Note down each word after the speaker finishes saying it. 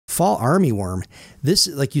fall armyworm, this,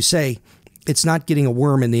 like you say, it's not getting a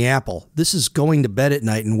worm in the apple. This is going to bed at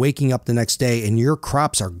night and waking up the next day, and your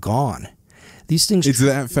crops are gone. These things, it's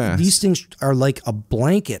that fast. These things are like a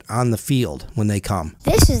blanket on the field when they come.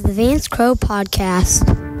 This is the Vance Crowe Podcast.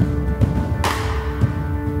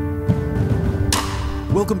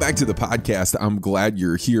 Welcome back to the podcast. I'm glad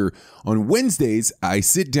you're here. On Wednesdays, I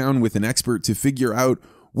sit down with an expert to figure out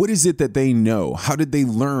what is it that they know? How did they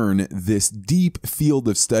learn this deep field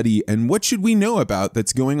of study? And what should we know about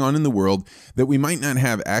that's going on in the world that we might not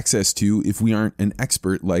have access to if we aren't an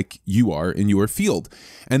expert like you are in your field?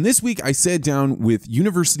 And this week I sat down with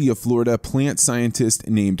University of Florida plant scientist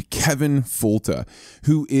named Kevin Folta,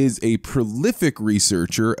 who is a prolific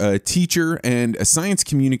researcher, a teacher, and a science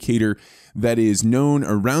communicator that is known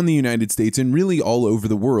around the United States and really all over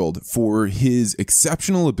the world for his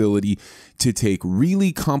exceptional ability to take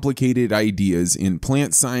really complicated ideas in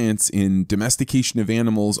plant science, in domestication of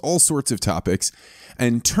animals, all sorts of topics,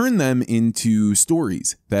 and turn them into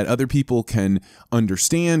stories that other people can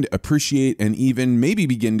understand, appreciate, and even maybe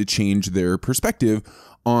begin to change their perspective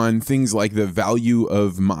on things like the value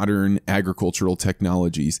of modern agricultural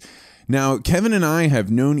technologies. Now, Kevin and I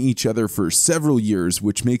have known each other for several years,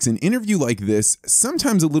 which makes an interview like this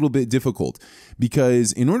sometimes a little bit difficult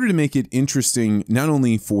because in order to make it interesting, not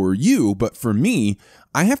only for you, but for me,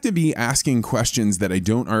 I have to be asking questions that I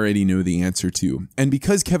don't already know the answer to. And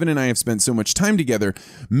because Kevin and I have spent so much time together,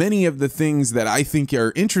 many of the things that I think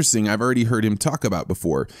are interesting, I've already heard him talk about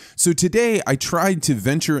before. So today I tried to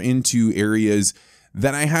venture into areas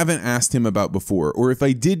that I haven't asked him about before, or if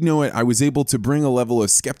I did know it, I was able to bring a level of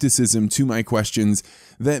skepticism to my questions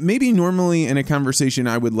that maybe normally in a conversation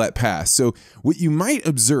I would let pass. So what you might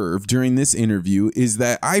observe during this interview is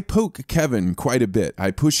that I poke Kevin quite a bit.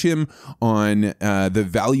 I push him on the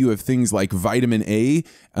value of things like vitamin A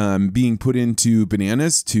being put into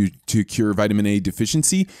bananas to cure vitamin A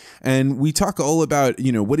deficiency. And we talk all about,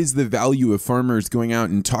 what is the value of farmers going out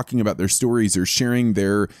and talking about their stories or sharing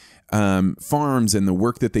their farms and the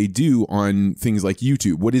work that they do on things like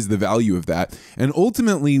YouTube. What is the value of that? And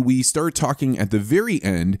ultimately, we start talking at the very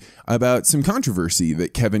end about some controversy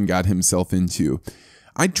that Kevin got himself into.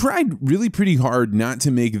 I tried really pretty hard not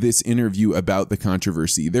to make this interview about the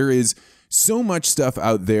controversy. There is so much stuff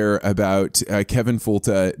out there about Kevin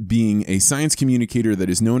Folta being a science communicator that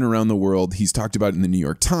is known around the world. He's talked about in the New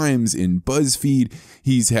York Times, in BuzzFeed.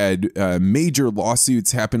 He's had major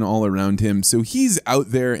lawsuits happen all around him. So he's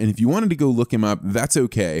out there, and if you wanted to go look him up, that's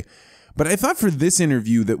okay. But I thought for this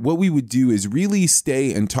interview that what we would do is really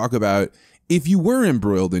stay and talk about if you were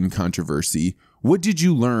embroiled in controversy, what did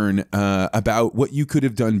you learn about what you could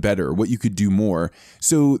have done better, what you could do more,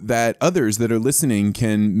 so that others that are listening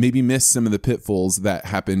can maybe miss some of the pitfalls that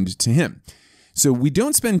happened to him? So we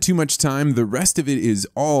don't spend too much time. The rest of it is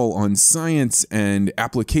all on science and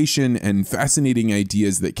application and fascinating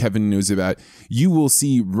ideas that Kevin knows about. You will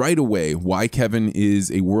see right away why Kevin is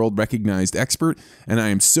a world-recognized expert, and I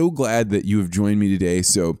am so glad that you have joined me today.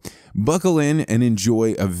 So buckle in and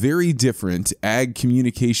enjoy a very different ag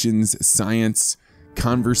communications science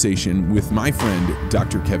conversation with my friend,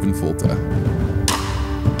 Dr. Kevin Folta.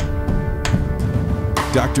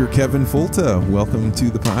 Dr. Kevin Folta, welcome to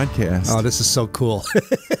the podcast. Oh, this is so cool.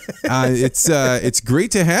 It's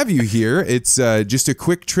great to have you here. It's just a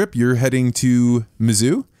quick trip. You're heading to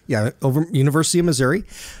Mizzou? Yeah, over University of Missouri.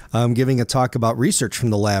 I'm giving a talk about research from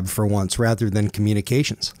the lab for once rather than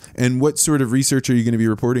communications. And what sort of research are you going to be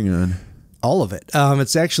reporting on? All of it.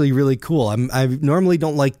 It's actually really cool. I normally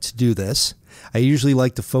don't like to do this. I usually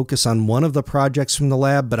like to focus on one of the projects from the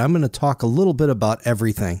lab, but I'm going to talk a little bit about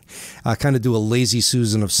everything. I kind of do a lazy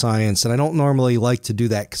Susan of science, and I don't normally like to do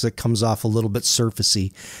that because it comes off a little bit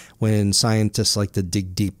surfacey when scientists like to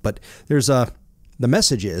dig deep. But the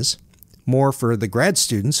message is more for the grad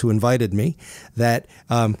students who invited me that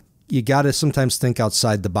you got to sometimes think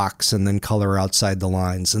outside the box and then color outside the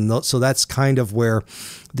lines. And so that's kind of where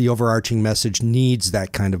the overarching message needs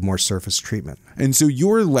that kind of more surface treatment. And so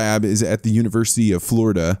your lab is at the University of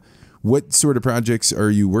Florida. What sort of projects are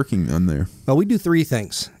you working on there? Well, we do three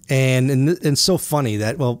things. And it's so funny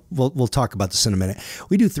that, we'll talk about this in a minute.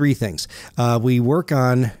 We do three things. We work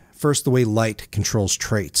on, first, the way light controls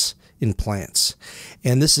traits in plants.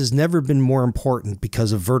 And this has never been more important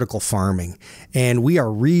because of vertical farming. And we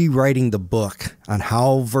are rewriting the book on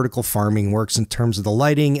how vertical farming works in terms of the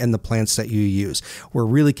lighting and the plants that you use. We're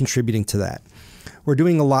really contributing to that. We're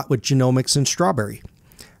doing a lot with genomics in strawberry,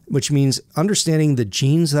 which means understanding the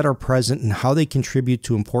genes that are present and how they contribute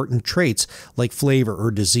to important traits like flavor or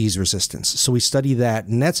disease resistance. So we study that,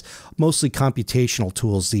 and that's mostly computational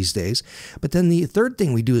tools these days. But then the third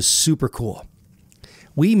thing we do is super cool.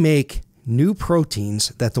 We make new proteins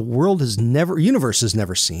that the universe has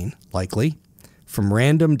never seen, likely, from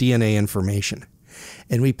random DNA information.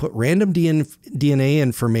 And we put random DNA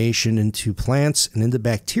information into plants and into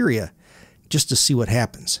bacteria just to see what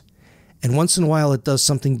happens. And once in a while it does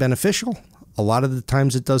something beneficial. A lot of the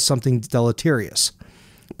times it does something deleterious.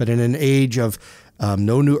 But in an age of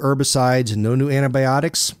no new herbicides and no new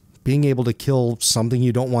antibiotics, being able to kill something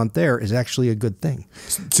you don't want there is actually a good thing.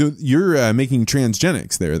 So you're making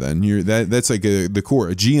transgenics there then. That's like the core,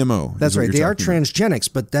 a GMO. That's right. They are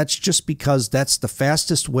transgenics, but that's just because that's the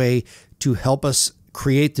fastest way to help us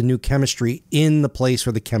create the new chemistry in the place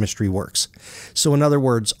where the chemistry works. So in other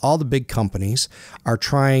words, all the big companies are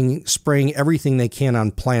spraying everything they can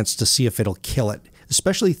on plants to see if it'll kill it,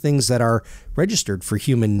 especially things that are registered for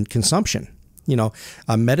human consumption.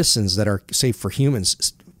 Medicines that are safe for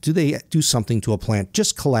humans. Do they do something to a plant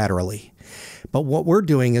just collaterally? But what we're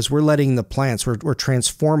doing is we're letting the plants, we're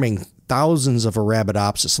transforming thousands of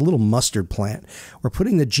Arabidopsis, a little mustard plant. We're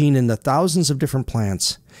putting the gene into thousands of different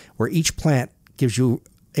plants where each plant gives you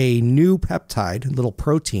a new peptide, a little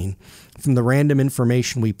protein, from the random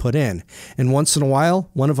information we put in. And once in a while,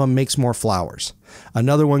 one of them makes more flowers.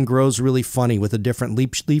 Another one grows really funny with a different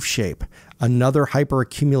leaf shape. Another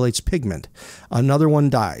hyperaccumulates pigment. Another one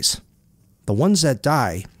dies. The ones that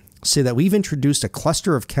die say that we've introduced a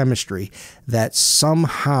cluster of chemistry that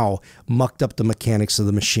somehow mucked up the mechanics of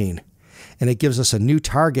the machine. And it gives us a new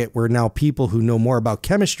target where now people who know more about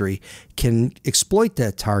chemistry can exploit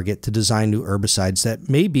that target to design new herbicides that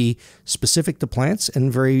may be specific to plants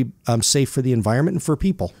and very safe for the environment and for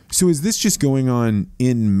people. So is this just going on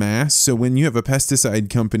in mass? So when you have a pesticide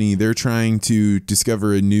company, they're trying to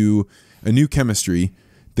discover a new chemistry.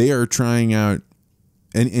 They are trying out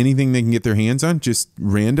anything they can get their hands on just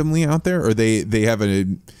randomly out there, or they have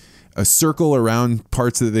a circle around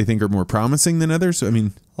parts that they think are more promising than others?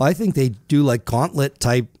 Well, I think they do like gauntlet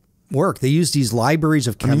type work. They use these libraries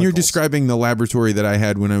of chemicals. You're describing the laboratory that I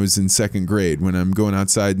had when I was in second grade, when I'm going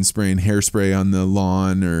outside and spraying hairspray on the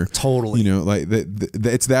lawn, or totally, like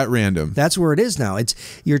it's that random. That's where it is now.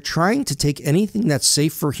 You're trying to take anything that's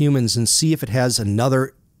safe for humans and see if it has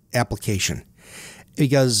another application.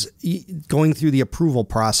 Because going through the approval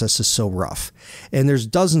process is so rough. And there's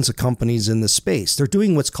dozens of companies in this space. They're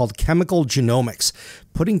doing what's called chemical genomics,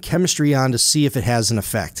 putting chemistry on to see if it has an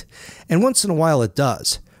effect. And once in a while it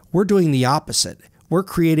does. We're doing the opposite. We're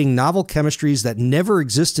creating novel chemistries that never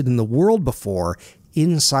existed in the world before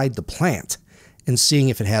inside the plant and seeing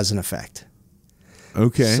if it has an effect.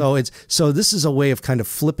 Okay. So this is a way of kind of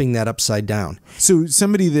flipping that upside down. So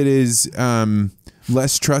somebody that is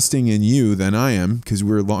less trusting in you than I am, because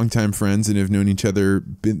we're longtime friends and have known each other,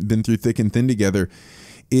 been through thick and thin together.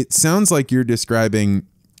 It sounds like you're describing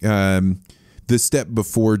the step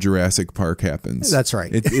before Jurassic Park happens. That's right.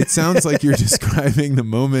 It sounds like you're describing the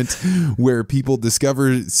moment where people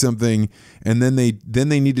discover something and then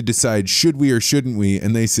they need to decide, should we or shouldn't we?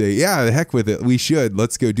 And they say, yeah, the heck with it. We should.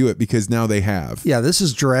 Let's go do it, because now they have. Yeah, this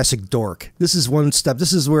is Jurassic Dork. This is one step.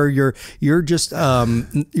 This is where you're just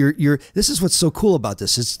this is what's so cool about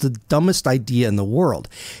this. It's the dumbest idea in the world.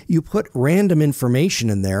 You put random information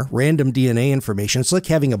in there, random DNA information. It's like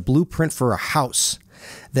having a blueprint for a house.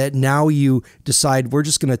 That now you decide we're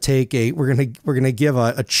just going to take we're going to give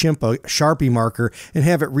a chimp a Sharpie marker and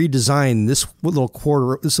have it redesign this little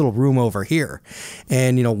room over here.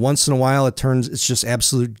 And once in a while it's just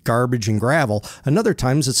absolute garbage and gravel. Another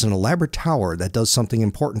times it's an elaborate tower that does something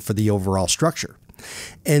important for the overall structure.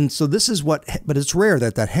 And so this is but it's rare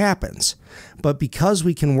that happens. But because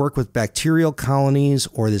we can work with bacterial colonies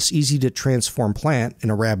or this easy to transform plant in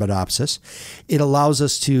Arabidopsis, it allows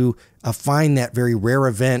us to find that very rare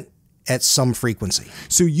event at some frequency.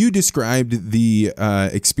 So you described the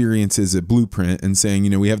experience as a blueprint and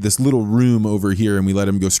saying, we have this little room over here and we let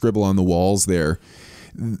them go scribble on the walls there.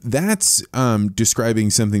 That's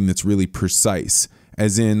describing something that's really precise.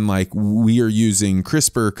 As in, like, we are using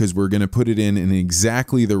CRISPR because we're going to put it in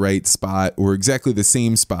exactly the right spot or exactly the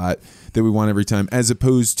same spot that we want every time, as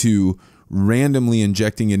opposed to randomly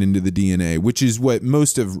injecting it into the DNA, which is what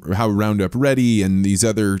most of how Roundup Ready and these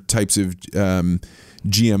other types of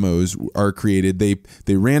GMOs are created.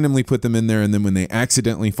 They randomly put them in there, and then when they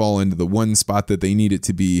accidentally fall into the one spot that they need it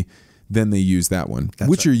to be, then they use that one.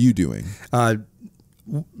 Which are you doing?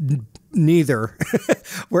 Neither.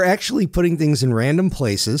 We're actually putting things in random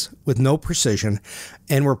places with no precision,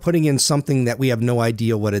 and we're putting in something that we have no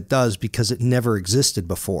idea what it does because it never existed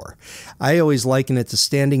before. I always liken it to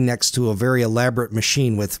standing next to a very elaborate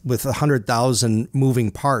machine with 100,000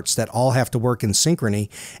 moving parts that all have to work in synchrony,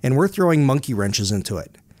 and we're throwing monkey wrenches into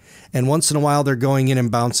it. And once in a while, they're going in and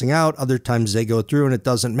bouncing out. Other times they go through and it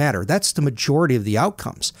doesn't matter. That's the majority of the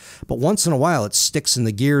outcomes. But once in a while, it sticks in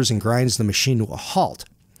the gears and grinds the machine to a halt.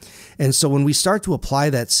 And so when we start to apply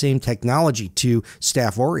that same technology to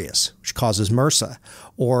Staph aureus, which causes MRSA,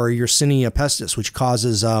 or Yersinia pestis, which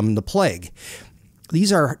causes the plague,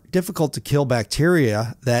 these are difficult to kill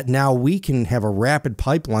bacteria that now we can have a rapid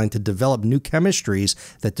pipeline to develop new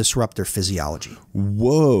chemistries that disrupt their physiology.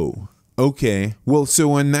 Whoa. Okay. Well,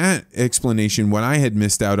 so on that explanation, what I had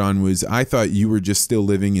missed out on was I thought you were just still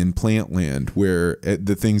living in plant land where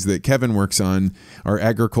the things that Kevin works on are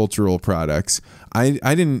agricultural products. I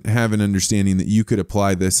didn't have an understanding that you could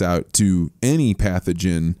apply this out to any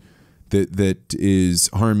pathogen that is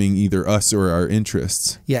harming either us or our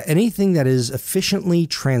interests. Yeah, anything that is efficiently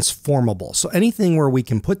transformable. So anything where we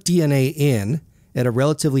can put DNA in at a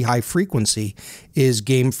relatively high frequency is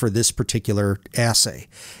game for this particular assay.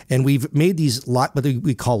 And we've made these what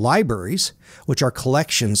we call libraries, which are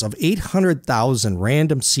collections of 800,000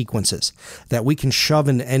 random sequences that we can shove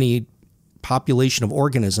into any population of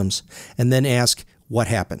organisms and then ask what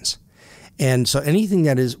happens. And so anything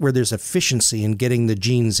that is where there's efficiency in getting the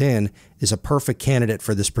genes in is a perfect candidate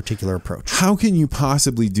for this particular approach. How can you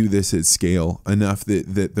possibly do this at scale enough that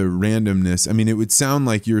the randomness, I mean, it would sound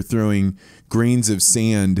like you're throwing grains of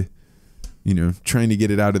sand, trying to get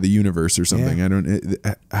it out of the universe or something.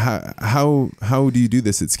 Yeah. How do you do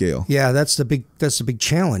this at scale? Yeah, that's the big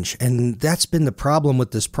challenge. And that's been the problem with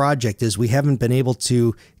this project is we haven't been able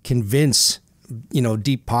to convince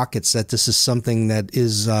deep pockets that this is something that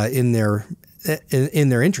is in their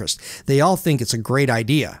interest. They all think it's a great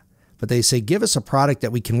idea, but they say, give us a product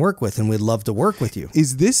that we can work with and we'd love to work with you.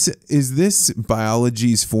 Is this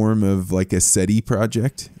biology's form of like a SETI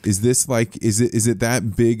project? Is this like, is it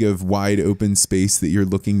that big of wide open space that you're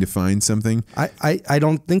looking to find something? I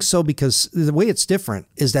don't think so, because the way it's different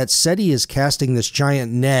is that SETI is casting this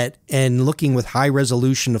giant net and looking with high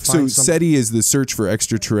resolution to find something. SETI is the search for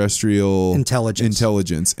extraterrestrial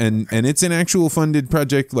intelligence. And it's an actual funded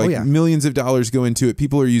project, millions of dollars go into it.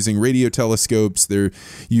 People are using radio telescopes. They're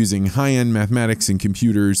using high-end mathematics and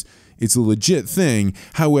computers. It's a legit thing.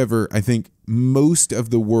 However, I think most of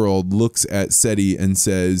the world looks at SETI and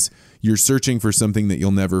says, you're searching for something that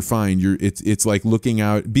you'll never find. It's like looking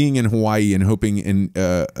out, being in Hawaii and hoping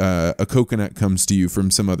a coconut comes to you from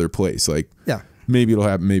some other place. Yeah, maybe it'll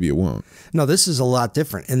happen, maybe it won't. No, this is a lot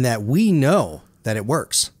different in that we know that it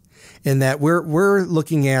works, and that we're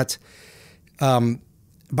looking at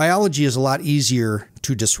biology is a lot easier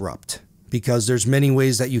to disrupt, because there's many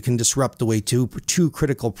ways that you can disrupt the way two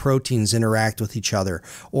critical proteins interact with each other,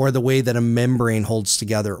 or the way that a membrane holds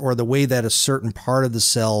together, or the way that a certain part of the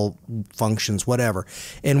cell functions, whatever.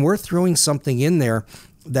 And we're throwing something in there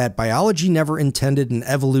that biology never intended and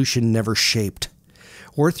evolution never shaped.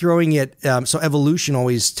 We're throwing it, so evolution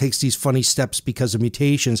always takes these funny steps because of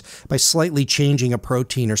mutations by slightly changing a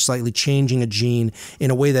protein or slightly changing a gene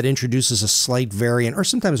in a way that introduces a slight variant or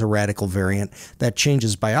sometimes a radical variant that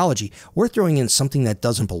changes biology. We're throwing in something that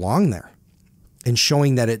doesn't belong there and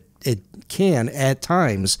showing that it can, at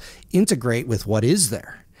times, integrate with what is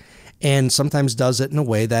there. And sometimes does it in a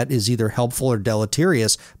way that is either helpful or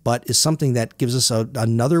deleterious, but is something that gives us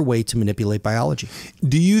another way to manipulate biology.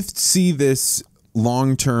 Do you see this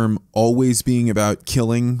long-term always being about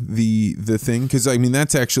killing the thing? Because I mean,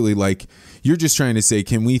 that's actually like, you're just trying to say,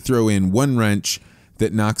 can we throw in one wrench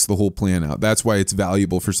that knocks the whole plan out? That's why it's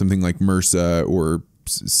valuable for something like MRSA or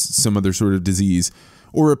some other sort of disease,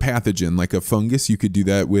 or a pathogen like a fungus. You could do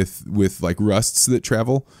that with like rusts that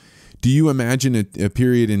travel. Do you imagine a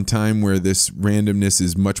period in time where this randomness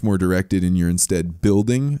is much more directed and you're instead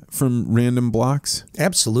building from random blocks?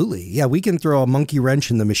 Absolutely. Yeah, we can throw a monkey wrench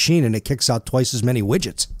in the machine and it kicks out twice as many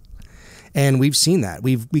widgets. And we've seen that.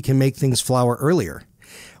 We can make things flower earlier.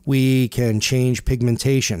 We can change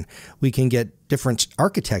pigmentation. We can get different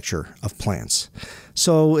architecture of plants.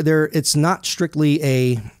 So it's not strictly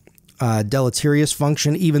a deleterious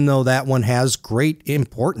function, even though that one has great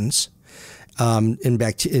importance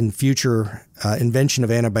in future invention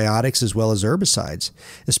of antibiotics as well as herbicides,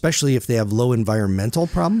 especially if they have low environmental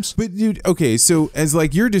problems. But dude, okay, so as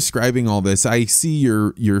like you're describing all this, I see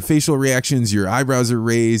your facial reactions, your eyebrows are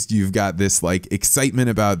raised, you've got this like excitement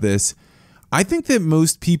about this. I think that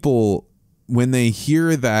most people, when they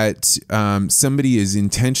hear that somebody is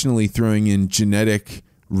intentionally throwing in genetic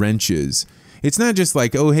wrenches, it's not just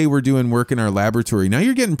like, oh, hey, we're doing work in our laboratory. Now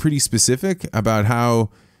you're getting pretty specific about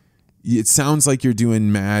how it sounds like you're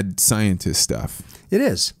doing mad scientist stuff. It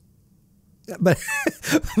is. But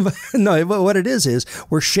what it is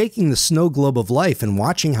we're shaking the snow globe of life and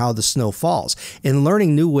watching how the snow falls and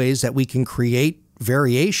learning new ways that we can create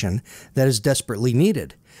variation that is desperately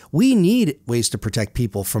needed. We need ways to protect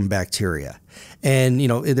people from bacteria. And,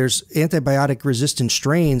 there's antibiotic resistant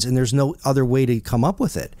strains and there's no other way to come up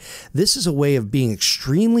with it. This is a way of being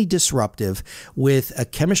extremely disruptive with a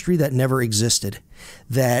chemistry that never existed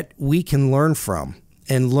that we can learn from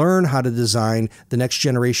and learn how to design the next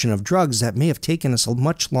generation of drugs that may have taken us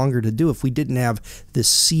much longer to do if we didn't have this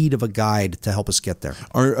seed of a guide to help us get there.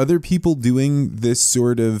 Are other people doing this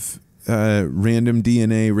sort of random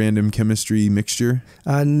DNA, random chemistry mixture?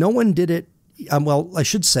 No one did it. Well, I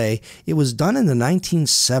should say it was done in the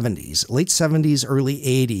 1970s, late 70s, early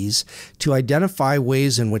 80s, to identify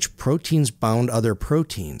ways in which proteins bound other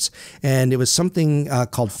proteins. And it was something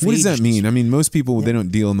called phage. What does that mean? I mean, most people, they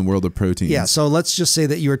don't deal in the world of proteins. Yeah, so let's just say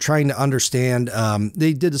that you were trying to understand.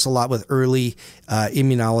 They did this a lot with early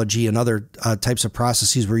immunology and other types of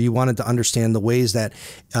processes where you wanted to understand the ways that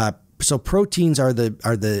so proteins are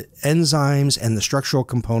the enzymes and the structural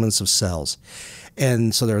components of cells.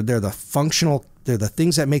 And so they're the functional, they're the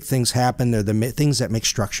things that make things happen. They're the things that make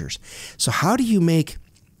structures. So how do you make,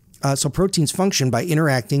 so proteins function by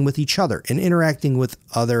interacting with each other and interacting with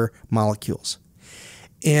other molecules.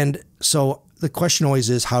 And so the question always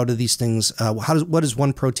is, how do these things, what is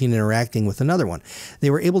one protein interacting with another one? They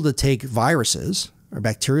were able to take viruses, or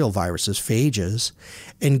bacterial viruses, phages,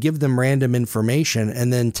 and give them random information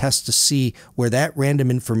and then test to see where that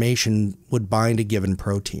random information would bind a given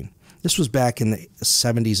protein. This was back in the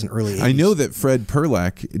 70s and early 80s. I know that Fred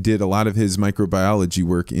Perlak did a lot of his microbiology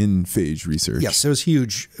work in phage research. Yes, it was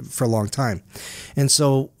huge for a long time. And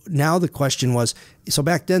so now the question was, so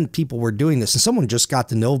back then people were doing this, and someone just got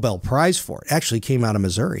the Nobel Prize for it. Actually came out of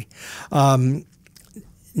Missouri.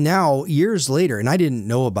 Now, years later, and I didn't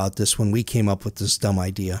know about this when we came up with this dumb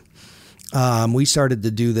idea, we started to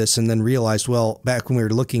do this and then realized, well, back when we were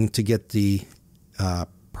looking to get the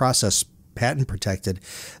process patent protected,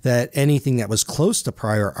 that anything that was close to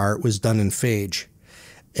prior art was done in phage.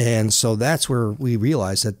 And so that's where we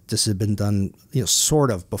realized that this had been done, sort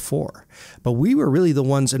of before. But we were really the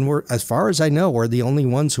ones, and we're, as far as I know, we're the only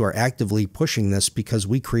ones who are actively pushing this because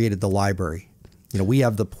we created the library. We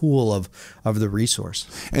have the pool of the resource.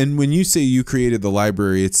 And when you say you created the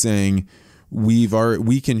library, it's saying we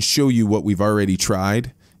can show you what we've already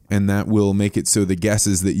tried, and that will make it so the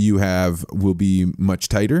guesses that you have will be much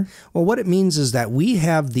tighter? Well, what it means is that we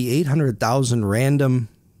have the 800,000 random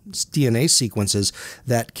DNA sequences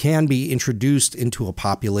that can be introduced into a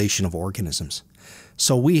population of organisms.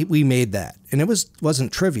 So we made that, and it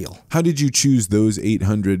wasn't trivial. How did you choose those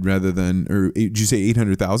 800 rather than, or did you say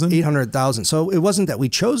 800,000? 800,000. So it wasn't that we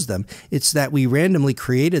chose them, it's that we randomly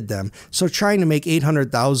created them. So trying to make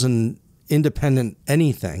 800,000 independent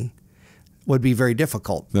anything would be very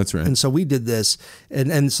difficult. That's right. And so we did this,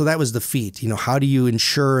 and so that was the feat. How do you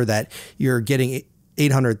ensure that you're getting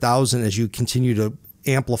 800,000 as you continue to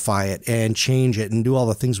amplify it and change it and do all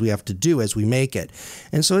the things we have to do as we make it?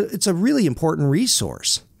 And so it's a really important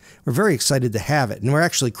resource. We're very excited to have it, and we're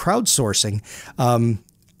actually crowdsourcing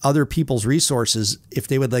other people's resources if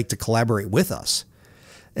they would like to collaborate with us.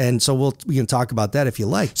 And so we can talk about that if you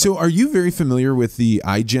like. So are you very familiar with the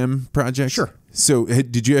iGEM project? Sure. So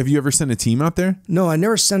have you ever sent a team out there? No, I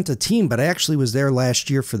never sent a team, but I actually was there last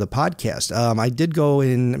year for the podcast. I did go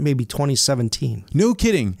in maybe 2017. No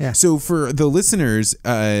kidding. Yeah. So for the listeners,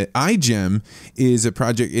 iGEM is a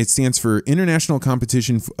project. It stands for International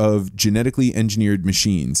Competition of Genetically Engineered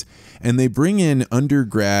Machines. And they bring in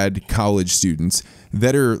undergrad college students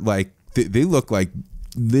that are like, they look like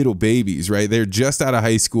little babies, right? They're just out of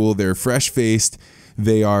high school. They're fresh-faced.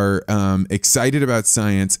 They are excited about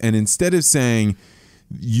science. And instead of saying,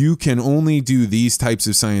 you can only do these types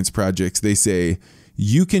of science projects, they say,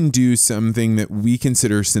 you can do something that we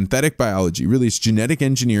consider synthetic biology. Really, it's genetic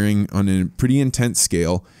engineering on a pretty intense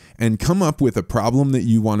scale, and come up with a problem that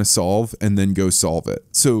you want to solve and then go solve it.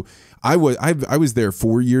 So I was there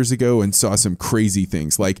 4 years ago and saw some crazy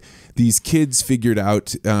things. Like these kids figured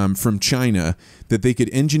out from China that they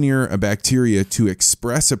could engineer a bacteria to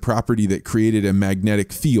express a property that created a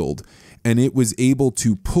magnetic field, and it was able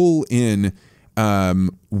to pull in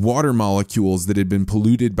water molecules that had been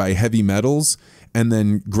polluted by heavy metals and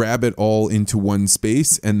then grab it all into one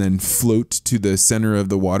space and then float to the center of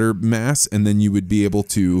the water mass, and then you would be able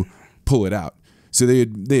to pull it out. So they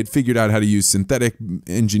had figured out how to use synthetic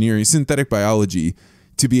engineering, synthetic biology,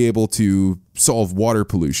 to be able to solve water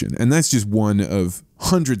pollution. And that's just one of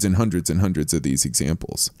hundreds and hundreds and hundreds of these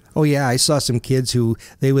examples. Oh, yeah. I saw some kids who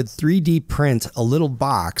they would 3D print a little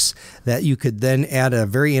box that you could then add a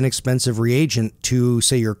very inexpensive reagent to,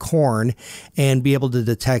 say, your corn and be able to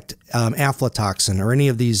detect aflatoxin or any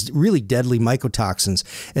of these really deadly mycotoxins.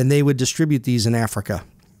 And they would distribute these in Africa.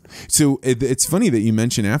 So it's funny that you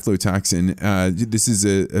mentioned aflatoxin. This is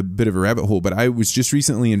a bit of a rabbit hole, but I was just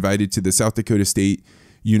recently invited to the South Dakota State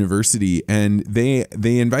University, and they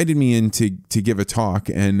invited me in to give a talk,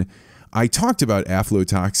 and I talked about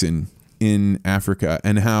aflatoxin in Africa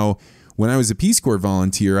and how when I was a Peace Corps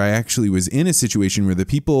volunteer, I actually was in a situation where the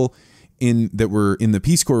people that were in the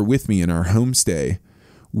Peace Corps with me in our homestay,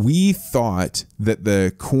 we thought that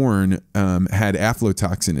the corn had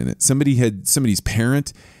aflatoxin in it. Somebody's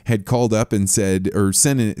parent had called up and said, or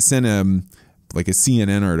sent like a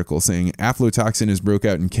CNN article saying aflatoxin has broke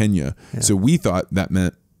out in Kenya. Yeah. So we thought that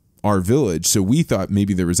meant our village. So we thought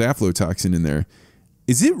maybe there was aflatoxin in there.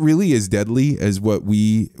 Is it really as deadly as what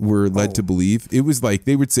we were led to believe? It was like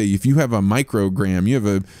they would say if you have a microgram, you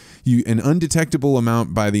have an undetectable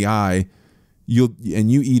amount by the eye, you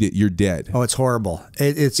eat it, you're dead. Oh, it's horrible.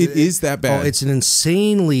 It is that bad. Oh, it's an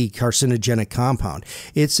insanely carcinogenic compound.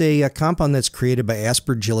 It's a compound that's created by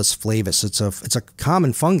Aspergillus flavus. It's a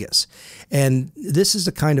common fungus, and this is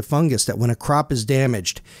the kind of fungus that when a crop is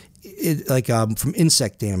damaged, from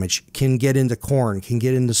insect damage, can get into corn, can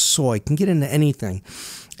get into soy, can get into anything.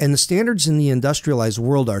 And the standards in the industrialized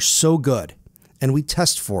world are so good, and we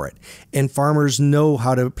test for it, and farmers know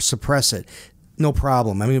how to suppress it. No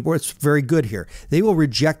problem. I mean, it's very good here. They will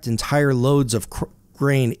reject entire loads of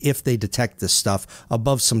grain if they detect this stuff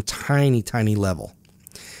above some tiny, tiny level.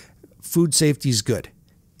 Food safety is good.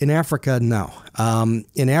 In Africa, no.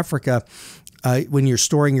 In Africa, when you're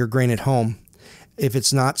storing your grain at home, if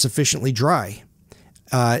it's not sufficiently dry,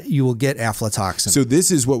 you will get aflatoxin. So this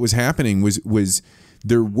is what was happening was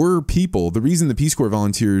there were people, the reason the Peace Corps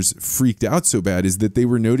volunteers freaked out so bad is that they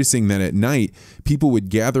were noticing that at night, people would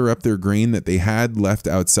gather up their grain that they had left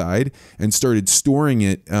outside and started storing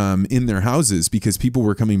it in their houses because people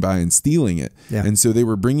were coming by and stealing it. Yeah. And so they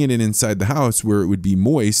were bringing it inside the house where it would be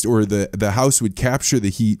moist, or the house would capture the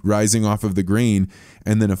heat rising off of the grain,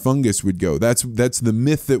 and then a fungus would go. That's the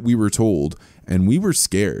myth that we were told. And we were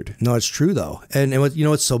scared. No, it's true, though. And you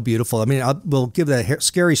know what's so beautiful? I mean, we'll give that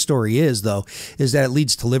scary story is that it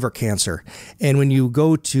leads to liver cancer. And when you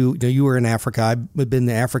go to, you were in Africa, I've been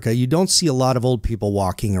to Africa, you don't see a lot of old people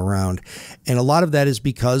walking around. And a lot of that is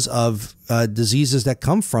because of diseases that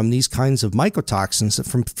come from these kinds of mycotoxins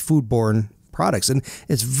from foodborne products. And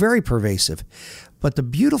it's very pervasive. But the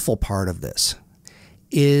beautiful part of this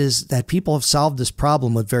is that people have solved this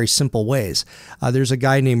problem with very simple ways. There's a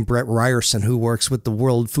guy named Brett Ryerson who works with the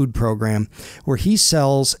World Food Program, where he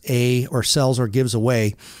sells or gives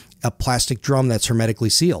away a plastic drum that's hermetically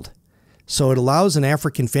sealed. So it allows an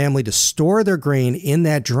African family to store their grain in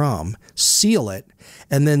that drum, seal it,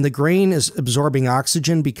 and then the grain is absorbing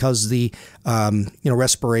oxygen because the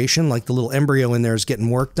respiration, like the little embryo in there, is getting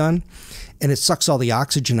work done, and it sucks all the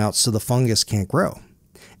oxygen out so the fungus can't grow.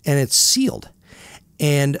 And it's sealed.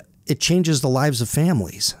 And it changes the lives of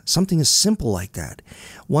families. Something as simple like that.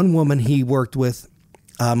 One woman he worked with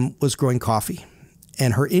was growing coffee,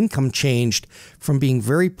 and her income changed from being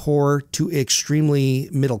very poor to extremely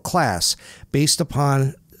middle class based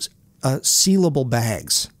upon sealable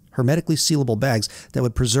bags, hermetically sealable bags that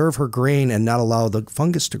would preserve her grain and not allow the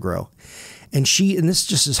fungus to grow. And this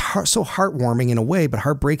just is so heartwarming in a way, but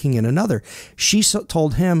heartbreaking in another. She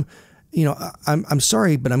told him, I'm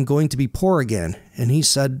sorry, but I'm going to be poor again. And he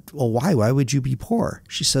said, well, why? Why would you be poor?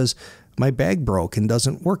 She says, my bag broke and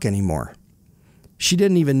doesn't work anymore. She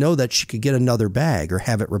didn't even know that she could get another bag or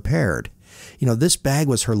have it repaired. This bag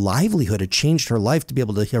was her livelihood. It changed her life to be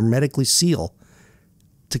able to hermetically seal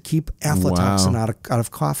to keep aflatoxin out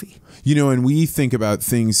of coffee. And we think about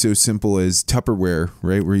things so simple as Tupperware,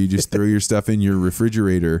 right? Where you just throw your stuff in your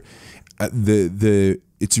refrigerator.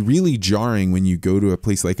 It's really jarring when you go to a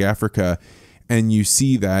place like Africa and you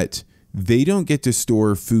see that they don't get to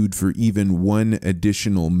store food for even one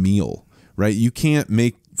additional meal, right? You can't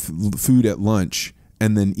make food at lunch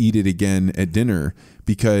and then eat it again at dinner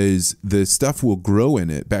because the stuff will grow in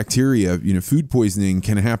it. Bacteria, food poisoning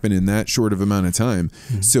can happen in that short of amount of time.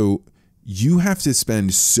 Mm-hmm. So you have to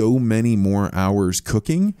spend so many more hours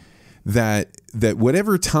cooking that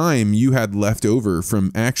whatever time you had left over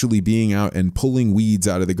from actually being out and pulling weeds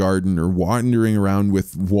out of the garden or wandering around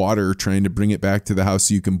with water trying to bring it back to the house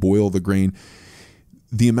so you can boil the grain,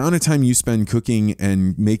 the amount of time you spend cooking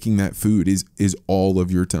and making that food is all of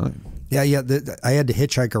your time. Yeah. I had to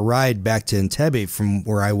hitchhike a ride back to Entebbe from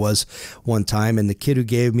where I was one time. And the kid who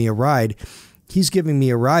gave me a ride, he's giving me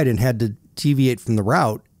a ride and had to deviate from the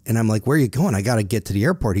route. And I'm like, where are you going? I got to get to the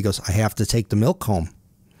airport. He goes, I have to take the milk home.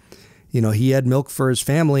 He had milk for his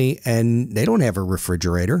family and they don't have a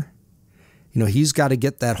refrigerator. He's got to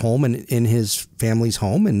get that home and in his family's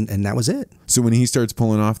home. And that was it. So when he starts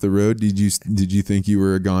pulling off the road, did you think you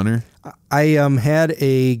were a goner? I had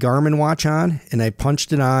a Garmin watch on and I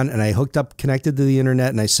punched it on and I connected to the internet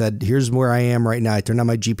and I said, here's where I am right now. I turned on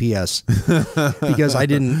my GPS because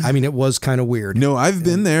it was kind of weird. No, I've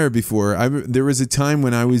been there before. There was a time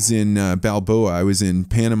when I was in Balboa. I was in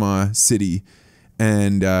Panama City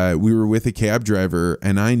and we were with a cab driver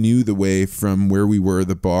and I knew the way from where we were,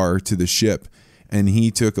 the bar, to the ship. And he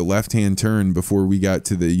took a left-hand turn before we got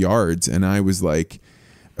to the yards. And I was like,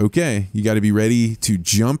 okay, you got to be ready to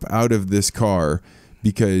jump out of this car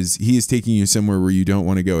because he is taking you somewhere where you don't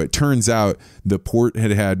want to go. It turns out the port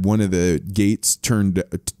had one of the gates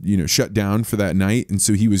shut down for that night. And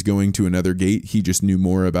so he was going to another gate. He just knew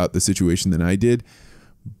more about the situation than I did.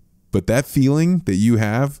 But that feeling that you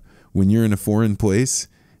have when you're in a foreign place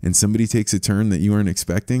and somebody takes a turn that you aren't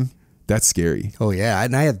expecting, that's scary. Oh, yeah.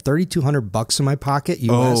 And I had $3,200 in my pocket,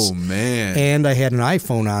 US. Oh, man. And I had an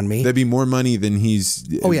iPhone on me. That'd be more money than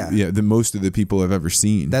than most of the people I've ever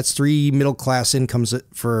seen. That's 3 middle-class incomes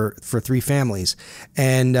for 3 families.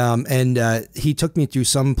 And he took me through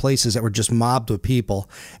some places that were just mobbed with people.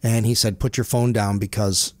 And he said, put your phone down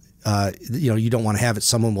because, you don't want to have it.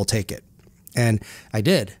 Someone will take it. And I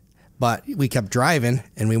did. But we kept driving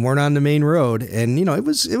and we weren't on the main road and, it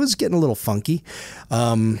was getting a little funky.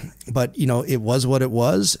 But, it was what it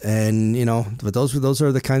was. And, but those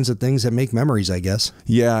are the kinds of things that make memories, I guess.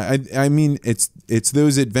 Yeah. I mean, it's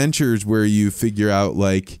those adventures where you figure out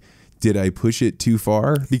like, did I push it too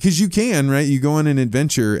far? Because you can, right? You go on an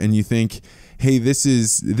adventure and you think, hey, this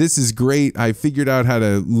is great. I figured out how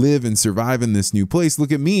to live and survive in this new place.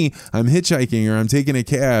 Look at me. I'm hitchhiking or I'm taking a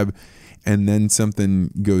cab. And then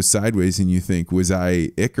something goes sideways and you think, was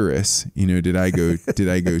I Icarus? Did I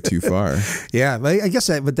go too far? Yeah, I guess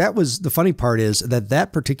but that was the funny part is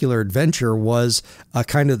that particular adventure was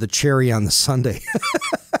kind of the cherry on the sundae.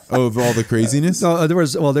 Oh, of all the craziness? No, there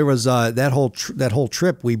was that whole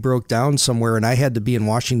trip. We broke down somewhere and I had to be in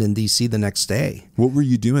Washington, D.C. the next day. What were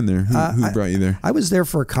you doing there? Who brought you there? I was there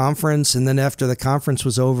for a conference. And then after the conference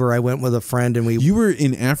was over, I went with a friend and You were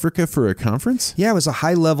in Africa for a conference? Yeah, it was a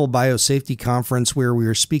high-level biosafety conference where we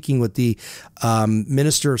were speaking with the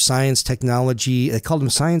Minister of Science, Technology. They called him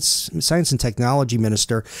Science and Technology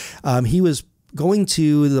Minister. He was going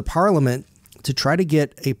to the Parliament to try to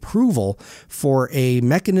get approval for a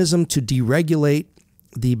mechanism to deregulate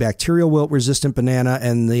the bacterial wilt-resistant banana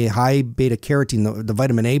and the high beta-carotene, the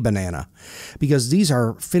vitamin A banana, because these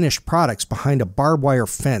are finished products behind a barbed wire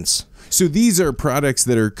fence. So these are products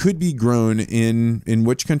that could be grown in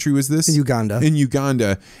which country was this? In Uganda. In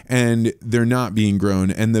Uganda, and they're not being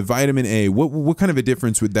grown. And the vitamin A, what kind of a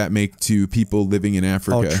difference would that make to people living in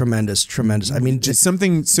Africa? Oh, tremendous. I mean, just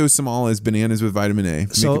something so small as bananas with vitamin A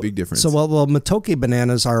make a big difference. So matoke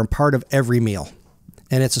bananas are a part of every meal.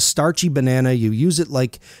 And it's a starchy banana. You use it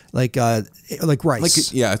like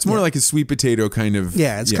rice. It's more like a sweet potato kind of.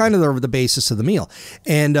 Yeah, it's kind of the basis of the meal.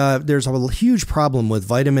 And there's a huge problem with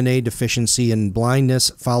vitamin A deficiency and blindness,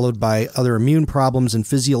 followed by other immune problems and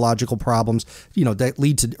physiological problems, that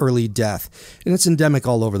lead to early death. And it's endemic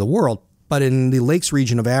all over the world. But in the Lakes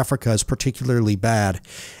region of Africa, it's particularly bad.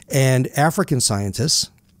 And African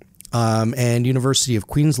scientists and University of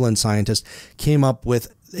Queensland scientists came up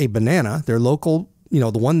with a banana, their local, the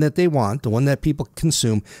one that they want, the one that people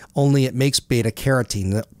consume, only it makes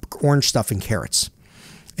beta-carotene, the orange stuff in carrots.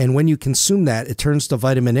 And when you consume that, it turns to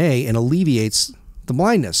vitamin A and alleviates the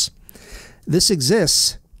blindness. This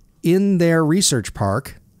exists in their research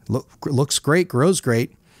park. Looks great, grows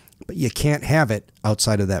great, but you can't have it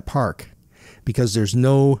outside of that park because there's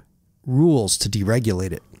no rules to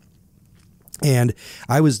deregulate it. And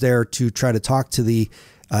I was there to try to talk to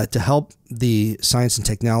to help the Science and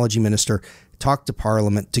Technology Minister talk to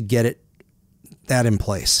Parliament to get that in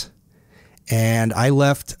place. And I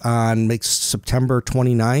left on September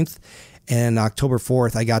 29th, and October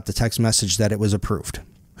 4th, I got the text message that it was approved.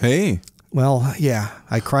 Hey. Well, yeah,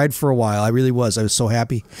 I cried for a while. I really was. I was so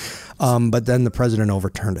happy. But then the president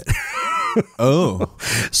overturned it. Oh.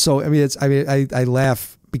 So, I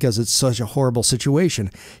laugh because it's such a horrible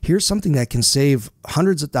situation. Here's something that can save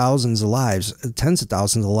hundreds of thousands of lives, tens of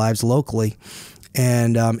thousands of lives locally.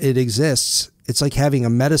 And it exists. It's like having a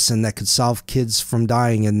medicine that could solve kids from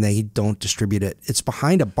dying and they don't distribute it. It's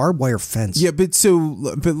behind a barbed wire fence. Yeah,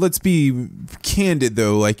 but let's be candid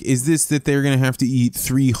though. Like, is this that they're going to have to eat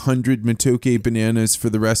 300 Matoke bananas for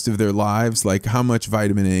the rest of their lives? Like, how much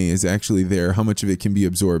vitamin A is actually there? How much of it can be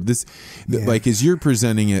absorbed? Like, as you're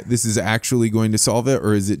presenting it, this is actually going to solve it,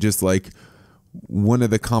 or is it just like one of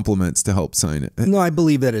the complements to help sign it? No, I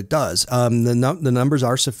believe that it does. The numbers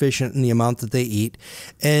are sufficient in the amount that they eat.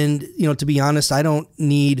 And, to be honest, I don't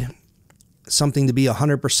need something to be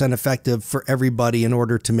 100% effective for everybody in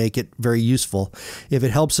order to make it very useful. If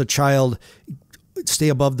it helps a child stay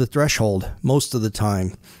above the threshold most of the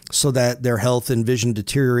time so that their health and vision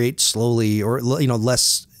deteriorate slowly or,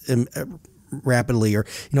 less rapidly, or,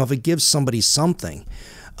 if it gives somebody something,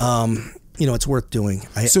 it's worth doing.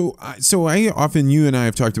 So I often, you and I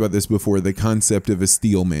have talked about this before, the concept of a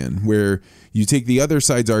steel man, where you take the other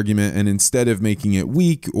side's argument and instead of making it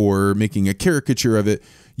weak or making a caricature of it,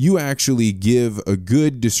 you actually give a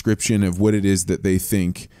good description of what it is that they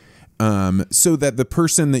think, so that the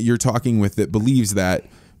person that you're talking with that believes that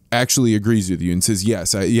actually agrees with you and says,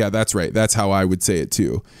 yes, yeah, that's right. That's how I would say it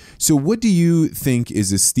too. So what do you think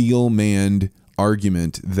is a steel-manned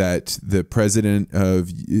argument that the president of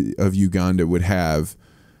Uganda would have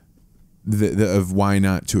of why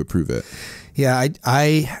not to approve it? Yeah,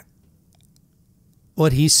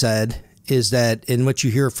 what he said is that, and what you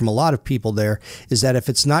hear from a lot of people there, is that if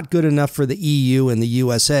it's not good enough for the EU and the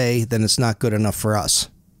USA, then it's not good enough for us.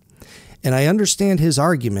 And I understand his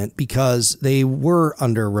argument because they were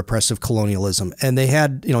under repressive colonialism and they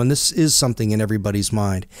had, and this is something in everybody's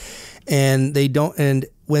mind. And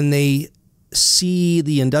when they see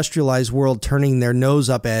the industrialized world turning their nose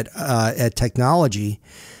up at technology,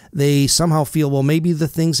 they somehow feel, well, maybe the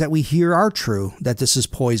things that we hear are true, that this is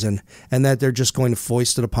poison and that they're just going to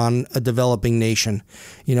foist it upon a developing nation,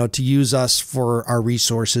 to use us for our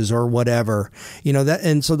resources or whatever,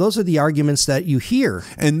 and so those are the arguments that you hear.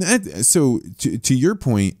 And so to your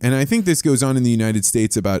point, and I think this goes on in the United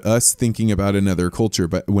States about us thinking about another culture,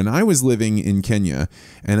 but when I was living in Kenya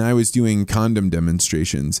and I was doing condom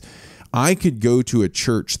demonstrations, I could go to a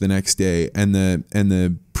church the next day and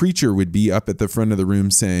the preacher would be up at the front of the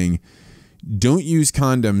room saying, don't use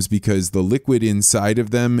condoms because the liquid inside of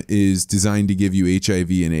them is designed to give you HIV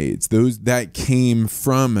and AIDS. That came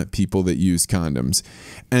from people that use condoms.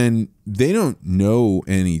 And they don't know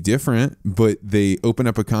any different, but they open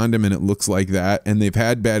up a condom and it looks like that. And they've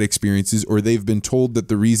had bad experiences, or they've been told that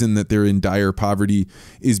the reason that they're in dire poverty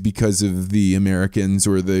is because of the Americans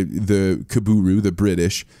or the Kaburu, the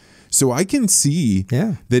British. So I can see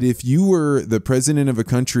that if you were the president of a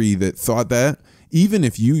country that thought that, even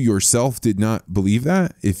if you yourself did not believe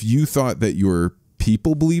that, if you thought that your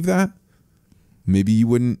people believe that, maybe you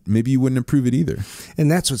wouldn't approve it either. And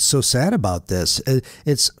that's what's so sad about this.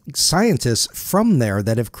 It's scientists from there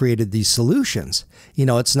that have created these solutions.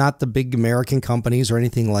 It's not the big American companies or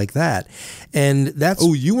anything like that. And that's...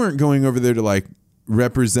 Oh, you weren't going over there to like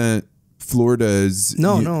represent Florida's...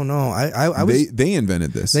 No. I was. They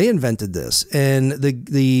invented this. They invented this, and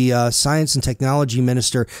the science and technology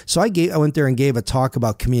minister. So I went there and gave a talk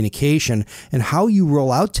about communication and how you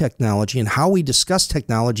roll out technology and how we discuss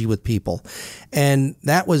technology with people, and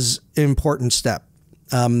that was an important step.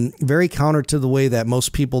 Very counter to the way that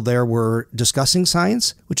most people there were discussing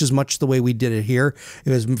science, which is much the way we did it here.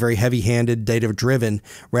 It was very heavy-handed, data-driven,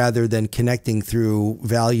 rather than connecting through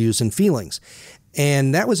values and feelings.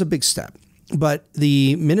 And that was a big step. But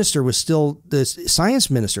the minister was still, the science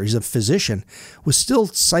minister, he's a physician, was still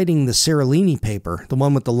citing the Seralini paper, the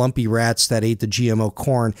one with the lumpy rats that ate the GMO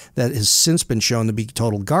corn that has since been shown to be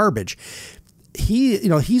total garbage.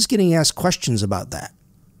 He's getting asked questions about that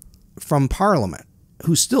from Parliament,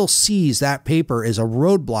 who still sees that paper as a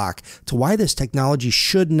roadblock to why this technology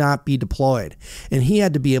should not be deployed. And he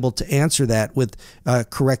had to be able to answer that with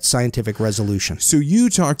correct scientific resolution. So you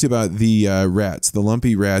talked about the rats, the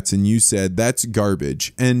lumpy rats, and you said that's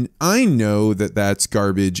garbage. And I know that that's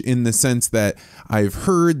garbage in the sense that I've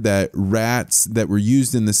heard that rats that were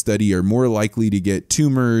used in the study are more likely to get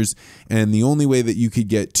tumors. And the only way that you could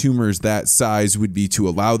get tumors that size would be to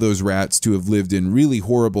allow those rats to have lived in really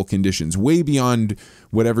horrible conditions, way beyond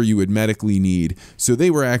whatever you would medically need. So they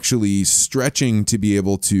were actually stretching to be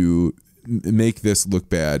able to make this look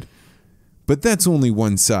bad. But that's only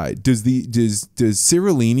one side. Does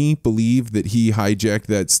Seralini believe that he hijacked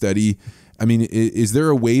that study I mean, is there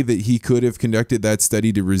a way that he could have conducted that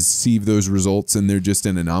study to receive those results and they're just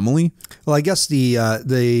an anomaly? Well, I guess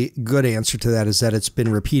the good answer to that is that it's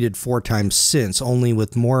been repeated 4 times since, only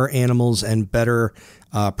with more animals and better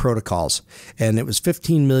protocols. And it was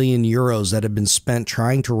 15 million euros that had been spent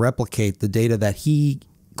trying to replicate the data that he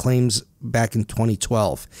claims back in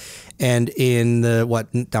 2012. And in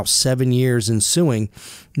now 7 years ensuing,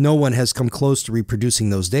 no one has come close to reproducing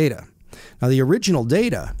those data. Now, the original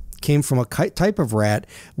data came from a type of rat,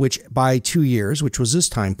 which by 2 years, which was this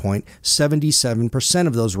time point, 77%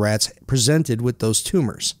 of those rats presented with those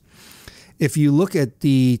tumors. If you look at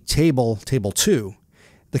the table 2,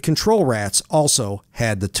 the control rats also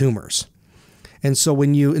had the tumors. And so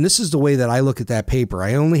and this is the way that I look at that paper,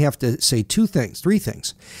 I only have to say 3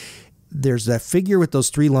 things. There's that figure with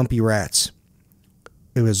those 3 lumpy rats.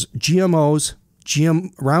 It was GMOs,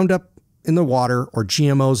 Roundup in the water, or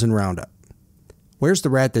GMOs and Roundup. Where's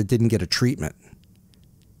the rat that didn't get a treatment?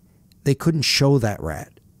 They couldn't show that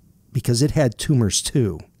rat because it had tumors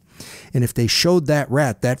too. And if they showed that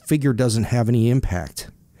rat, that figure doesn't have any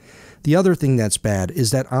impact. The other thing that's bad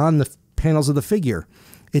is that on the panels of the figure,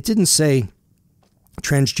 it didn't say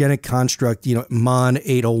transgenic construct, MON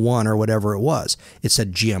 801 or whatever it was. It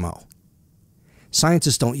said GMO.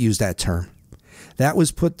 Scientists don't use that term. That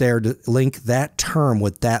was put there to link that term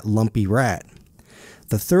with that lumpy rat.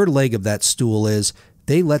 The third leg of that stool is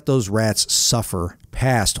they let those rats suffer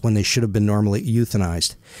past when they should have been normally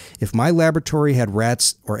euthanized. If my laboratory had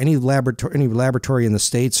rats, or any laboratory in the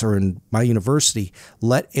States or in my university,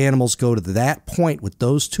 let animals go to that point with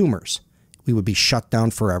those tumors, we would be shut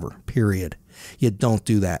down forever, period. You don't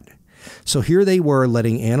do that. So here they were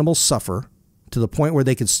letting animals suffer to the point where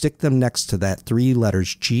they could stick them next to that 3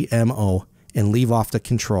 letters GMO and leave off the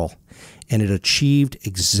control. And it achieved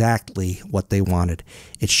exactly what they wanted.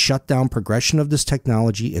 It shut down progression of this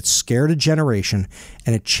technology, it scared a generation,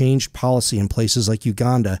 and it changed policy in places like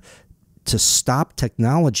Uganda to stop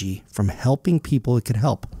technology from helping people it could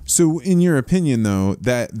help. So in your opinion, though,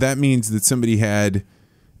 that means that somebody had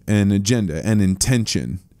an agenda, an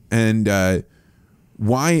intention. And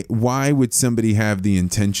why would somebody have the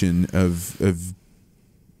intention of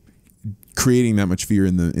creating that much fear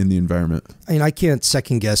in the environment? I mean, I can't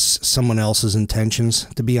second guess someone else's intentions,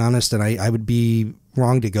 to be honest, and I would be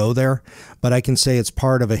wrong to go there. But I can say it's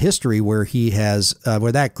part of a history where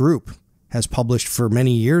where that group has published for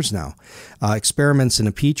many years now experiments in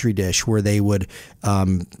a petri dish where they would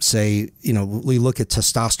say, we look at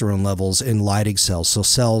testosterone levels in Leydig cells, so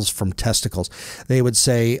cells from testicles. They would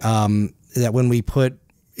say that when we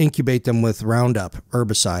incubate them with Roundup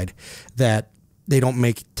herbicide, that they don't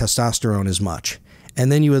make testosterone as much.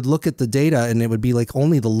 And then you would look at the data and it would be like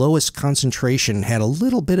only the lowest concentration had a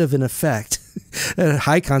little bit of an effect. At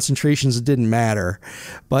high concentrations, it didn't matter.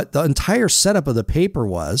 But the entire setup of the paper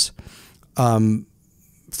was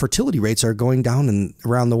fertility rates are going down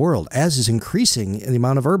around the world, as is increasing the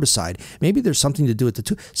amount of herbicide. Maybe there's something to do with the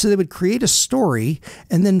two. So they would create a story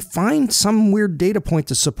and then find some weird data point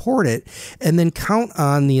to support it and then count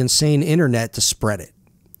on the insane internet to spread it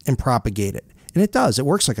and propagate it. And it does. It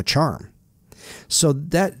works like a charm. So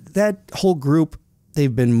that whole group,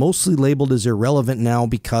 they've been mostly labeled as irrelevant now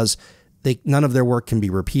because none of their work can be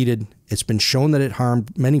repeated. It's been shown that it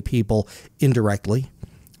harmed many people indirectly.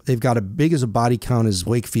 They've got as big as a body count as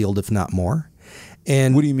Wakefield, if not more.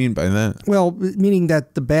 And what do you mean by that? Well, meaning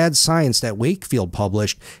that the bad science that Wakefield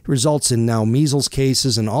published results in now measles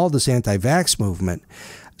cases and all this anti-vax movement.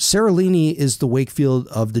 Seralini is the Wakefield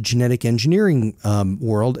of the genetic engineering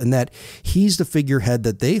world, and that he's the figurehead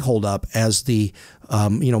that they hold up as the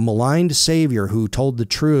maligned savior who told the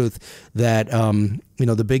truth that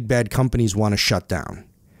the big bad companies want to shut down.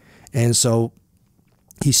 And so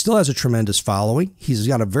he still has a tremendous following. He's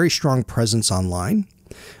got a very strong presence online,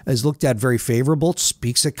 is looked at very favorable,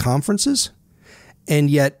 speaks at conferences, and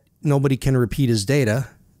yet nobody can repeat his data,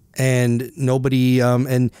 and nobody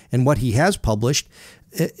and what he has published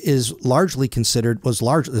is largely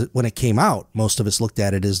when it came out, most of us looked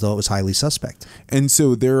at it as though it was highly suspect. And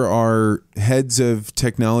so there are heads of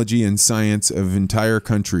technology and science of entire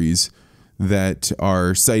countries that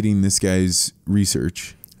are citing this guy's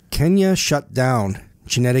research. Kenya shut down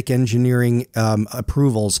genetic engineering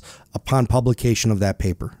approvals upon publication of that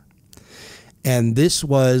paper. And this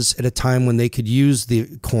was at a time when they could use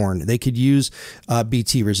the corn. They could use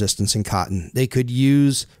BT resistance in cotton. They could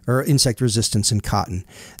use insect resistance in cotton.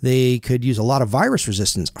 They could use a lot of virus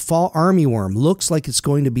resistance. Fall armyworm looks like it's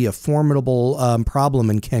going to be a formidable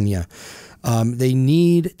problem in Kenya. They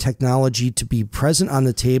need technology to be present on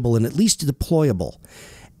the table and at least deployable.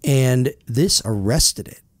 And this arrested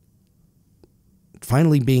it,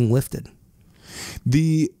 finally being lifted.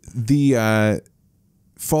 The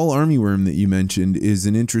fall armyworm that you mentioned is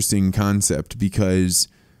an interesting concept because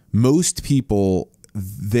most people,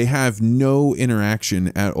 they have no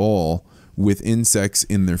interaction at all with insects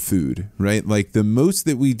in their food, right? Like the most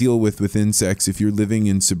that we deal with insects, if you're living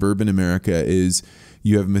in suburban America, is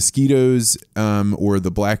you have mosquitoes or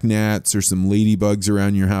the black gnats or some ladybugs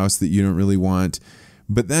around your house that you don't really want.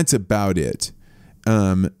 But that's about it.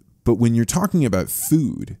 But when you're talking about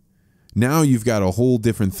food, now you've got a whole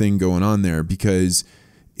different thing going on there, because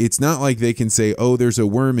it's not like they can say, oh, there's a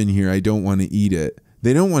worm in here, I don't want to eat it.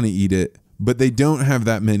 They don't want to eat it, but they don't have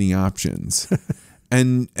that many options.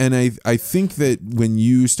 And I think that when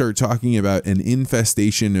you start talking about an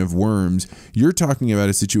infestation of worms, you're talking about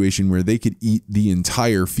a situation where they could eat the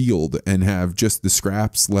entire field and have just the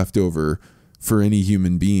scraps left over for any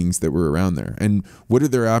human beings that were around there. And what are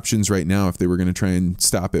their options right now if they were going to try and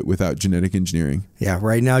stop it without genetic engineering? Yeah,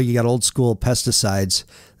 right now you got old school pesticides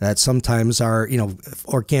that sometimes are,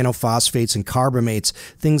 organophosphates and carbamates,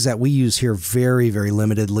 things that we use here very, very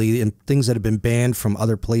limitedly, and things that have been banned from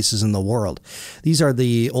other places in the world. These are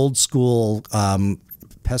the old school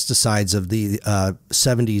pesticides of the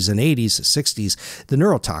 70s and 80s, 60s, the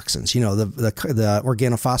neurotoxins, the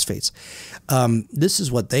organophosphates. This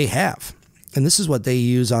is what they have. And this is what they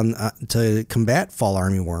use on to combat fall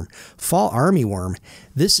armyworm. Fall armyworm,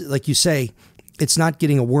 this, like you say, it's not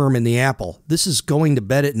getting a worm in the apple. This is going to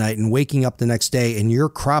bed at night and waking up the next day, and your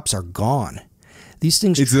crops are gone. These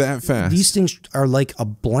things, it's that fast. These things are like a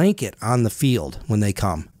blanket on the field when they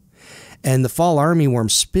come. And the fall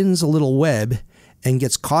armyworm spins a little web and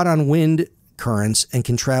gets caught on wind currents and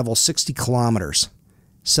can travel 60 kilometers,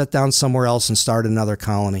 set down somewhere else and start another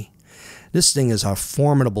colony. This thing is a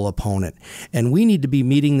formidable opponent, and we need to be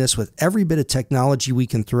meeting this with every bit of technology we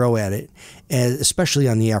can throw at it, especially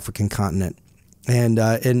on the African continent, and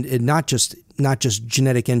not just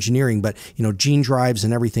genetic engineering, but gene drives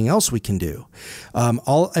and everything else we can do.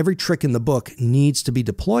 Every trick in the book needs to be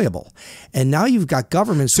deployable, and now you've got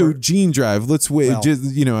governments. So gene drive. Let's wait.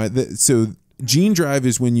 So gene drive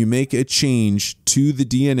is when you make a change to the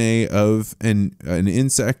DNA of an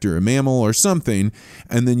insect or a mammal or something,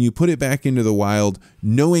 and then you put it back into the wild,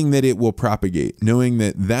 knowing that it will propagate, knowing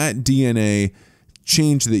that DNA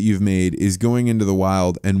change that you've made is going into the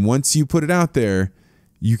wild, and once you put it out there,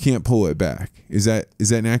 you can't pull it back. Is that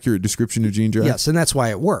an accurate description of gene drive? Yes, and that's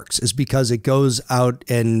why it works, is because it goes out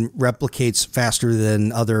and replicates faster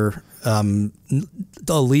than other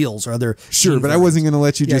alleles or other. Sure, but I wasn't going to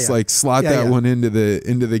let you slot that one into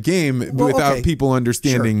the game without people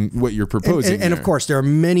understanding what you're proposing. And of course, there are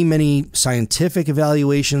many, many scientific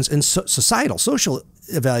evaluations and societal, social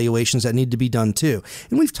evaluations that need to be done too.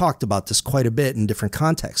 And we've talked about this quite a bit in different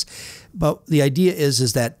contexts. But the idea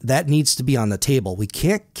is that needs to be on the table. We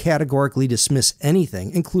can't categorically dismiss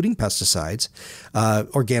anything, including pesticides,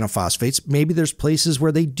 organophosphates. Maybe there's places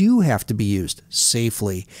where they do have to be used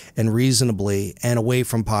safely and reasonably and away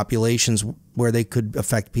from populations where they could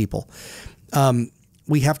affect people.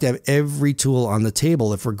 We have to have every tool on the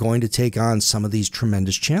table if we're going to take on some of these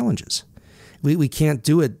tremendous challenges. We can't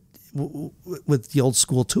do it with the old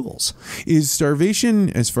school tools. Is starvation,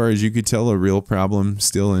 as far as you could tell, a real problem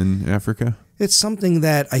still in Africa? It's something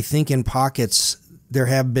that I think in pockets there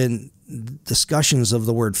have been discussions of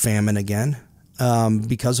the word famine again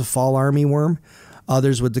because of fall armyworm.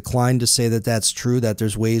 Others would decline to say that that's true, that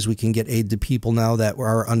there's ways we can get aid to people now that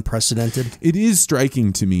are unprecedented. It is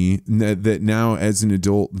striking to me that now as an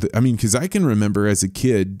adult, because I can remember as a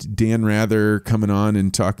kid, Dan Rather coming on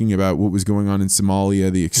and talking about what was going on in Somalia,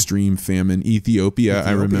 the extreme famine, Ethiopia.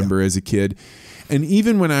 I remember as a kid. And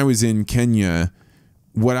even when I was in Kenya,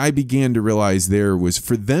 what I began to realize there was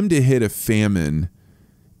for them to hit a famine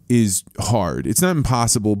is hard. It's not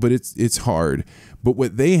impossible, but it's hard. But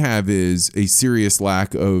what they have is a serious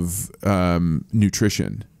lack of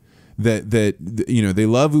nutrition. That they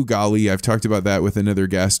love ugali. I've talked about that with another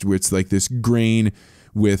guest, where it's like this grain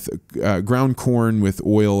with ground corn with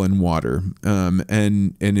oil and water,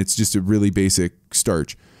 and it's just a really basic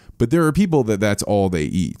starch. But there are people that's all they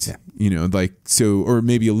eat. Yeah. Or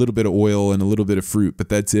maybe a little bit of oil and a little bit of fruit, but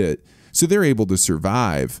that's it. So they're able to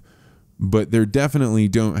survive, but they definitely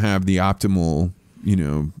don't have the optimal,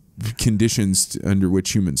 conditions under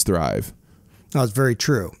which humans thrive. No, it's very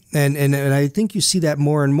true. And I think you see that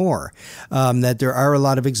more and more, that there are a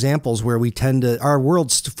lot of examples where our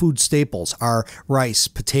world's food staples are rice,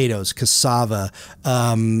 potatoes, cassava,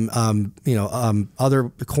 other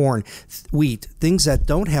corn, wheat, things that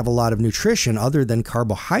don't have a lot of nutrition other than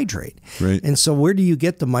carbohydrate. Right. And so where do you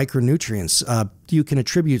get the micronutrients? You can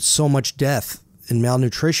attribute so much death and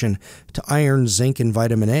malnutrition to iron, zinc, and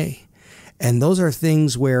vitamin A. And those are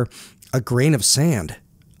things where a grain of sand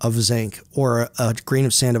of zinc or a grain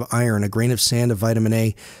of sand of iron, a grain of sand of vitamin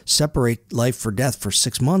A separate life for death for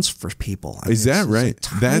 6 months for people. Is that right?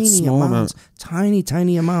 That's small amount.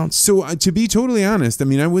 Tiny amounts. So to be totally honest, I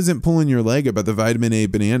mean, I wasn't pulling your leg about the vitamin A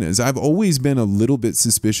bananas. I've always been a little bit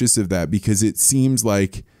suspicious of that because it seems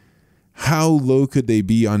like how low could they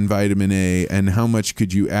be on vitamin A and how much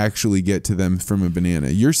could you actually get to them from a banana?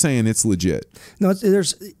 You're saying it's legit. No, it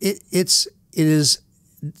is.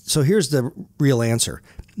 So here's the real answer.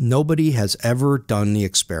 Nobody has ever done the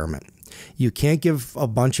experiment. You can't give a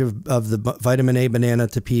bunch of the vitamin A banana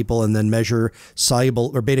to people and then measure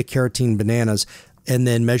soluble or beta carotene bananas and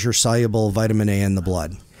then measure soluble vitamin A in the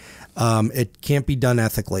blood. It can't be done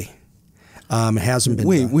ethically. It hasn't been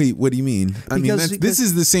done. Wait, what do you mean? This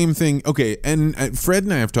is the same thing. Okay, and Fred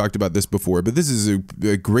and I have talked about this before, but this is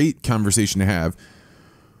a great conversation to have.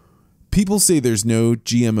 People say there's no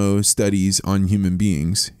GMO studies on human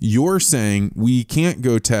beings. You're saying we can't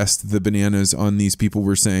go test the bananas on these people.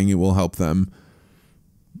 We're saying it will help them.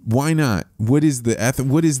 Why not? What is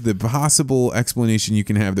the possible explanation you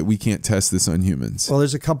can have that we can't test this on humans? Well,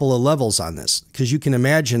 there's a couple of levels on this because you can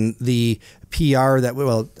imagine the PR that,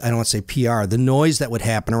 well, I don't want to say PR, the noise that would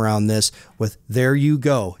happen around this with, there you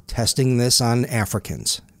go, testing this on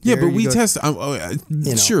Africans. Yeah, but we test,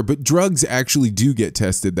 sure, but drugs actually do get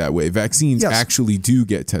tested that way. Vaccines actually do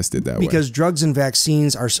get tested that way. Because drugs and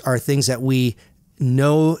vaccines are things that we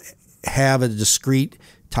know have a discrete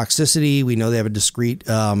toxicity. We know they have a discrete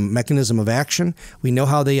mechanism of action. We know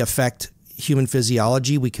how they affect human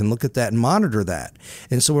physiology. We can look at that and monitor that.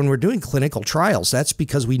 And so when we're doing clinical trials, that's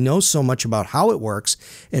because we know so much about how it works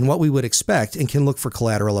and what we would expect and can look for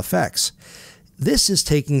collateral effects. This is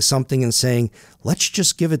taking something and saying, let's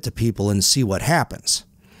just give it to people and see what happens.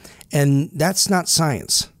 And that's not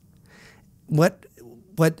science. What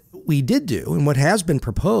we did do and what has been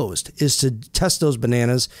proposed is to test those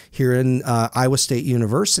bananas here in Iowa State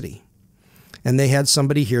University. And they had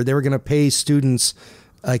somebody here. They were going to pay students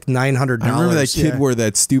like $900. I remember that kid wore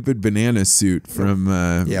that stupid banana suit from...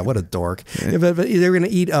 what a dork. Yeah. But they were going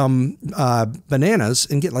to eat bananas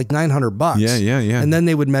and get like $900. Yeah. And then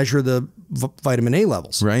they would measure the vitamin A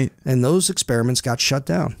levels. Right. And those experiments got shut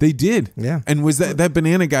down. They did. Yeah. And was that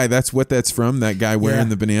banana guy, that's what that's from? That guy wearing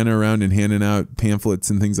the banana around and handing out pamphlets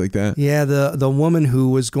and things like that? Yeah. The woman who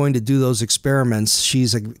was going to do those experiments,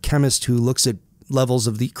 she's a chemist who looks at levels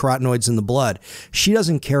of the carotenoids in the blood. She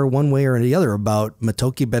doesn't care one way or the other about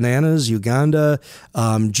Matoki bananas, Uganda,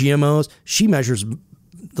 GMOs. She measures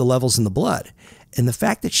the levels in the blood. And the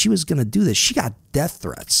fact that she was going to do this, she got death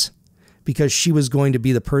threats because she was going to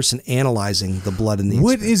be the person analyzing the blood in the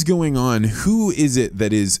What experiment. is going on? Who is it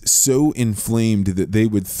that is so inflamed that they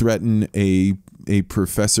would threaten a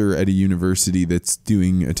professor at a university that's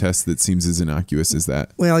doing a test that seems as innocuous as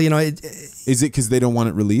that? Well, is it because they don't want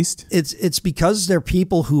it released? It's because they're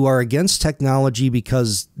people who are against technology,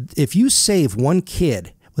 because if you save one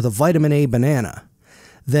kid with a vitamin A banana,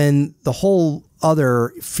 then the whole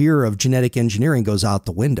other fear of genetic engineering goes out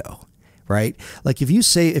the window, right? Like if you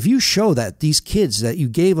show that these kids that you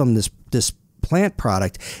gave them this plant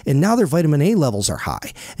product and now their vitamin A levels are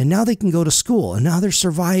high and now they can go to school and now they're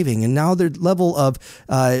surviving and now their level of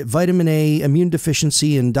vitamin A immune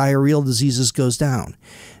deficiency and diarrheal diseases goes down.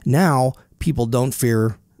 Now people don't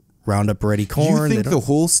fear Roundup Ready corn. You think the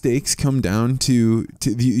whole stakes come down to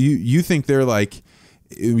you think they're like,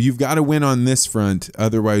 you've got to win on this front,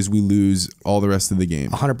 otherwise we lose all the rest of the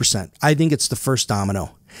game? 100%. I think it's the first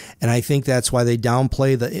domino. And I think that's why they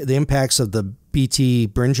downplay the impacts of the BT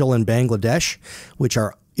brinjal in Bangladesh, which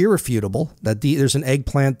are irrefutable, that there's an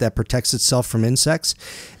eggplant that protects itself from insects.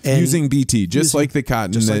 And using BT, just like the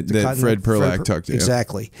cotton that Fred Perlak talked to.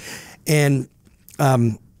 Exactly. And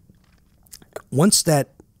once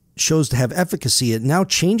that shows to have efficacy, it now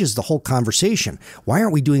changes the whole conversation. Why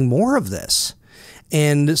aren't we doing more of this?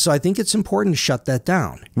 And so I think it's important to shut that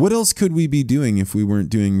down. What else could we be doing if we weren't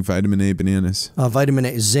doing vitamin A bananas? Vitamin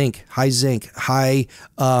A, zinc, high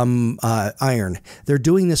iron. They're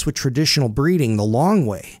doing this with traditional breeding the long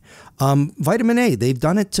way. Vitamin A, they've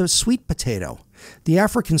done it to sweet potato. The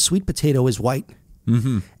African sweet potato is white.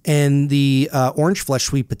 Mm-hmm. And the orange flesh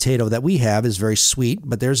sweet potato that we have is very sweet,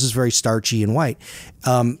 but theirs is very starchy and white.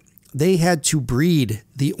 They had to breed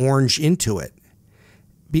the orange into it,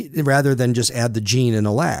 rather than just add the gene in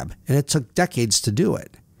a lab. And it took decades to do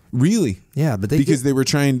it. Really? Yeah, but because they would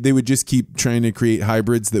just keep trying to create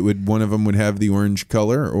hybrids that one of them would have the orange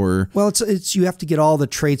color, or well, it's you have to get all the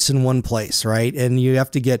traits in one place, right? And you have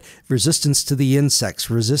to get resistance to the insects,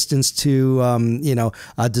 resistance to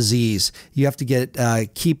disease. You have to get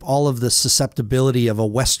keep all of the susceptibility of a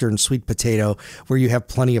Western sweet potato, where you have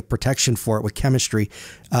plenty of protection for it with chemistry,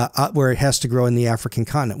 where it has to grow in the African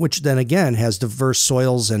continent, which then again has diverse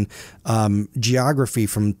soils and geography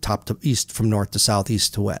from top to east, from north to south,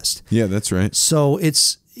 east to west. Yeah, that's right. So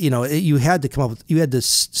it's, you had to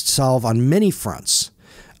solve on many fronts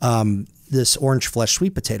this orange flesh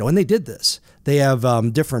sweet potato. And they did this. They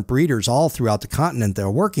have different breeders all throughout the continent that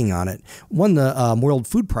are working on it. Won the World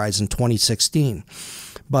Food Prize in 2016.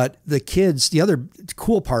 But the other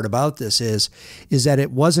cool part about this is that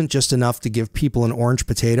it wasn't just enough to give people an orange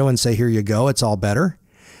potato and say, here you go, it's all better.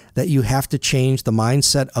 That you have to change the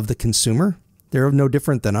mindset of the consumer. They're no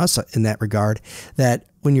different than us in that regard, that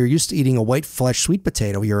when you're used to eating a white flesh sweet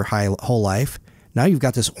potato your whole life, now you've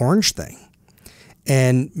got this orange thing.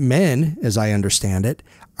 And men, as I understand it,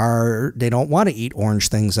 they don't want to eat orange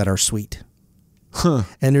things that are sweet. Huh.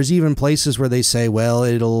 And there's even places where they say, well,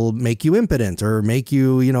 it'll make you impotent or make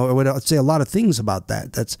you, or would say a lot of things about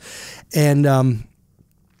that.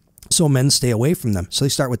 So men stay away from them. So they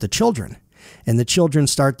start with the children. And the children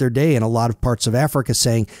start their day in a lot of parts of Africa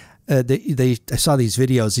saying, I saw these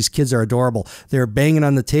videos. These kids are adorable. They're banging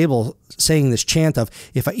on the table saying this chant of,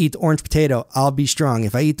 if I eat the orange potato, I'll be strong.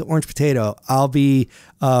 If I eat the orange potato, I'll be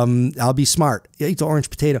smart. I eat the orange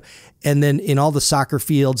potato. And then in all the soccer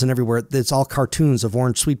fields and everywhere, it's all cartoons of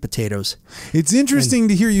orange sweet potatoes. It's interesting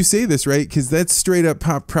to hear you say this, right? Because that's straight up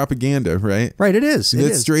propaganda, right? Right, it is.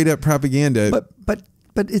 That's straight up propaganda.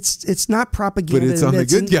 But it's not propaganda. But it's on the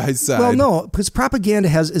good guy's side. Well, no, because propaganda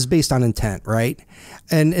is based on intent, right?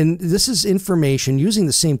 And this is information using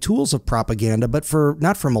the same tools of propaganda, but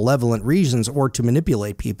not for malevolent reasons or to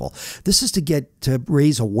manipulate people. This is to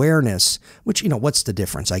raise awareness, which, what's the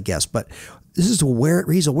difference, I guess? But this is to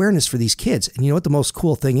raise awareness for these kids. And you know what the most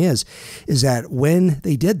cool thing is that when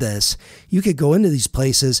they did this, you could go into these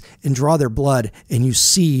places and draw their blood and you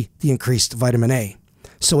see the increased vitamin A.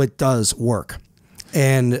 So it does work.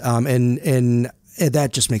 And that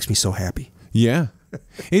just makes me so happy. Yeah,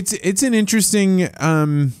 it's an interesting.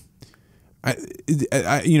 I'm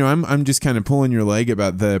just kind of pulling your leg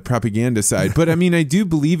about the propaganda side, but I mean, I do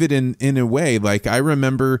believe it in a way. Like I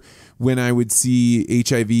remember when I would see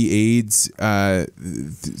HIV/AIDS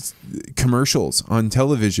commercials on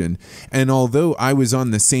television, and although I was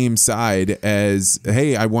on the same side as,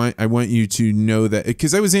 hey, I want you to know that,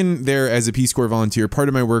 because I was in there as a Peace Corps volunteer. Part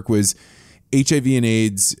of my work was HIV and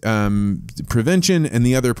AIDS prevention, and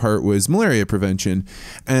the other part was malaria prevention.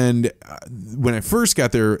 And when I first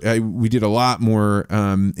got there, we did a lot more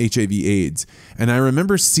HIV AIDS. And I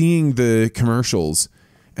remember seeing the commercials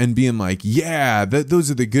and being like, yeah,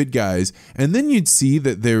 those are the good guys. And then you'd see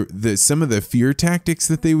that some of the fear tactics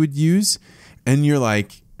that they would use, and you're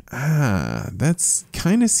like, that's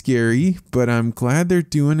kind of scary, but I'm glad they're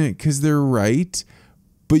doing it because they're right.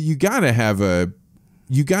 But you gotta have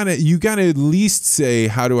you gotta at least say,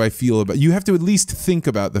 how do I feel about? You have to at least think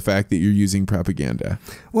about the fact that you're using propaganda.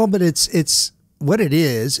 Well, but it's what it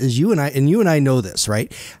is you and I know this,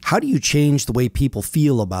 right? How do you change the way people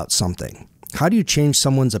feel about something? How do you change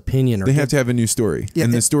someone's opinion? They have to have a new story,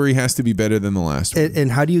 and the story has to be better than the last one.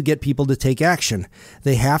 And how do you get people to take action?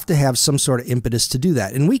 They have to have some sort of impetus to do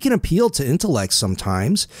that. And we can appeal to intellect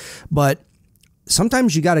sometimes, but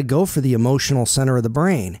sometimes you got to go for the emotional center of the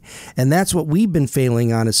brain. And that's what we've been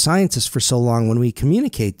failing on as scientists for so long when we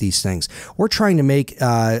communicate these things. We're trying to make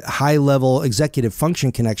high-level executive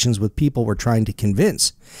function connections with people we're trying to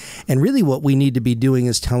convince. And really what we need to be doing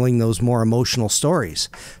is telling those more emotional stories,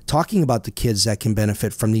 talking about the kids that can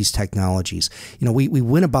benefit from these technologies. We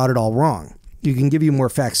went about it all wrong. You can give you more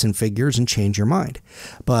facts and figures and change your mind.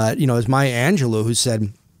 But, as Maya Angelou, who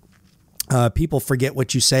said, people forget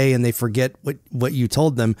what you say and they forget what you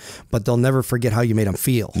told them, but they'll never forget how you made them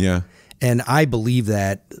feel. Yeah. And I believe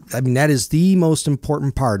that. I mean, that is the most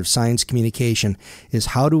important part of science communication, is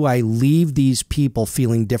how do I leave these people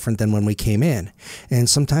feeling different than when we came in? And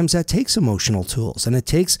sometimes that takes emotional tools, and it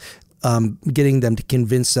takes getting them to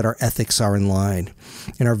convince that our ethics are in line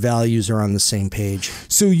and our values are on the same page.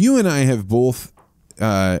 So you and I have both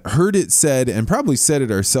heard it said, and probably said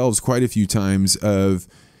it ourselves quite a few times, of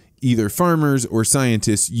either farmers or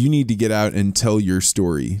scientists, you need to get out and tell your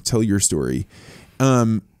story. Tell your story.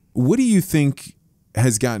 What do you think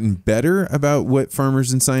has gotten better about what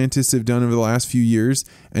farmers and scientists have done over the last few years?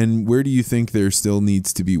 And where do you think there still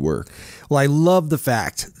needs to be work? Well, I love the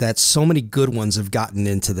fact that so many good ones have gotten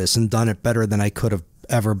into this and done it better than I could have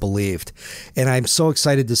ever believed. And I'm so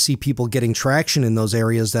excited to see people getting traction in those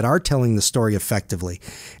areas that are telling the story effectively.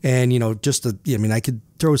 And, I could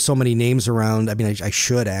throw so many names around. I mean, I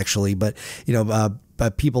should actually, but,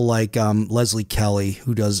 but people like Lesley Kelly,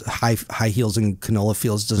 who does high heels and canola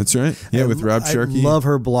fields. That's right. Yeah, with Rob Sharkey. I love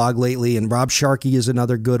her blog lately, and Rob Sharkey is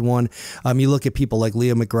another good one. You look at people like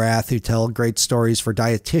Leah McGrath, who tell great stories for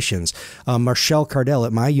dietitians. Marshall Cardell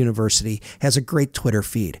at my university has a great Twitter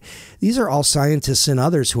feed. These are all scientists and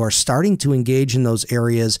others who are starting to engage in those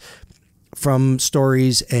areas from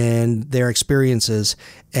stories and their experiences,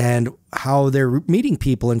 and how they're meeting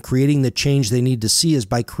people and creating the change they need to see is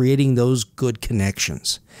by creating those good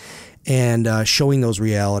connections and showing those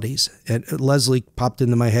realities. And Lesley popped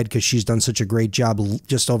into my head because she's done such a great job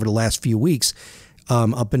just over the last few weeks.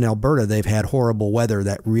 Up in Alberta, they've had horrible weather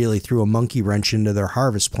that really threw a monkey wrench into their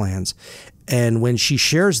harvest plans. And when she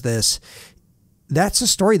shares this, that's a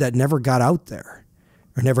story that never got out there.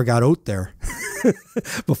 Or never got out there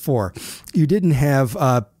before. You didn't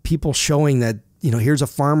have people showing that, here's a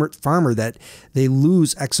farmer that they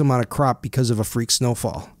lose X amount of crop because of a freak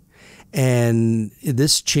snowfall. And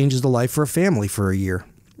this changes the life for a family for a year,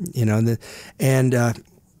 and I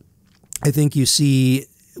think you see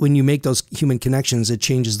when you make those human connections, it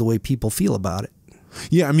changes the way people feel about it.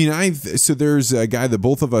 Yeah, I mean, so there's a guy that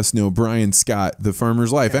both of us know, Brian Scott, The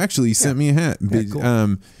Farmer's Life, actually sent me a hat. Yeah,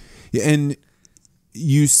 cool. And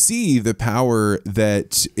you see the power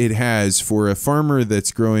that it has for a farmer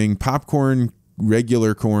that's growing popcorn,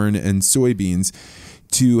 regular corn, and soybeans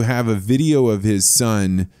to have a video of his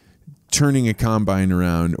son turning a combine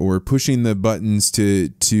around or pushing the buttons to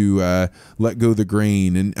let go the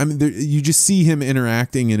grain. And I mean, you just see him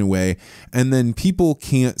interacting in a way, and then people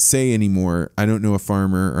can't say anymore, I don't know a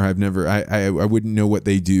farmer, or I wouldn't know what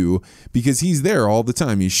they do, because he's there all the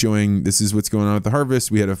time. He's showing, this is what's going on with the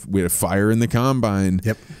harvest. We had a fire in the combine.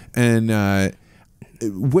 Yep. And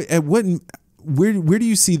where do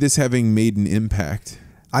you see this having made an impact?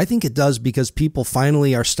 I think it does, because people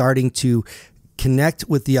finally are starting to connect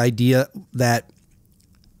with the idea that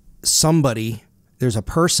there's a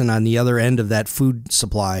person on the other end of that food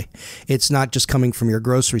supply. It's not just coming from your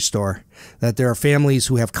grocery store, that there are families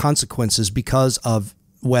who have consequences because of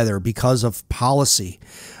weather, because of policy.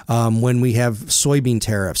 When we have soybean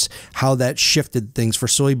tariffs, how that shifted things for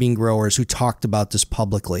soybean growers who talked about this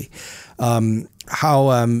publicly.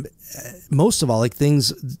 Most of all, like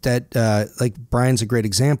things that, like Brian's a great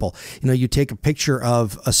example. You take a picture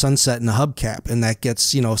of a sunset in a hubcap, and that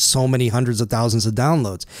gets, so many hundreds of thousands of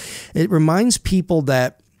downloads. It reminds people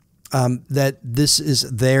that that this is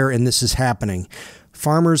there and this is happening.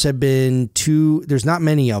 Farmers have been there's not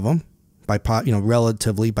many of them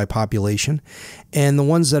relatively by population, and the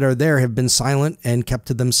ones that are there have been silent and kept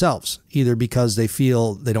to themselves, either because they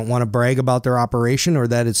feel they don't want to brag about their operation or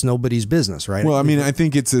that it's nobody's business, right? Well, I mean, I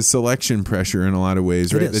think it's a selection pressure in a lot of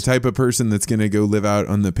ways, right? The type of person that's going to go live out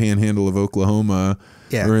on the panhandle of Oklahoma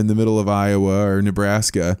or in the middle of Iowa or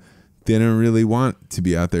Nebraska, they don't really want to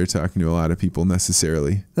be out there talking to a lot of people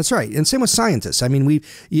necessarily. That's right. And same with scientists. I mean,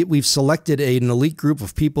 we've selected an elite group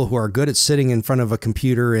of people who are good at sitting in front of a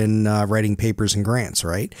computer and writing papers and grants,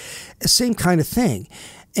 right? Same kind of thing.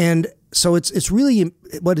 And so it's really,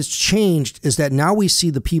 what has changed is that now we see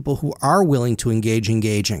the people who are willing to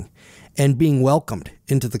engaging and being welcomed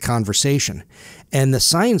into the conversation. And the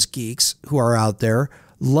science geeks who are out there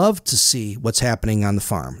love to see what's happening on the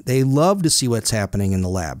farm. They love to see what's happening in the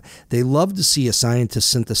lab. They love to see a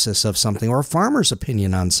scientist's synthesis of something or a farmer's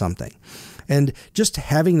opinion on something. And just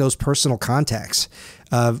having those personal contacts,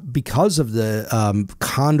 because of the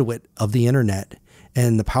conduit of the internet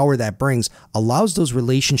and the power that brings, allows those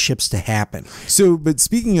relationships to happen. So, but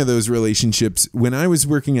speaking of those relationships, when I was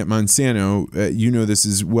working at Monsanto, this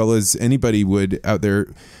as well as anybody would out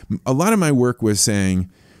there, a lot of my work was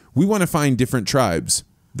saying, we want to find different tribes.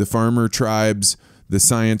 The farmer tribes, the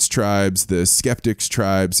science tribes, the skeptics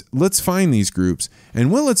tribes. Let's find these groups. And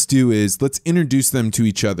what let's do is let's introduce them to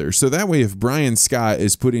each other. So that way, if Brian Scott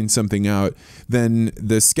is putting something out, then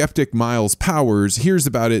the skeptic Miles Powers hears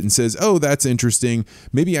about it and says, oh, that's interesting.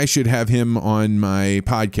 Maybe I should have him on my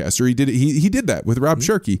podcast. Or he did that with Rob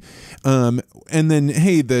Sharkey. And then,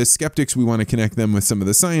 hey, the skeptics, we want to connect them with some of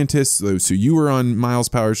the scientists. So you were on Miles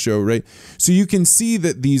Powers' show, right? So you can see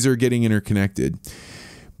that these are getting interconnected.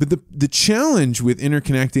 But the challenge with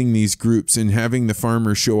interconnecting these groups and having the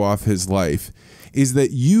farmer show off his life is that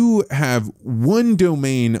you have one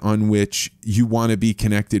domain on which you want to be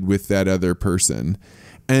connected with that other person.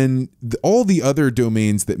 And all the other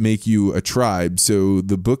domains that make you a tribe, so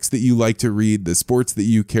the books that you like to read, the sports that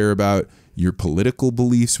you care about, your political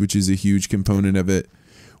beliefs, which is a huge component of it,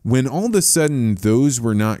 when all of a sudden those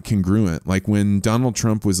were not congruent, like when Donald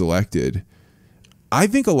Trump was elected, I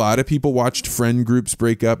think a lot of people watched friend groups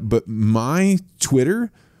break up, but my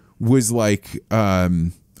Twitter was like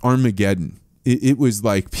Armageddon. It was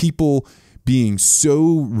like people being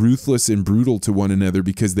so ruthless and brutal to one another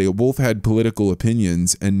because they both had political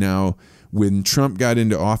opinions. And now when Trump got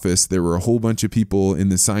into office, there were a whole bunch of people in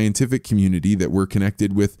the scientific community that were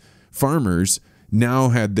connected with farmers now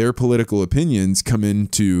had their political opinions come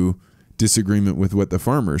into disagreement with what the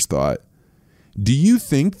farmers thought. Do you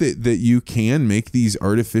think that you can make these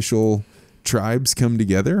artificial tribes come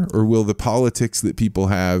together, or will the politics that people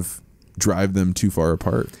have drive them too far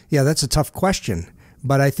apart? Yeah, that's a tough question.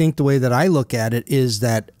 But I think the way that I look at it is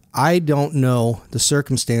that I don't know the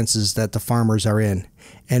circumstances that the farmers are in.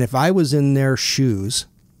 And if I was in their shoes,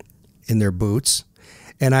 in their boots,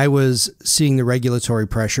 and I was seeing the regulatory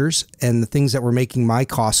pressures and the things that were making my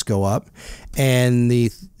costs go up, and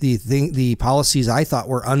the policies I thought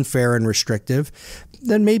were unfair and restrictive,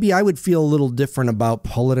 then maybe I would feel a little different about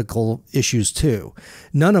political issues too.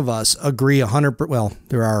 None of us agree 100%. Well,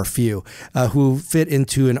 there are a few who fit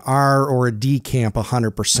into an R or a D camp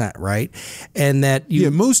 100%, right? And that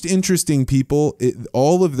most interesting people,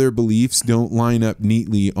 all of their beliefs don't line up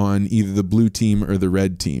neatly on either the blue team or the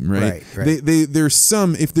red team, right? Right. There's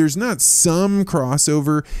some, if there's not some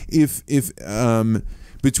crossover, if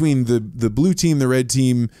between the blue team, the red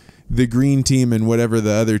team, the green team, and whatever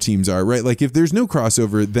the other teams are, right? Like if there's no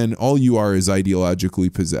crossover, then all you are is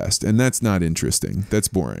ideologically possessed, and that's not interesting. That's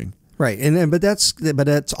boring. Right. But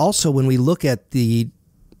that's also when we look at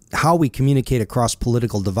how we communicate across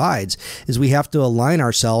political divides is we have to align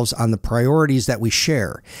ourselves on the priorities that we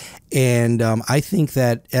share. And I think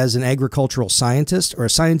that as an agricultural scientist, or a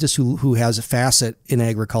scientist who has a facet in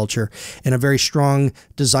agriculture and a very strong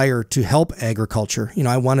desire to help agriculture,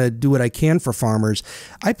 I want to do what I can for farmers.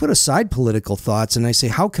 I put aside political thoughts and I say,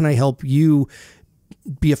 how can I help you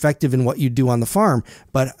be effective in what you do on the farm?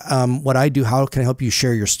 But what I do, how can I help you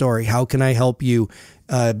share your story? How can I help you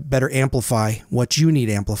better amplify what you need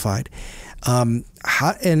amplified? And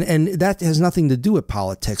that has nothing to do with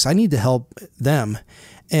politics. I need to help them.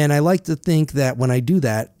 And I like to think that when I do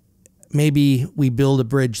that, maybe we build a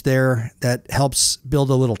bridge there that helps build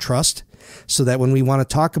a little trust, so that when we want to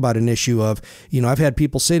talk about an issue of, I've had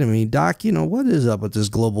people say to me, Doc, what is up with this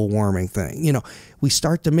global warming thing? We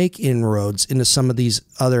start to make inroads into some of these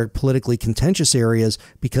other politically contentious areas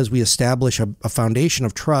because we establish a foundation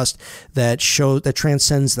of trust that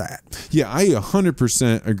transcends that. Yeah, I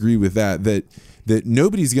 100% agree with that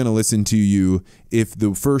nobody's going to listen to you if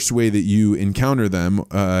the first way that you encounter them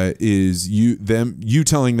is you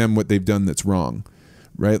telling them what they've done that's wrong.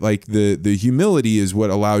 Right? Like the humility is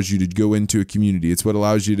what allows you to go into a community. It's what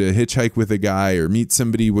allows you to hitchhike with a guy or meet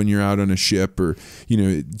somebody when you're out on a ship, or,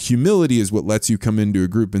 humility is what lets you come into a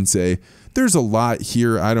group and say, there's a lot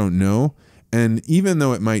here I don't know. And even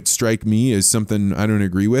though it might strike me as something I don't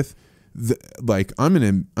agree with,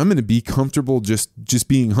 I'm gonna be comfortable just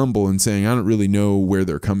being humble and saying I don't really know where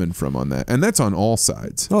they're coming from on that. And that's on all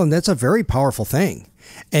sides. Oh, and that's a very powerful thing.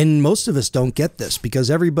 And most of us don't get this because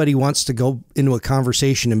everybody wants to go into a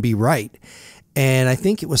conversation and be right. And I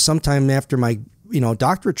think it was sometime after my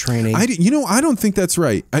doctorate training. I don't think that's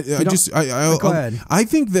right. Go ahead. I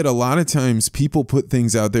think that a lot of times people put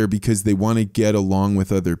things out there because they want to get along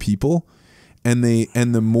with other people, and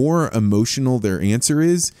the more emotional their answer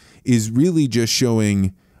is really just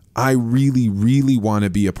showing, I really, really want to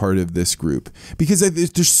be a part of this group. Because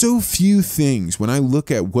there's so few things when I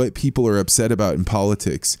look at what people are upset about in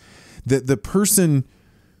politics that the person,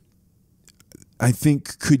 I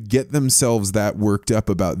think, could get themselves that worked up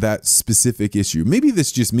about that specific issue. Maybe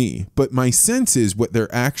that's just me, but my sense is what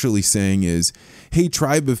they're actually saying is, hey,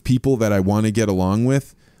 tribe of people that I want to get along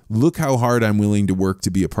with, look how hard I'm willing to work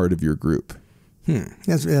to be a part of your group.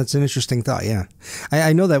 That's an interesting thought. Yeah.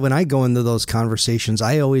 I know that when I go into those conversations,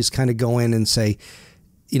 I always kind of go in and say,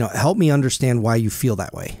 help me understand why you feel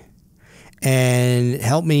that way. And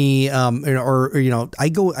help me, I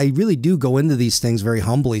really do go into these things very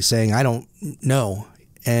humbly saying, I don't know.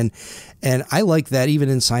 And I like that even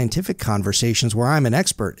in scientific conversations where I'm an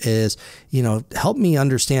expert is, help me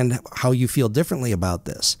understand how you feel differently about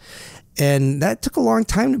this. And that took a long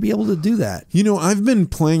time to be able to do that. I've been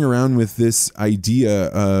playing around with this idea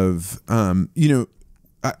of,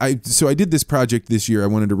 so I did this project this year. I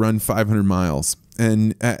wanted to run 500 miles.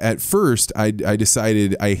 And at first I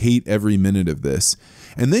decided I hate every minute of this.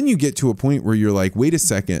 And then you get to a point where you're like, wait a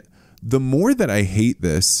second, the more that I hate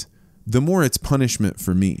this, the more it's punishment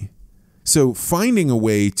for me. So finding a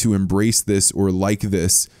way to embrace this or like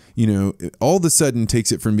this all of a sudden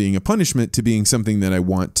takes it from being a punishment to being something that I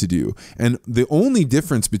want to do. And the only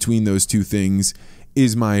difference between those two things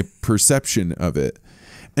is my perception of it.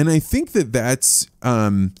 And I think that that's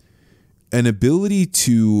an ability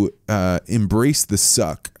to embrace the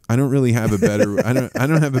suck. I don't really have a better I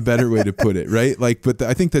don't have a better way to put it, right? Like, but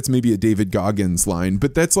I think that's maybe a David Goggins line,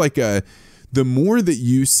 but that's like the more that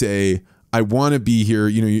you say, I want to be here,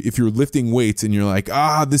 if you're lifting weights and you're like,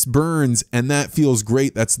 this burns and that feels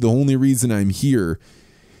great, that's the only reason I'm here,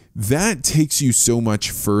 that takes you so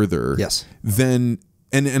much further. Yes. Than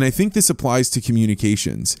and I think this applies to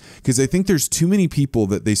communications, because I think there's too many people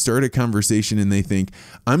that they start a conversation and they think,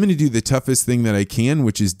 I'm going to do the toughest thing that I can,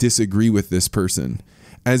 which is disagree with this person,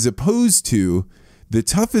 as opposed to the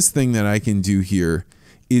toughest thing that I can do here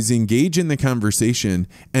is engage in the conversation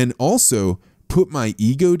and also put my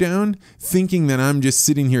ego down, thinking that I'm just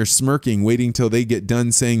sitting here smirking, waiting till they get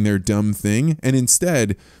done saying their dumb thing, and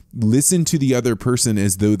instead listen to the other person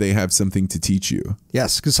as though they have something to teach you.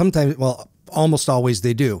 Yes, because sometimes, almost always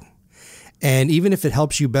they do. And even if it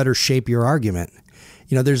helps you better shape your argument,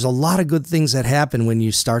 there's a lot of good things that happen when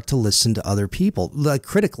you start to listen to other people, like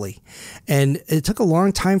critically. And it took a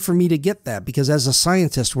long time for me to get that, because as a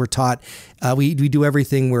scientist, we're taught, we do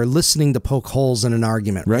everything. We're listening to poke holes in an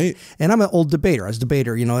argument. Right. And I'm an old debater. I was a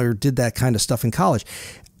debater, I did that kind of stuff in college.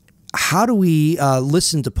 How do we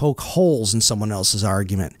listen to poke holes in someone else's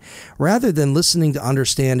argument rather than listening to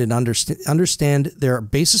understand their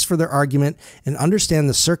basis for their argument and understand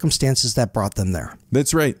the circumstances that brought them there?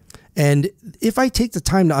 That's right. And if I take the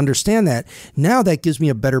time to understand that, now that gives me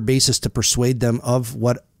a better basis to persuade them of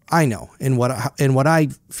what I know and what I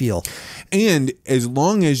feel. And as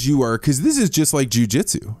long as you are, because this is just like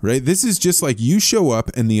jujitsu, right? This is just like you show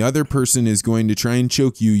up and the other person is going to try and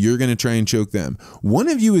choke you. You're going to try and choke them. One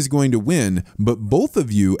of you is going to win, but both of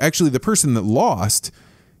you, actually the person that lost,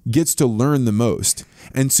 gets to learn the most.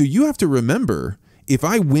 And so you have to remember, if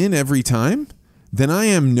I win every time, then I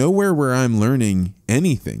am nowhere where I'm learning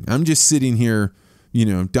anything. I'm just sitting here,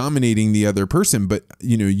 dominating the other person. But,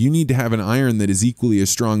 you need to have an iron that is equally as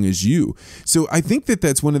strong as you. So I think that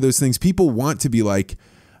that's one of those things people want to be like,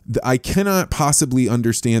 I cannot possibly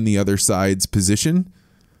understand the other side's position.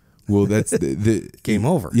 Well, that's the game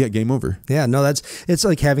over. Yeah, game over. Yeah, no, it's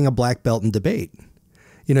like having a black belt in debate.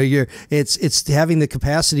 It's having the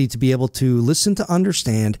capacity to be able to listen to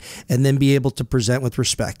understand and then be able to present with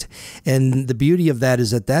respect. And the beauty of that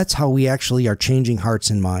is that that's how we actually are changing hearts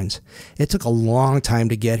and minds. It took a long time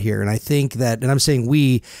to get here. And I think that, and I'm saying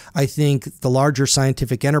I think the larger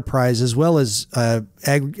scientific enterprise, as well as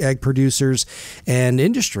ag producers and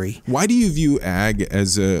industry. Why do you view ag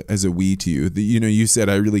as a we to you? You said,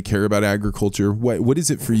 I really care about agriculture. What is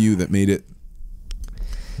it for you that made it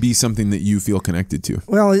be something that you feel connected to?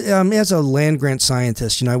 Well, as a land grant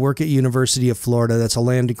scientist, I work at University of Florida. That's a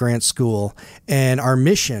land grant school. And our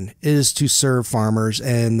mission is to serve farmers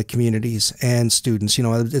and the communities and students.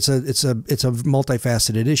 It's a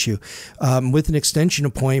multifaceted issue. With an extension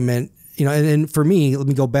appointment, and for me, let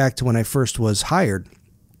me go back to when I first was hired.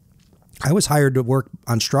 I was hired to work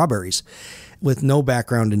on strawberries with no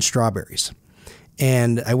background in strawberries.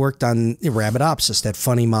 And I worked on Arabidopsis, that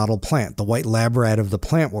funny model plant, the white lab rat of the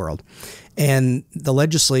plant world. And the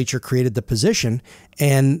legislature created the position,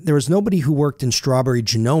 and there was nobody who worked in strawberry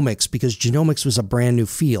genomics because genomics was a brand new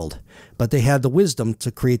field. But they had the wisdom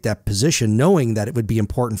to create that position, knowing that it would be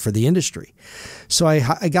important for the industry. So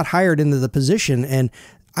I got hired into the position, and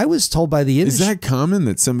I was told by the industry. Is that common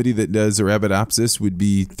that somebody that does Arabidopsis would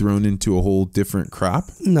be thrown into a whole different crop?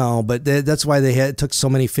 No, but that's why it took so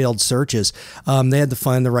many failed searches. They had to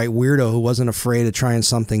find the right weirdo who wasn't afraid of trying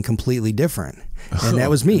something completely different. And that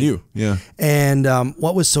was me. You, yeah. And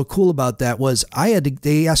what was so cool about that was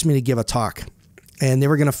they asked me to give a talk, and they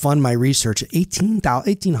were going to fund my research at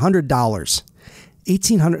 $1,800.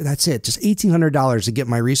 $1,800, that's it, just $1,800 to get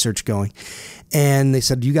my research going. And they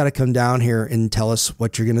said, you got to come down here and tell us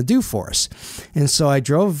what you're going to do for us. And so I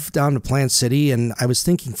drove down to Plant City, and I was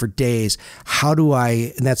thinking for days,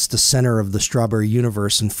 and that's the center of the strawberry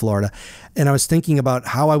universe in Florida. And I was thinking about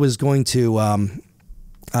how I was going to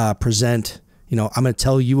present, I'm going to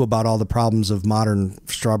tell you about all the problems of modern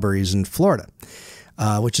strawberries in Florida,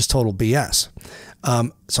 which is total BS.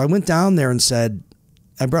 So I went down there and said,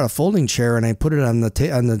 I brought a folding chair and I put it on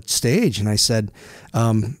the stage, and I said,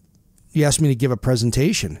 you asked me to give a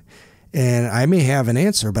presentation, and I may have an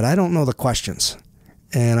answer, but I don't know the questions.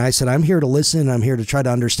 And I said, I'm here to listen. I'm here to try to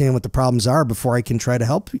understand what the problems are before I can try to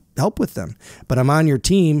help with them. But I'm on your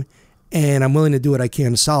team, and I'm willing to do what I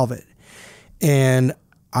can to solve it. And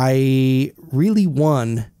I really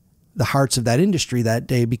won the hearts of that industry that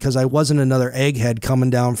day, because I wasn't another egghead coming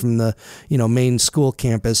down from the, main school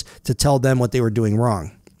campus to tell them what they were doing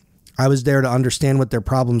wrong. I was there to understand what their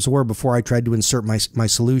problems were before I tried to insert my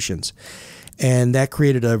solutions. And that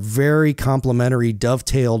created a very complementary,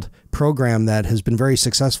 dovetailed program that has been very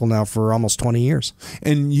successful now for almost 20 years.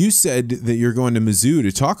 And you said that you're going to Mizzou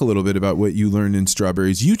to talk a little bit about what you learned in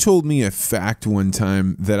strawberries. You told me a fact one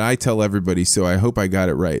time that I tell everybody, so I hope I got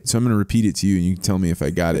it right. So I'm going to repeat it to you and you can tell me if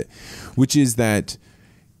I got it, which is that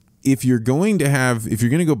if you're going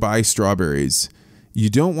to go buy strawberries, you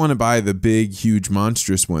don't want to buy the big, huge,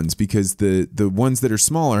 monstrous ones, because the ones that are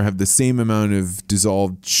smaller have the same amount of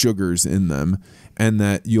dissolved sugars in them, and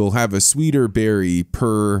that you'll have a sweeter berry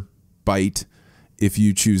per bite if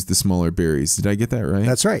you choose the smaller berries. Did I get that right?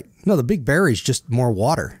 That's right. No, the big berry is just more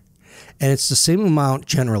water. And it's the same amount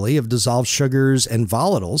generally of dissolved sugars and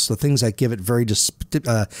volatiles, the things that give it very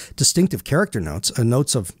distinctive character notes,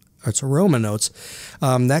 its aroma notes,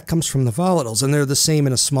 that comes from the volatiles, and they're the same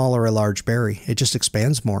in a small or a large berry. It just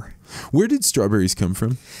expands more. Where did strawberries come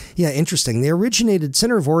from? Yeah, interesting.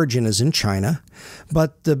 Center of origin is in China,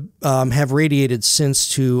 but have radiated since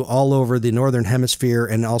to all over the northern hemisphere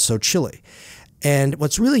and also Chile. And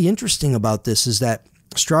what's really interesting about this is that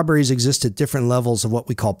strawberries exist at different levels of what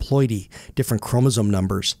we call ploidy, different chromosome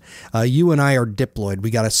numbers. You and I are diploid.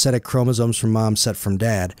 We got a set of chromosomes from mom, set from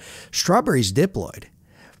dad. Strawberries diploid.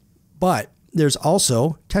 But there's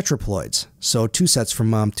also tetraploids, so 2 sets from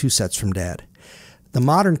mom, 2 sets from dad. The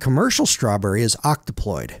modern commercial strawberry is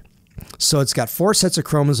octoploid. So it's got 4 sets of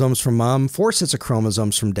chromosomes from mom, 4 sets of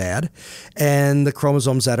chromosomes from dad, and the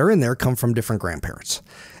chromosomes that are in there come from different grandparents.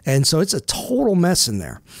 And so it's a total mess in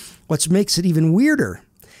there. What makes it even weirder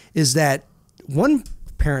is that one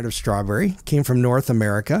parent of strawberry came from North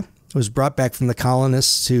America. It was brought back from the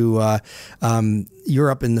colonists to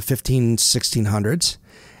Europe in the 1600s.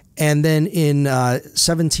 And then in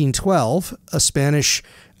 1712, a Spanish,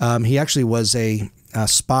 he actually was a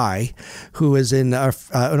spy who was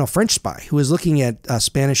French spy who was looking at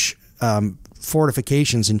Spanish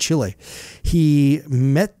fortifications in Chile. He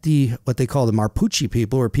met what they call the Mapuche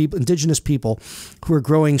people, or indigenous people who were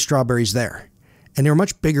growing strawberries there. And they were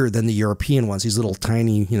much bigger than the European ones, these little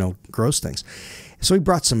tiny, gross things. So he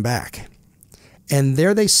brought some back. And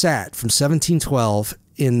there they sat from 1712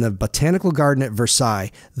 in the botanical garden at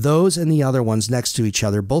Versailles, those and the other ones next to each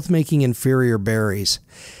other, both making inferior berries.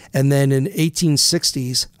 And then in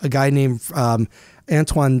 1860s, a guy named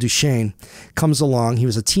Antoine Duchesne comes along. He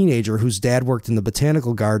was a teenager whose dad worked in the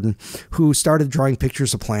botanical garden, who started drawing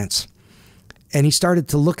pictures of plants. And he started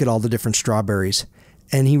to look at all the different strawberries.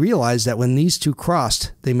 And he realized that when these two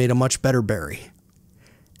crossed, they made a much better berry.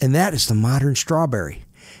 And that is the modern strawberry.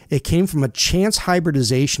 It came from a chance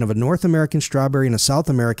hybridization of a North American strawberry and a South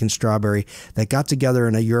American strawberry that got together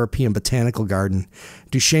in a European botanical garden.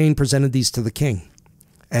 Duchesne presented these to the king.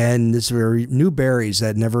 And these were new berries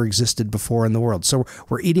that never existed before in the world. So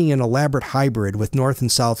we're eating an elaborate hybrid with North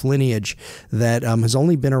and South lineage that has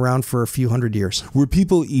only been around for a few hundred years. Were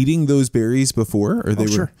people eating those berries before? Or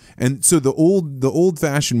sure. And so the old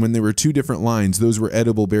fashioned, when there were 2 different lines, those were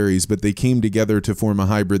edible berries, but they came together to form a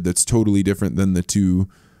hybrid that's totally different than the 2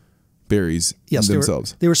 berries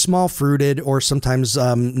themselves. They were small fruited or sometimes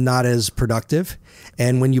not as productive.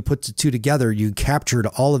 And when you put the 2 together, you captured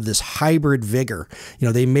all of this hybrid vigor.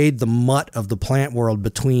 They made the mutt of the plant world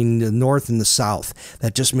between the North and the South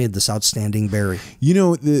that just made this outstanding berry.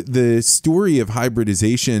 The story of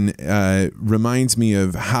hybridization reminds me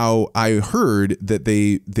of how I heard that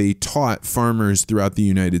they taught farmers throughout the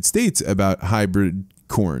United States about hybrid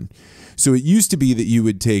corn. So it used to be that you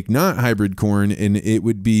would take not hybrid corn and it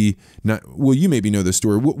would be not, well, you maybe know the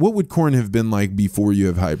story. What would corn have been like before you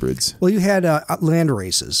have hybrids? Well, you had land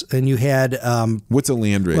races and you had... what's a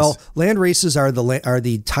land race? Well, land races are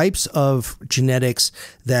the types of genetics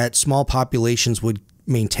that small populations would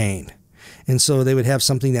maintain. And so they would have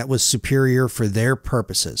something that was superior for their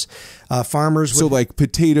purposes. Farmers would... So like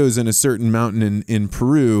potatoes in a certain mountain in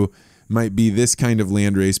Peru might be this kind of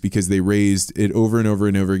land race because they raised it over and over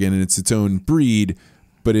and over again, and it's its own breed,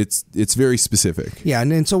 but it's very specific. Yeah,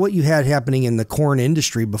 and so what you had happening in the corn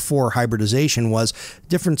industry before hybridization was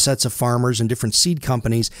different sets of farmers and different seed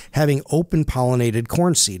companies having open pollinated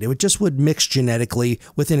corn seed. It just would mix genetically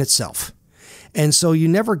within itself. And so you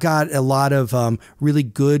never got a lot of really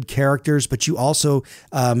good characters, but you also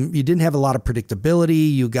you didn't have a lot of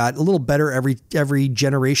predictability. You got a little better every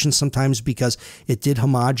generation sometimes because it did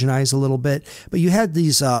homogenize a little bit. But you had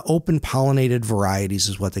these open pollinated varieties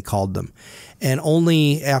is what they called them. And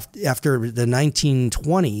only after the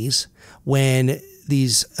 1920s, when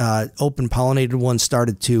these open pollinated ones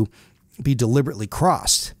started to be deliberately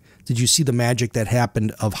crossed, did you see the magic that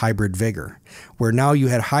happened of hybrid vigor, where now you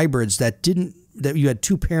had hybrids that you had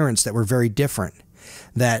two parents that were very different,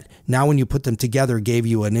 that now when you put them together gave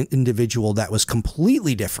you an individual that was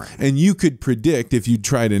completely different. And you could predict, if you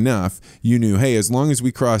tried enough, you knew, hey, as long as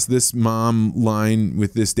we cross this mom line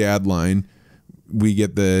with this dad line, we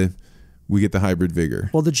get the hybrid vigor.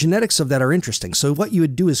 Well, the genetics of that are interesting. So what you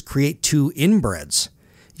would do is create two inbreds.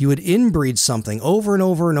 You would inbreed something over and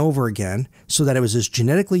over and over again so that it was as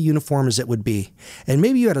genetically uniform as it would be. And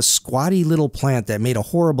maybe you had a squatty little plant that made a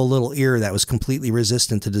horrible little ear that was completely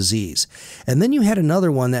resistant to disease. And then you had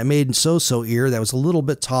another one that made so-so ear that was a little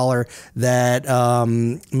bit taller that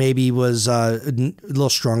maybe was a little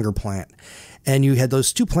stronger plant. And you had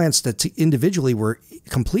those two plants that individually were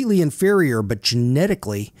completely inferior, but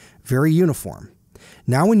genetically very uniform.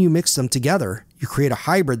 Now, when you mix them together, you create a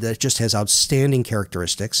hybrid that just has outstanding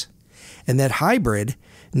characteristics. And that hybrid,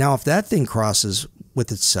 now if that thing crosses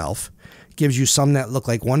with itself, gives you some that look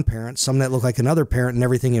like one parent, some that look like another parent, and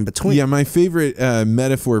everything in between. Yeah, my favorite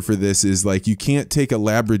metaphor for this is like you can't take a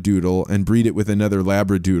labradoodle and breed it with another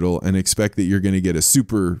labradoodle and expect that you're going to get a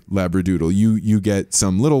super labradoodle. You get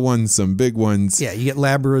some little ones, some big ones. Yeah, you get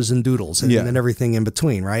labras and doodles and then everything in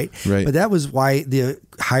between, right? Right. But that was why the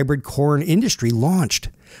hybrid corn industry launched,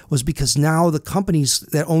 was because now the companies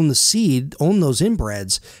that own the seed, own those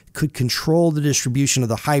inbreds, could control the distribution of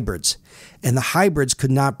the hybrids. And the hybrids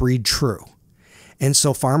could not breed true. And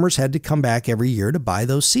so farmers had to come back every year to buy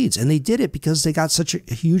those seeds. And they did it because they got such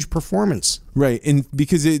a huge performance. Right. And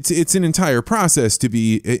because it's an entire process to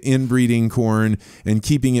be inbreeding corn and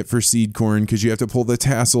keeping it for seed corn, because you have to pull the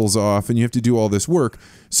tassels off and you have to do all this work.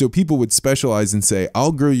 So people would specialize and say,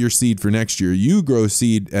 I'll grow your seed for next year. You grow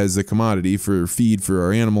seed as a commodity for feed for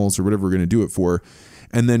our animals or whatever we're going to do it for.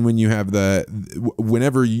 And then when you have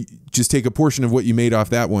whenever you just take a portion of what you made off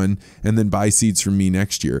that one and then buy seeds from me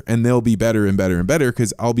next year, and they'll be better and better and better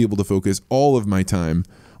because I'll be able to focus all of my time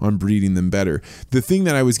on breeding them better. The thing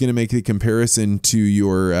that I was going to make the comparison to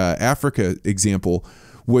your Africa example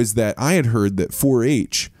was that I had heard that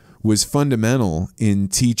 4-H was fundamental in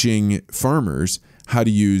teaching farmers how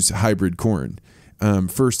to use hybrid corn.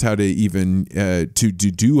 First, how to even to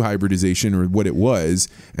do hybridization, or what it was,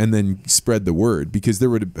 and then spread the word, because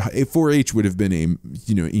there would 4-H would have been a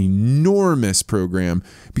enormous program,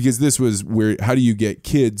 because this was where, how do you get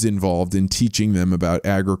kids involved in teaching them about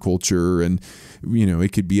agriculture, and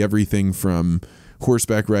it could be everything from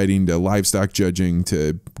horseback riding to livestock judging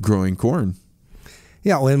to growing corn.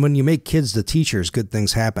 Yeah, and when you make kids the teachers, good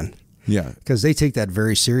things happen. Yeah, because they take that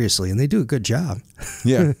very seriously and they do a good job.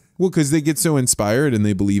 Yeah. Well, because they get so inspired and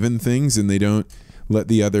they believe in things and they don't let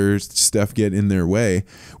the other stuff get in their way,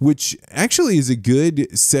 which actually is a good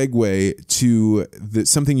segue to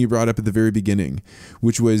something you brought up at the very beginning,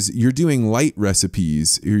 which was you're doing light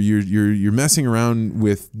recipes. You're messing around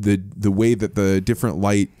with the way that the different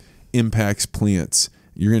light impacts plants.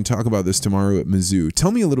 You're going to talk about this tomorrow at Mizzou.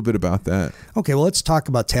 Tell me a little bit about that. Okay, well, let's talk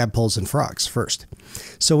about tadpoles and frogs first.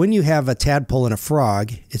 So when you have a tadpole and a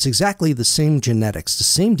frog, it's exactly the same genetics, the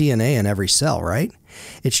same DNA in every cell, right?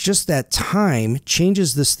 It's just that time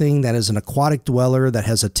changes this thing that is an aquatic dweller, that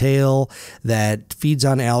has a tail, that feeds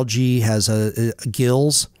on algae, has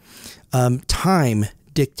gills. Time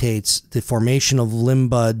dictates the formation of limb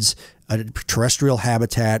buds, a terrestrial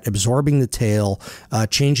habitat, absorbing the tail,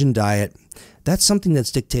 change in diet. That's something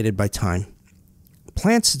that's dictated by time.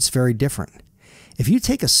 Plants, it's very different. If you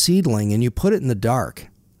take a seedling and you put it in the dark,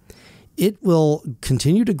 it will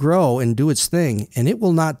continue to grow and do its thing, and it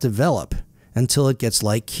will not develop until it gets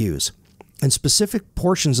light cues. And specific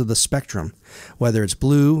portions of the spectrum, whether it's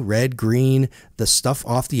blue, red, green, the stuff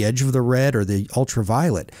off the edge of the red, or the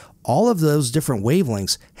ultraviolet, all of those different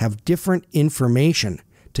wavelengths have different information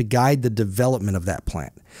to guide the development of that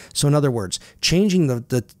plant. So in other words, changing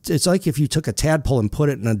it's like if you took a tadpole and put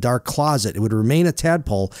it in a dark closet, it would remain a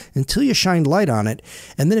tadpole until you shined light on it.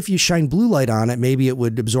 And then if you shine blue light on it, maybe it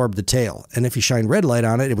would absorb the tail. And if you shine red light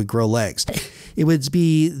on it, it would grow legs. It would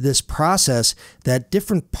be this process that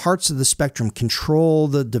different parts of the spectrum control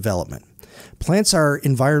the development. Plants are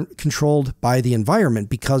controlled by the environment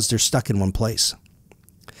because they're stuck in one place.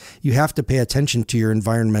 You have to pay attention to your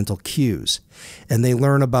environmental cues. And they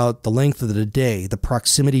learn about the length of the day, the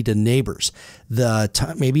proximity to neighbors,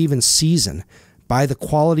 maybe even season, by the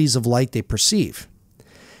qualities of light they perceive.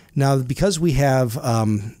 Now, because we have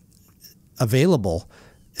available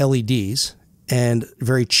LEDs and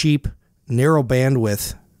very cheap, narrow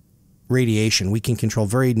bandwidth radiation, we can control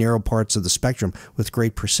very narrow parts of the spectrum with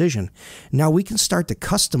great precision. Now we can start to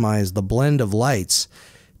customize the blend of lights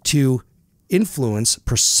to influence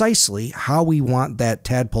precisely how we want that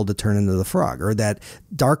tadpole to turn into the frog, or that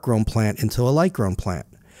dark grown plant into a light grown plant.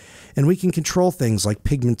 And we can control things like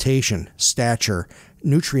pigmentation, stature,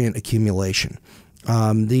 nutrient accumulation,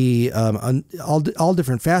 all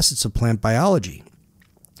different facets of plant biology.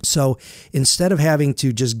 So instead of having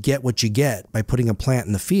to just get what you get by putting a plant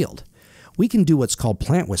in the field, we can do what's called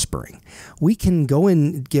plant whispering. We can go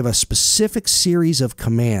and give a specific series of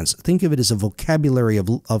commands. Think of it as a vocabulary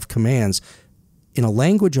of commands in a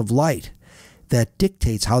language of light that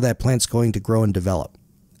dictates how that plant's going to grow and develop.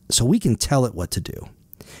 So we can tell it what to do.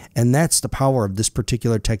 And that's the power of this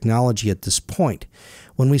particular technology at this point.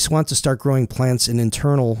 When we want to start growing plants in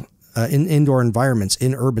indoor environments,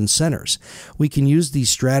 in urban centers, we can use these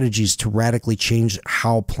strategies to radically change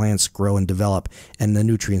how plants grow and develop and the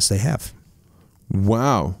nutrients they have.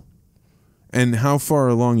 Wow. And how far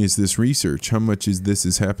along is this research? How much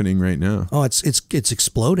is happening right now? Oh, it's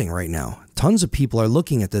exploding right now. Tons of people are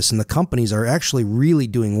looking at this, and the companies are actually really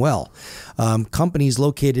doing well. Companies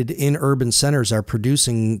located in urban centers are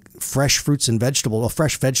producing fresh fruits and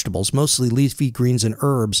fresh vegetables, mostly leafy greens and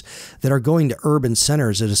herbs, that are going to urban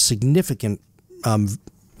centers at a significant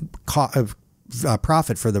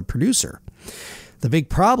profit for the producer. The big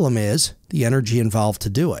problem is the energy involved to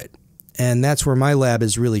do it. And that's where my lab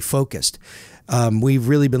is really focused. We've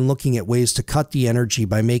really been looking at ways to cut the energy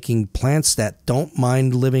by making plants that don't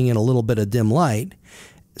mind living in a little bit of dim light,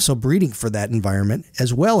 so breeding for that environment,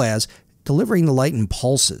 as well as delivering the light in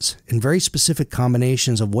pulses in very specific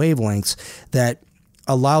combinations of wavelengths that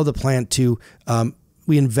allow the plant to,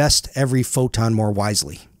 we invest every photon more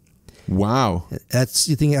wisely. Wow.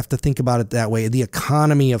 You have to think about it that way. The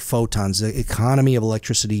economy of photons, the economy of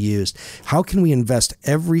electricity used. How can we invest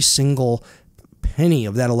every single penny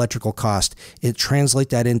of that electrical cost and translate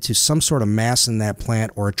that into some sort of mass in that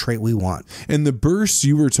plant or a trait we want? And the bursts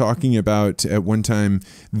you were talking about at one time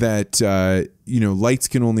that,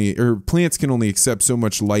 plants can only accept so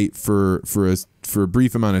much light for a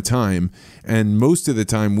brief amount of time. And most of the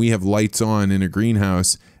time we have lights on in a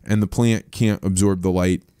greenhouse and the plant can't absorb the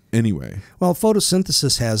light anyway. Well,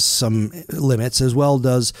 photosynthesis has some limits, as well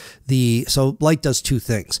does so light does two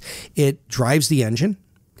things. It drives the engine,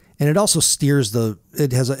 and it also steers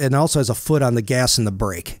it also has a foot on the gas and the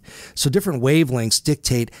brake. So different wavelengths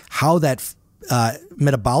dictate how that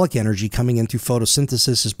metabolic energy coming in through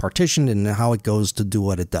photosynthesis is partitioned and how it goes to do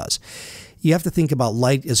what it does. You have to think about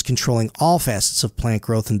light as controlling all facets of plant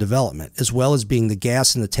growth and development, as well as being the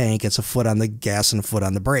gas in the tank. It's a foot on the gas and a foot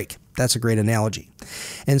on the brake. That's a great analogy.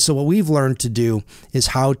 And so what we've learned to do is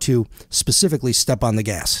how to specifically step on the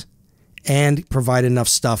gas and provide enough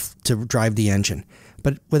stuff to drive the engine,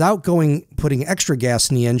 but without putting extra gas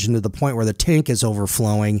in the engine to the point where the tank is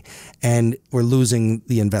overflowing and we're losing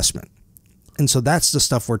the investment. And so that's the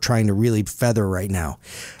stuff we're trying to really feather right now.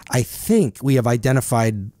 I think we have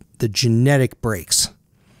identified the genetic breaks.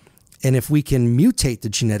 And if we can mutate the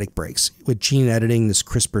genetic breaks with gene editing, this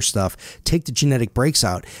CRISPR stuff, take the genetic breaks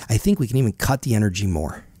out, I think we can even cut the energy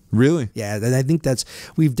more. Really? Yeah, and I think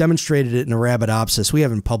we've demonstrated it in Arabidopsis. We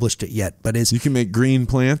haven't published it yet, but you can make green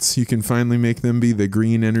plants. You can finally make them be the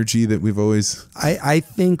green energy that we've always... I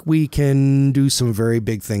think we can do some very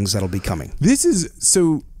big things that'll be coming. This is,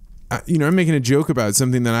 so, I'm making a joke about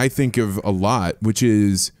something that I think of a lot, which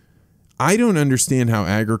is, I don't understand how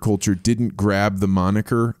agriculture didn't grab the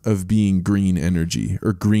moniker of being green energy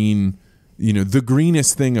or green, the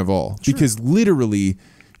greenest thing of all. Sure. Because literally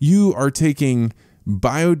you are taking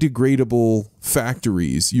biodegradable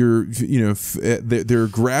factories. They're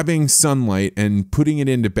grabbing sunlight and putting it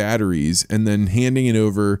into batteries and then handing it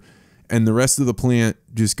over, and the rest of the plant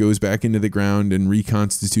just goes back into the ground and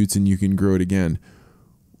reconstitutes and you can grow it again.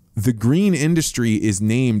 The green industry is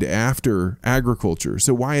named after agriculture.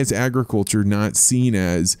 So why is agriculture not seen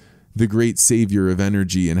as the great savior of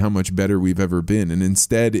energy and how much better we've ever been, and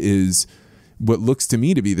instead is what looks to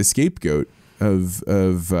me to be the scapegoat of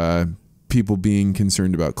people being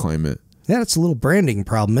concerned about climate? Yeah, it's a little branding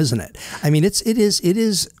problem, isn't it? I mean, it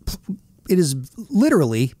is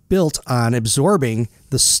literally built on absorbing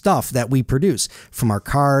the stuff that we produce from our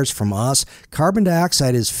cars, from us. Carbon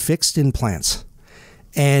dioxide is fixed in plants.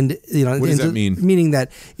 And, what does that mean? Meaning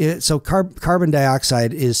that carbon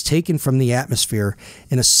dioxide is taken from the atmosphere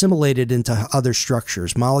and assimilated into other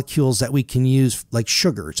structures, molecules that we can use like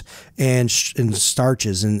sugars and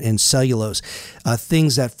starches and cellulose,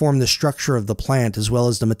 things that form the structure of the plant as well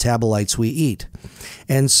as the metabolites we eat.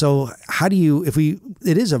 And so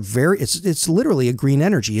it's literally a green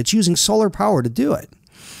energy. It's using solar power to do it.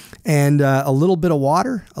 And a little bit of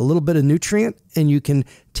water, a little bit of nutrient, and you can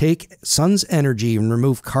take sun's energy and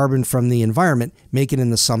remove carbon from the environment, make it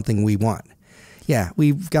into something we want. Yeah,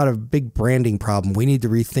 we've got a big branding problem. We need to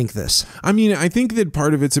rethink this. I mean, I think that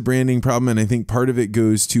part of it's a branding problem, and I think part of it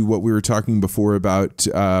goes to what we were talking before about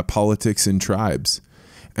politics and tribes.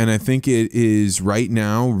 And I think it is right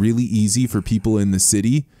now really easy for people in the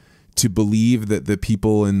city to believe that the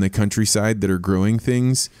people in the countryside that are growing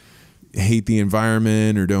things hate the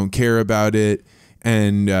environment or don't care about it,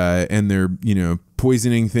 and they're, you know,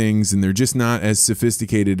 poisoning things, and they're just not as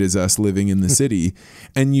sophisticated as us living in the city.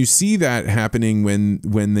 And you see that happening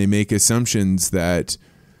when they make assumptions that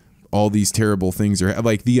all these terrible things are,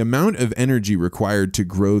 like, the amount of energy required to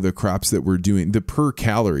grow the crops that we're doing, the per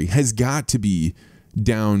calorie has got to be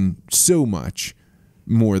down so much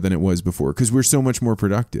more than it was before because we're so much more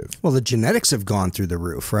productive. Well, the genetics have gone through the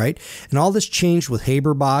roof, right? And all this changed with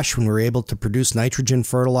Haber-Bosch when we were able to produce nitrogen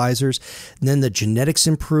fertilizers. And then the genetics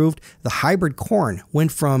improved. The hybrid corn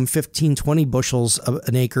went from 15, 20 bushels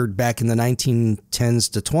an acre back in the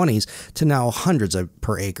 1910s to 20s to now hundreds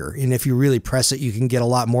per acre. And if you really press it, you can get a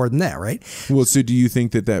lot more than that, right? Well, so do you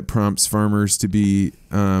think that prompts farmers to be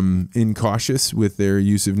incautious with their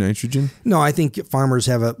use of nitrogen? No, I think farmers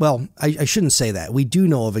have I shouldn't say that. We do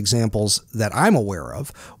know of examples that I'm aware of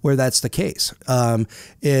where that's the case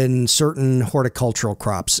in certain horticultural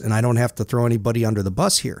crops. And I don't have to throw anybody under the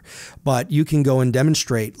bus here, but you can go and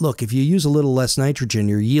demonstrate, look, if you use a little less nitrogen,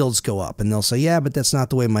 your yields go up. And they'll say, yeah, but that's not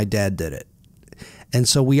the way my dad did it. And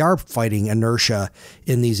so we are fighting inertia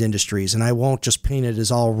in these industries. And I won't just paint it as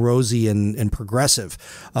all rosy and progressive.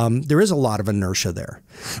 There is a lot of inertia there.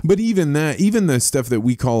 But even the stuff that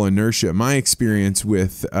we call inertia, my experience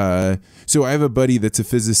with, so I have a buddy that's a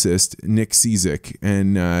physicist, Nick Cizik,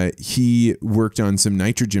 and he worked on some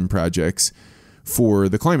nitrogen projects for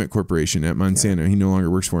the Climate Corporation at Monsanto. Yeah. He no longer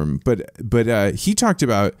works for him. But he talked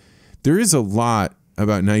about there is a lot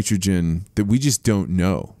about nitrogen that we just don't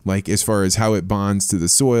know, like as far as how it bonds to the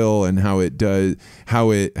soil and how it does, how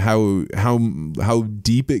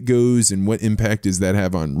deep it goes and what impact does that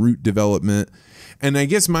have on root development. And I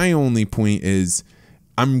guess my only point is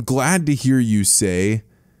I'm glad to hear you say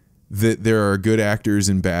that there are good actors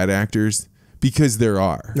and bad actors, because there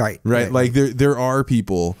are. Right. Like there are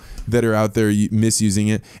people that are out there misusing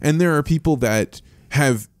it, and there are people that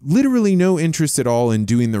have literally no interest at all in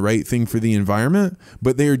doing the right thing for the environment,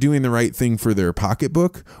 but they are doing the right thing for their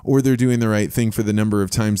pocketbook, or they're doing the right thing for the number of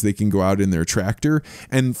times they can go out in their tractor.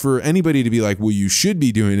 And for anybody to be like, well, you should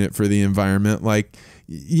be doing it for the environment, like,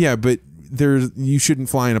 yeah, but you shouldn't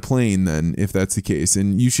fly in a plane then if that's the case,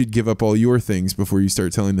 and you should give up all your things before you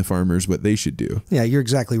start telling the farmers what they should do. Yeah, you're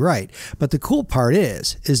exactly right. But the cool part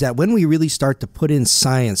is that when we really start to put in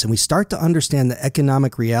science and we start to understand the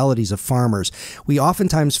economic realities of farmers, we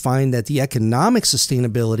oftentimes find that the economic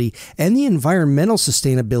sustainability and the environmental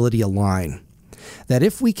sustainability align. That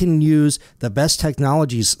if we can use the best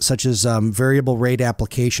technologies, such as variable rate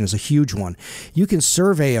application is a huge one. You can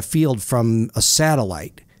survey a field from a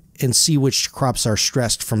satellite and see which crops are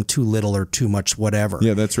stressed from too little or too much, whatever.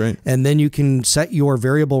 Yeah, that's right. And then you can set your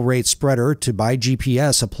variable rate spreader to, by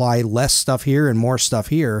GPS, apply less stuff here and more stuff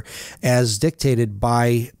here as dictated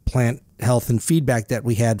by plant health and feedback that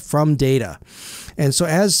we had from data. And so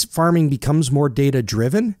as farming becomes more data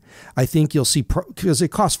driven, I think you'll see, because it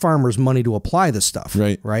costs farmers money to apply this stuff.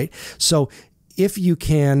 Right. So if you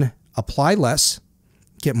can apply less,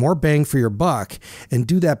 get more bang for your buck, and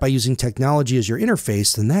do that by using technology as your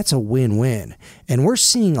interface, then that's a win-win. And we're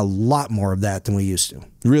seeing a lot more of that than we used to.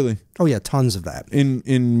 Really? Oh yeah, tons of that.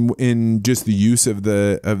 In just the use of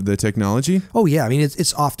the technology? Oh yeah, I mean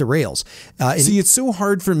it's off the rails. See, it's so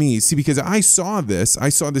hard for me. See, because I saw this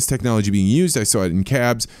technology being used. I saw it in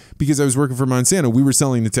cabs because I was working for Monsanto. We were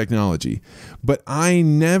selling the technology, but I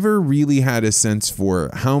never really had a sense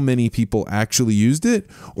for how many people actually used it,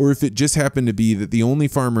 or if it just happened to be that the only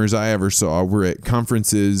farmers I ever saw were at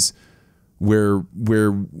conferences where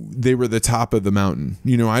they were the top of the mountain.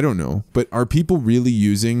 You know, I don't know. But are people really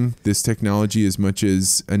using this technology as much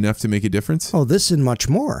as enough to make a difference? Oh, this and much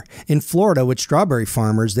more. In Florida, with strawberry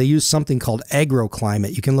farmers, they use something called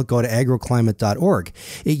agroclimate. You can go to agroclimate.org.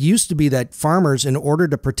 It used to be that farmers, in order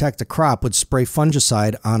to protect a crop, would spray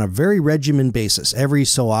fungicide on a very regimen basis. Every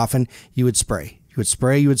so often, you would spray.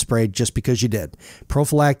 You would spray just because you did.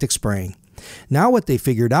 Prophylactic spraying. Now what they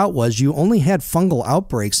figured out was you only had fungal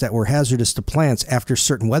outbreaks that were hazardous to plants after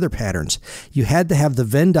certain weather patterns. You had to have the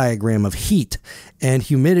Venn diagram of heat and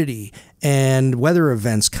humidity and weather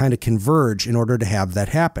events kind of converge in order to have that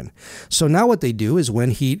happen. So now what they do is when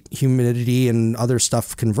heat, humidity, and other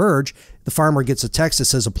stuff converge, the farmer gets a text that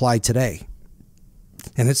says apply today.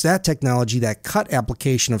 And it's that technology that cut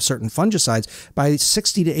application of certain fungicides by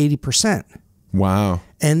 60 to 80%. Wow.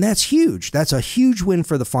 And that's huge. That's a huge win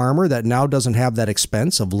for the farmer that now doesn't have that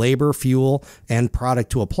expense of labor, fuel, and product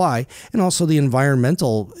to apply, and also the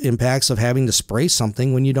environmental impacts of having to spray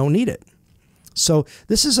something when you don't need it. So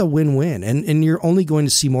this is a win-win, and you're only going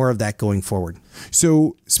to see more of that going forward.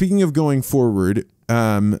 So speaking of going forward,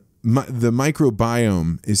 the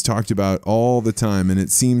microbiome is talked about all the time, and it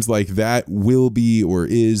seems like that will be or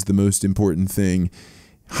is the most important thing.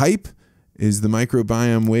 Hype? Is the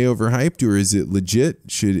microbiome way overhyped, or is it legit?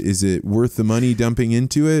 Is it worth the money dumping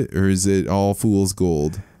into it, or is it all fool's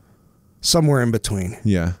gold? Somewhere in between.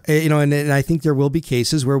 Yeah. And I think there will be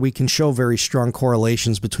cases where we can show very strong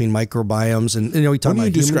correlations between microbiomes and, we talk about. Why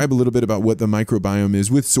don't you describe a little bit about what the microbiome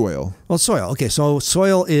is with soil? Well, soil. Okay. So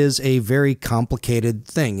soil is a very complicated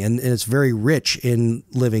thing, and it's very rich in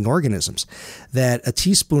living organisms. That a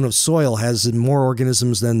teaspoon of soil has more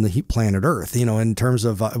organisms than the planet Earth, in terms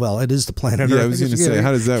of, it is the planet Earth. Yeah, I was going to say,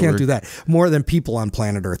 how does that work? Can't do that. More than people on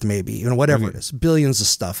planet Earth, maybe, whatever it is. Billions of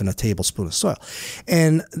stuff in a tablespoon of soil.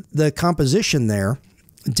 And the composition there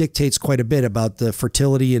dictates quite a bit about the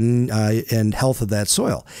fertility and health of that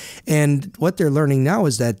soil. And what they're learning now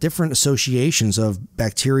is that different associations of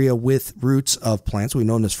bacteria with roots of plants, we've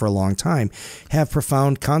known this for a long time, have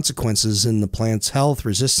profound consequences in the plant's health,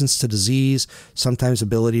 resistance to disease, sometimes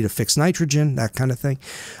ability to fix nitrogen, that kind of thing.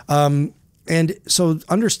 And so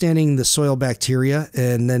understanding the soil bacteria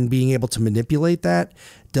and then being able to manipulate that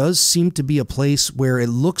does seem to be a place where it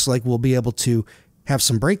looks like we'll be able to have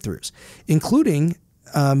some breakthroughs, including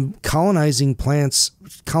colonizing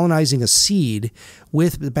a seed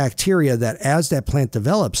with the bacteria that, as that plant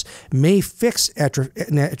develops, may fix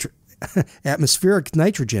atmospheric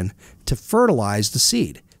nitrogen to fertilize the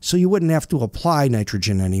seed. So you wouldn't have to apply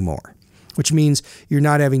nitrogen anymore, which means you're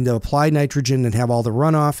not having to apply nitrogen and have all the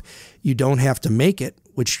runoff. You don't have to make it,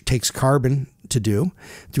 which takes carbon to do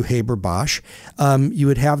through Haber-Bosch. You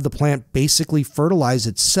would have the plant basically fertilize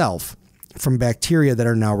itself from bacteria that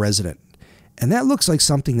are now resident. And that looks like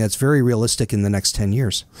something that's very realistic in the next 10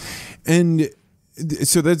 years. And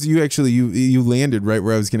so that's you landed right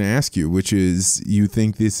where I was going to ask you, which is, you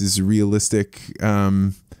think this is realistic.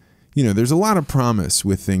 There's a lot of promise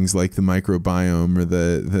with things like the microbiome or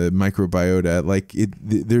the microbiota.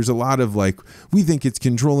 There's a lot of we think it's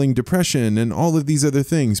controlling depression and all of these other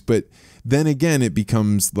things. But then again, it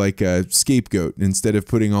becomes like a scapegoat. Instead of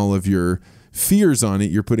putting all of your fears on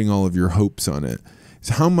it, you're putting all of your hopes on it.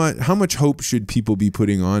 So how much hope should people be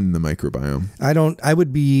putting on the microbiome?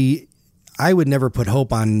 I would never put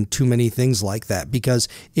hope on too many things like that, because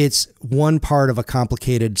it's one part of a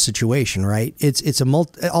complicated situation, right?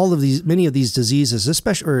 Many of these diseases,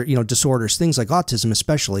 especially, or disorders, things like autism,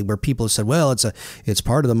 especially, where people have said, well, it's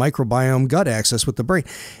part of the microbiome gut axis with the brain.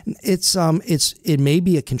 It may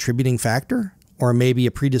be a contributing factor, or maybe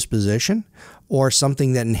a predisposition, or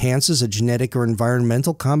something that enhances a genetic or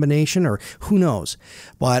environmental combination, or who knows.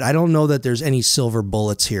 But I don't know that there's any silver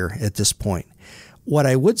bullets here at this point. What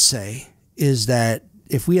I would say is that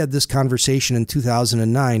if we had this conversation in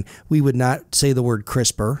 2009, we would not say the word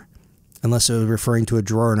CRISPR, unless it was referring to a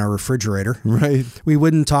drawer in our refrigerator. Right. We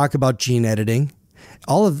wouldn't talk about gene editing.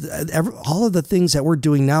 All of the things that we're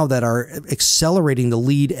doing now that are accelerating the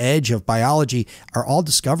lead edge of biology are all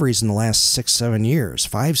discoveries in the last 5,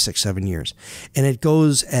 6, 7 years. And it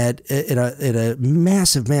goes at a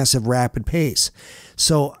massive, rapid pace.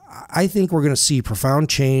 So I think we're going to see profound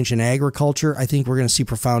change in agriculture. I think we're going to see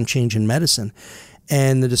profound change in medicine.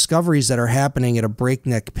 And the discoveries that are happening at a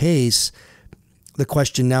breakneck pace, the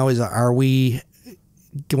question now is, are we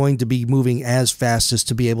going to be moving as fast as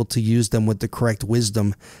to be able to use them with the correct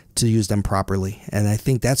wisdom to use them properly? And I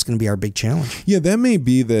think that's going to be our big challenge. Yeah, that may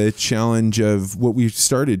be the challenge of what we've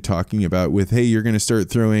started talking about with, hey, you're going to start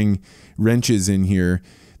throwing wrenches in here.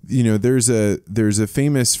 There's a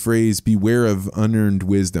famous phrase, beware of unearned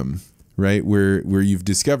wisdom, right? Where you've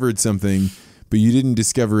discovered something, but you didn't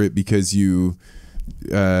discover it because you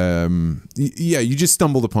just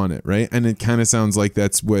stumbled upon it, right? And it kind of sounds like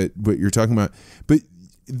that's what you're talking about. But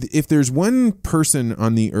if there's one person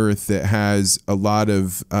on the earth that has a lot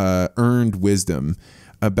of earned wisdom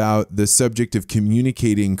about the subject of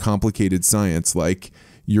communicating complicated science, like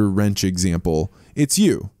your wrench example, it's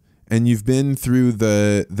you. And you've been through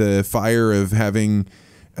the fire of having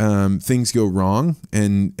things go wrong,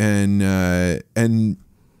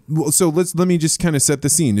 so let me just kind of set the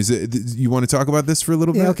scene. Is it, you want to talk about this for a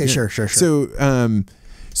little bit? Yeah, okay, sure. So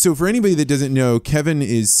So for anybody that doesn't know, Kevin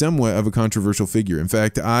is somewhat of a controversial figure. In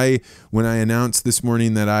fact, when I announced this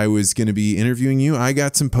morning that I was going to be interviewing you, I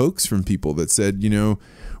got some pokes from people that said,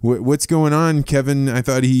 what's going on, Kevin? I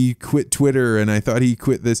thought he quit Twitter and I thought he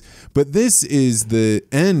quit this. But this is the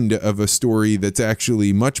end of a story that's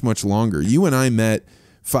actually much, much longer. You and I met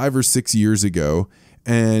 5 or 6 years ago,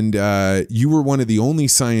 and you were one of the only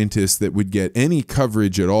scientists that would get any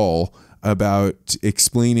coverage at all about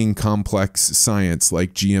explaining complex science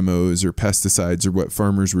like GMOs or pesticides or what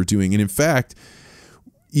farmers were doing. And in fact,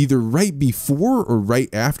 either right before or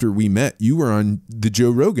right after we met, you were on the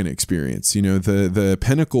Joe Rogan Experience, the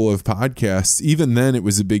pinnacle of podcasts. Even then it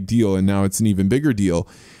was a big deal, and now it's an even bigger deal.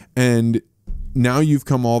 And now you've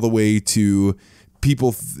come all the way to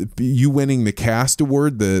you winning the CAST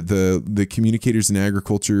award, the Communicators in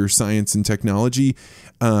Agriculture, Science and Technology.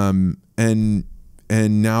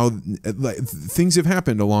 And now things have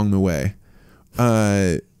happened along the way.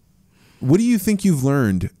 What do you think you've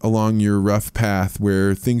learned along your rough path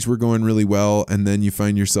where things were going really well, and then you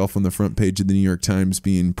find yourself on the front page of the New York Times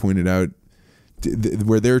being pointed out,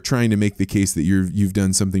 where they're trying to make the case that you've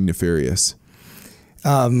done something nefarious?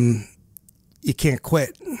 You can't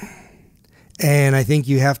quit. And I think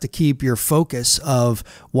you have to keep your focus of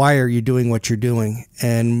why are you doing what you're doing.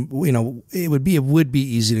 And, it would be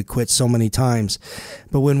easy to quit so many times.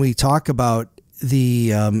 But when we talk about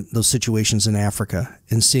those situations in Africa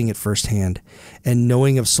and seeing it firsthand and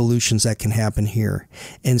knowing of solutions that can happen here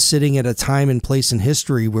and sitting at a time and place in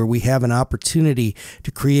history where we have an opportunity to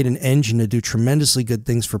create an engine to do tremendously good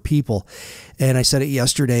things for people. And I said it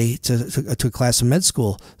yesterday to a class of med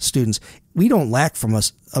school students. We don't lack from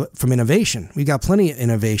innovation. We got plenty of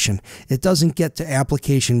innovation. It doesn't get to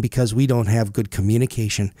application because we don't have good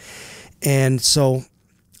communication. And so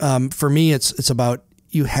for me, it's about,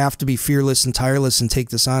 you have to be fearless and tireless and take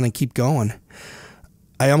this on and keep going.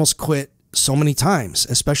 I almost quit so many times,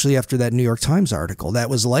 especially after that New York Times article. That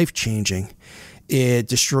was life-changing. It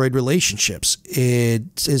destroyed relationships.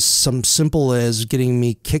 It is some simple as getting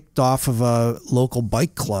me kicked off of a local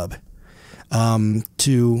bike club,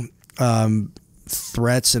 to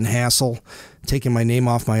threats and hassle, taking my name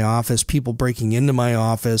off my office, people breaking into my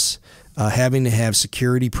office, having to have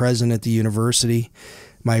security present at the university,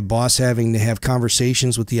 my boss having to have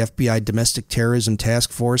conversations with the FBI Domestic Terrorism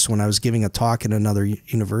Task Force when I was giving a talk at another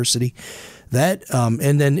university. That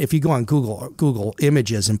and then if you go on Google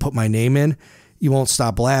Images and put my name in, you won't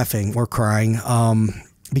stop laughing or crying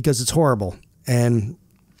because it's horrible. And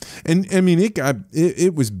I mean,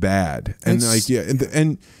 it was bad. And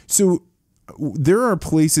and so there are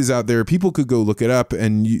places out there, people could go look it up,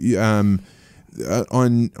 and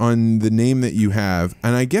on the name that you have.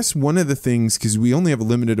 And I guess one of the things, because we only have a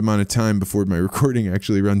limited amount of time before my recording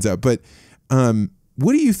actually runs out, but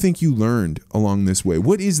what do you think you learned along this way?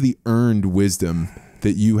 What is the earned wisdom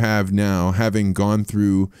that you have now, having gone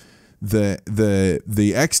through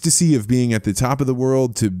the ecstasy of being at the top of the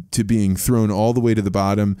world to being thrown all the way to the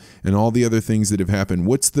bottom and all the other things that have happened?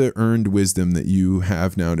 What's the earned wisdom that you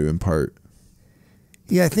have now to impart?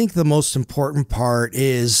 Yeah, I think the most important part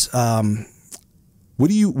is what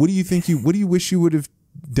do you wish you would have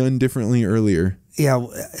done differently earlier? Yeah,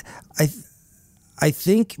 I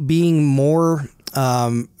think being more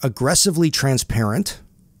aggressively transparent,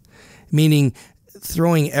 meaning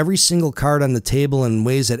throwing every single card on the table in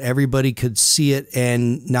ways that everybody could see it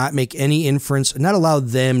and not make any inference, not allow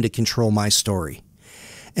them to control my story,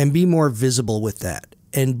 and be more visible with that,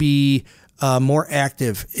 and be more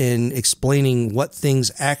active in explaining what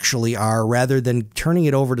things actually are rather than turning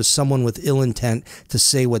it over to someone with ill intent to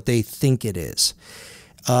say what they think it is.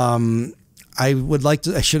 I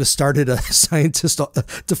should have started a scientist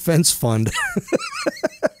defense fund.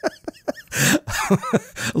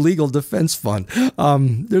 Legal defense fund.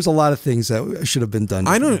 There's a lot of things that should have been done.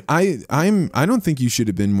 I don't think you should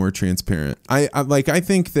have been more transparent. I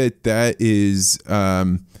think that is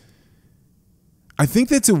I think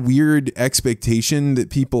that's a weird expectation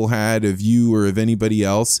that people had of you or of anybody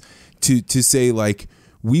else to say, like,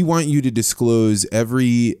 we want you to disclose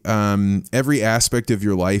every aspect of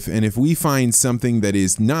your life, and if we find something that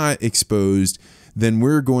is not exposed, then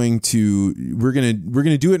we're gonna do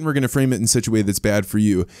it, and we're gonna frame it in such a way that's bad for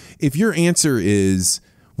you. If your answer is,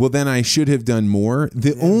 well, then I should have done more,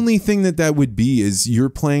 the only thing that would be is you're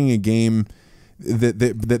playing a game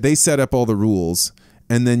that they set up all the rules,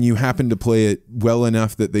 and then you happen to play it well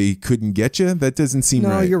enough that they couldn't get you. That doesn't seem right.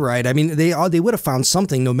 No, you're right. I mean, they would have found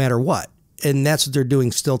something no matter what. And that's what they're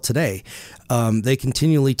doing still today. They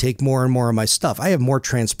continually take more and more of my stuff. I have more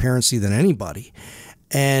transparency than anybody.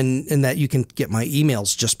 And that you can get my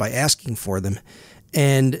emails just by asking for them.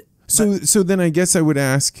 And So then I guess I would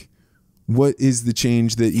ask, what is the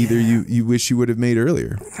change that either you wish you would have made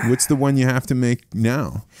earlier? What's the one you have to make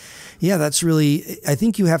now? Yeah, that's really, I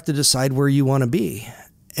think you have to decide where you want to be.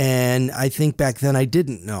 And I think back then I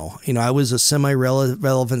didn't know. I was a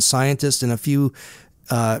semi-relevant scientist in a few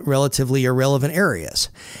relatively irrelevant areas.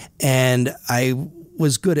 And I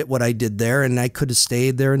was good at what I did there, and I could have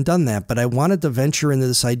stayed there and done that. But I wanted to venture into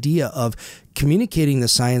this idea of communicating the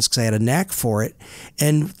science because I had a knack for it,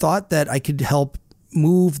 and thought that I could help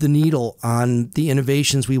move the needle on the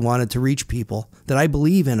innovations we wanted to reach people that I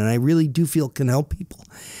believe in and I really do feel can help people.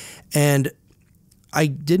 And I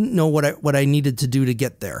didn't know what I needed to do to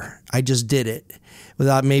get there. I just did it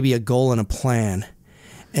without maybe a goal and a plan.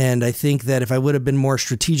 And I think that if I would have been more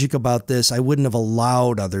strategic about this, I wouldn't have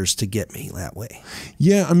allowed others to get me that way.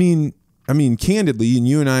 Yeah, I mean, candidly, and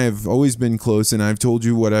you and I have always been close, and I've told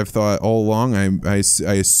you what I've thought all along. I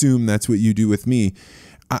assume that's what you do with me.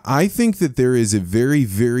 I think that there is a very,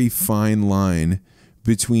 very fine line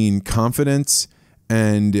between confidence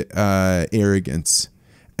and arrogance.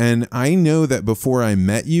 And I know that before I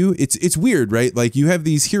met you, it's weird, right? Like you have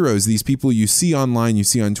these heroes, these people you see online, you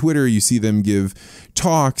see on Twitter, you see them give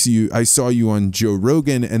talks. I saw you on Joe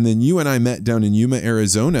Rogan, and then you and I met down in Yuma,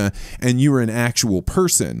 Arizona, and you were an actual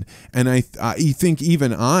person. And I think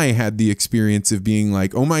even I had the experience of being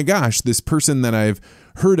like, oh my gosh, this person that I've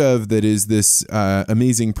heard of that is this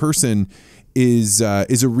amazing person is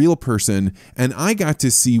a real person. And I got to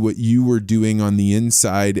see what you were doing on the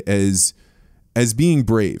inside as being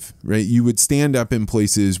brave, right? You would stand up in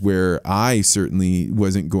places where I certainly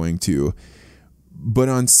wasn't going to. But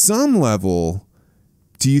on some level,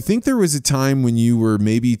 do you think there was a time when you were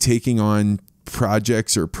maybe taking on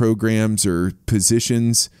projects or programs or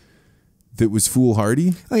positions that was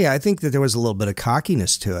foolhardy? Oh yeah, I think that there was a little bit of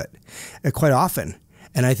cockiness to it, quite often.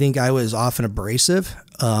 And I think I was often abrasive.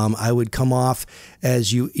 I would come off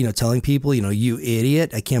as telling people, you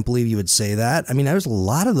idiot. I can't believe you would say that. I mean, there was a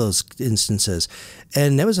lot of those instances,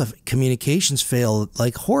 and there was a communications fail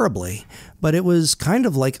like horribly, but it was kind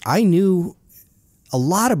of like I knew a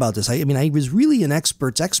lot about this. I mean, I was really an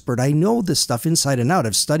expert's expert. I know this stuff inside and out.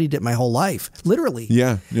 I've studied it my whole life, literally.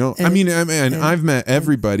 Yeah. I've met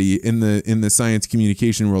everybody in the science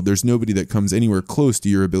communication world. There's nobody that comes anywhere close to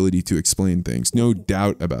your ability to explain things. No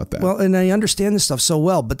doubt about that. Well, and I understand this stuff so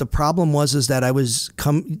well, but the problem is that I was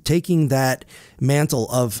taking that mantle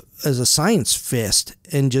as a science fist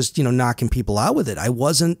and just, knocking people out with it. I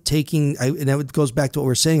wasn't taking, and it goes back to what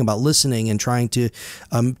we're saying about listening and trying to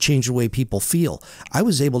change the way people feel. I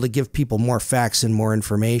was able to give people more facts and more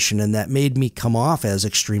information, and that made me come off as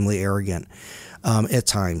extremely arrogant at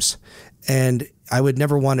times. And I would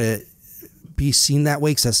never want to be seen that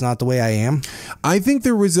way because that's not the way I am. I think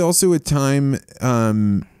there was also a time,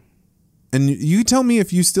 and you tell me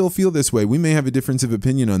if you still feel this way. We may have a difference of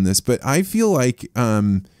opinion on this, but I feel like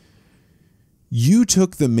you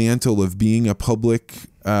took the mantle of being a public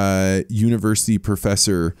university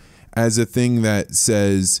professor as a thing that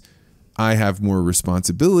says, I have more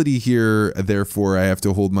responsibility here, therefore I have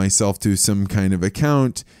to hold myself to some kind of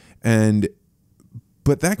account.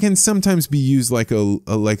 But that can sometimes be used like a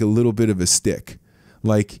little bit of a stick.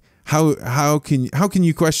 Like, how can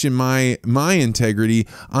you question my integrity?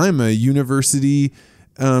 I'm a university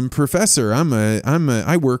professor.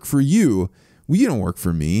 I work for you. Well, you don't work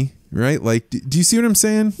for me, right? Like, do you see what I'm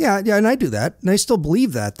saying? Yeah, and I do that, and I still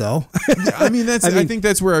believe that, though. I think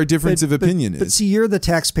that's where our difference of opinion is. But see, you're the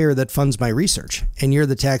taxpayer that funds my research, and you're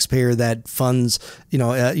the taxpayer that funds.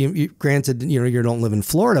 Granted, you don't live in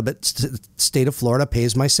Florida, but state of Florida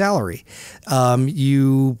pays my salary.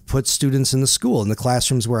 You put students in the school, in the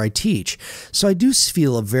classrooms where I teach. So I do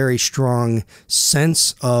feel a very strong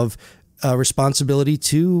sense of responsibility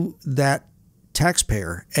to that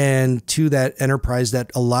taxpayer and to that enterprise that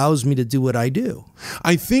allows me to do what I do.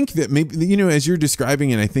 I think that maybe, as you're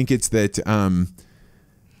describing it, I think it's that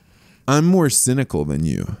I'm more cynical than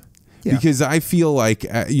you. Yeah. Because I feel like,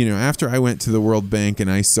 after I went to the World Bank and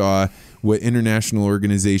I saw what international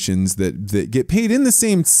organizations that get paid in the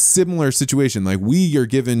same similar situation, like we are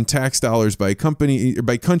given tax dollars by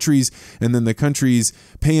countries, and then the countries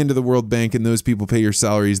pay into the World Bank and those people pay your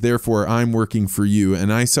salaries. Therefore, I'm working for you.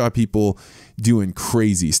 And I saw people doing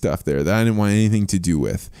crazy stuff there that I didn't want anything to do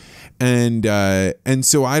with. And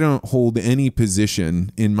so I don't hold any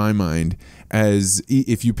position in my mind as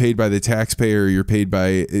if you paid by the taxpayer, you're paid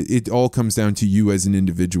by, it all comes down to you as an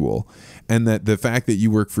individual. And that the fact that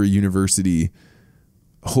you work for a university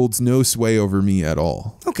holds no sway over me at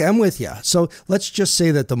all. Okay, I'm with you. So let's just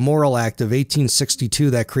say that the Morrill Act of 1862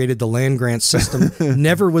 that created the land grant system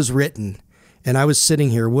never was written. and I was sitting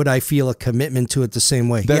here, would I feel a commitment to it the same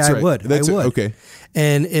way? That's yeah, right. I would. I would. Okay.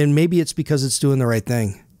 And maybe it's because it's doing the right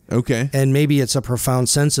thing. Okay. And maybe it's a profound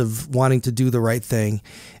sense of wanting to do the right thing,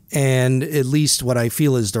 and at least what I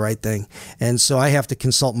feel is the right thing. And so I have to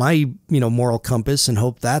consult my, moral compass and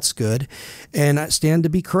hope that's good. And I stand to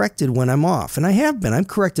be corrected when I'm off. And I have been. I'm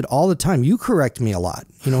corrected all the time. You correct me a lot,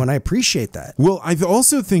 and I appreciate that. Well, I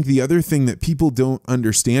also think the other thing that people don't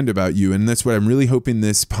understand about you, and that's what I'm really hoping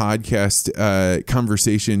this podcast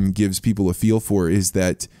conversation gives people a feel for, is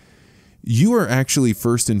that you are actually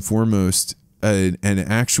first and foremost an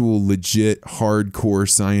actual legit hardcore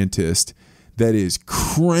scientist that is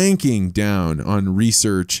cranking down on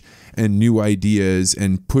research and new ideas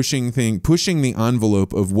and pushing the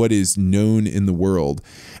envelope of what is known in the world.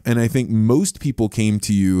 And I think most people came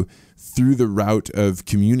to you through the route of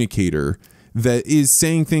Communicator, that is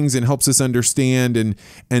saying things and helps us understand.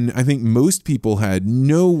 And I think most people had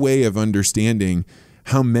no way of understanding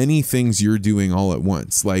how many things you're doing all at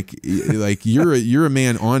once. Like you're a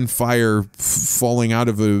man on fire, falling out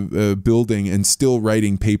of a building and still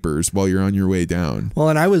writing papers while you're on your way down. Well,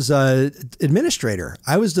 and I was administrator.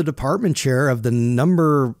 I was the department chair of the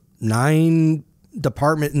number 9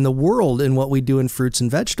 department in the world in what we do in fruits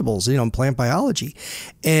and vegetables, in plant biology.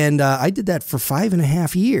 And I did that for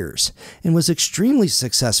 5.5 years and was extremely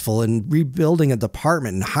successful in rebuilding a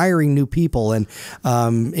department and hiring new people and,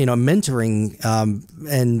 mentoring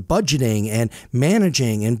and budgeting and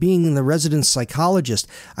managing and being the resident psychologist.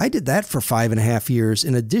 I did that for 5.5 years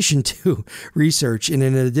in addition to research and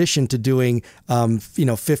in addition to doing,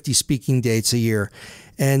 50 speaking dates a year.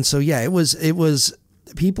 And so, yeah, it was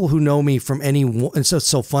people who know me from and so it's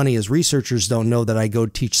so funny is researchers don't know that I go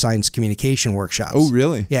teach science communication workshops. Oh,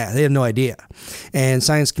 really? Yeah, they have no idea. And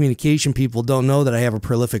science communication people don't know that I have a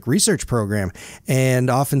prolific research program. And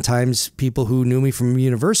oftentimes people who knew me from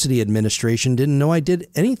university administration didn't know I did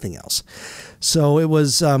anything else. So it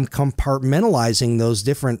was compartmentalizing those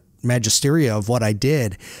different magisteria of what I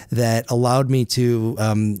did that allowed me to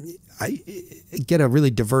get a really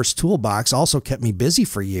diverse toolbox, also kept me busy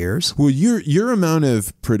for years. Well, your amount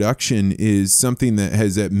of production is something that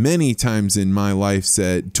has at many times in my life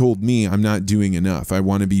told me I'm not doing enough. I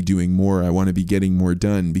want to be doing more. I want to be getting more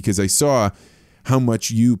done, because I saw how much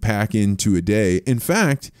you pack into a day. In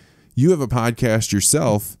fact, you have a podcast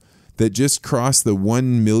yourself that just crossed the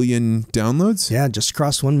 1 million downloads? Yeah, just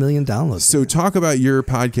crossed 1 million downloads. So talk about your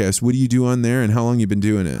podcast. What do you do on there and how long you been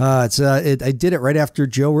doing it? I did it right after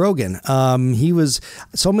Joe Rogan.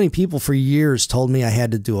 So many people for years told me I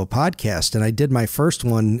had to do a podcast, and I did my first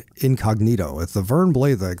one incognito with the Vern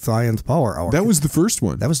Blathick Science Power Hour. That was the first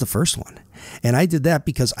one. That was the first one. And I did that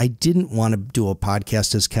because I didn't want to do a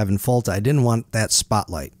podcast as Kevin Folta. I didn't want that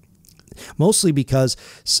spotlight. Mostly because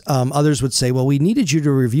others would say, well, we needed you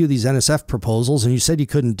to review these NSF proposals and you said you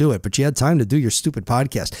couldn't do it, but you had time to do your stupid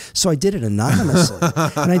podcast. So I did it anonymously.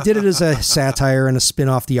 And I did it as a satire and a spin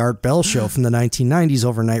off the Art Bell show from the 1990s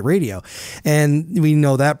overnight radio. And we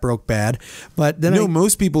know that broke bad. But then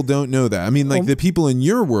most people don't know that. I mean, the people in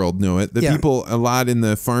your world know it. The people a lot in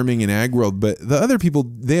the farming and ag world, but the other people,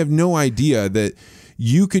 they have no idea that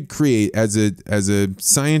you could create as a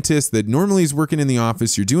scientist that normally is working in the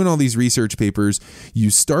office. You're doing all these research papers. You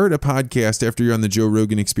start a podcast after you're on the Joe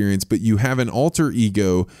Rogan Experience, but you have an alter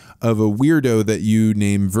ego of a weirdo that you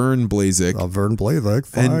name Vern Blathick. Vern Blathick,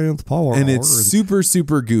 Science Power. And it's super,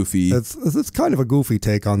 super goofy. It's kind of a goofy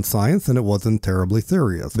take on science, and it wasn't terribly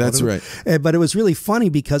serious. That's right. But it was really funny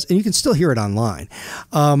because, and you can still hear it online,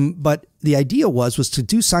 but the idea was to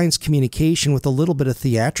do science communication with a little bit of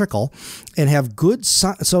theatrical and have good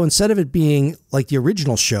so instead of it being like the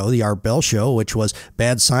original show, the Art Bell show, which was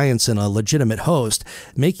bad science and a legitimate host,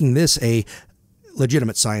 making this a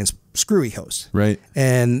legitimate science screwy host. Right.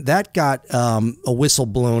 And that got a whistle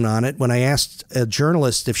blown on it when I asked a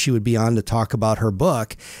journalist if she would be on to talk about her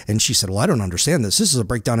book. And she said, well, I don't understand this. This is a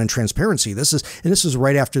breakdown in transparency. This was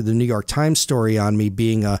right after the New York Times story on me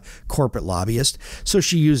being a corporate lobbyist. So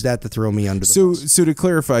she used that to throw me under the bus. So to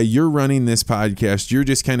clarify, you're running this podcast. You're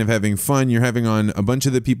just kind of having fun. You're having on a bunch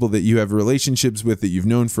of the people that you have relationships with that you've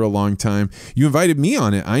known for a long time. You invited me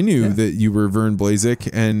on it. I knew that you were Vern Blathick,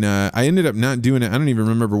 and I ended up not doing it. I don't even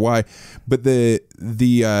remember why. But you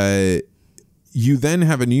then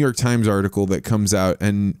have a New York Times article that comes out,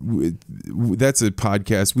 and that's a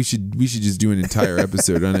podcast. We should just do an entire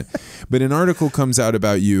episode on it. But an article comes out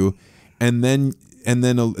about you, and then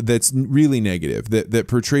that's really negative, that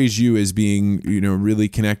portrays you as being really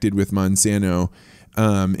connected with Monsanto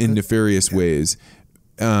in nefarious ways,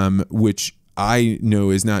 which I know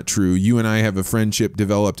is not true. You and I have a friendship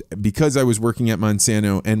developed because I was working at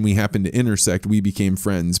Monsanto and we happened to intersect. We became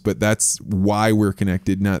friends, but that's why we're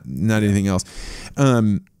connected, not anything else.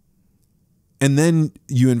 And then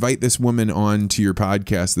you invite this woman on to your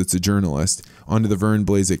podcast that's a journalist, onto the Vern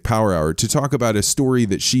Blazek Power Hour, to talk about a story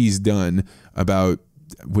that she's done about,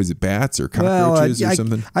 was it bats or cockroaches or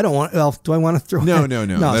something? I don't want, well, do I want to throw No,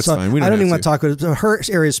 that's fine. We I don't even have want to talk about her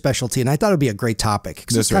area of specialty, and I thought it would be a great topic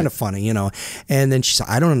because it's kind of funny, you know. And then she said,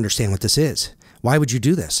 I don't understand what this is. Why would you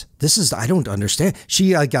do this? I don't understand.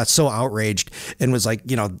 She got so outraged and was like,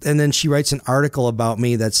 you know, and then she writes an article about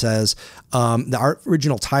me that says, the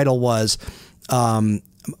original title was, you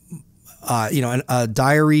know, a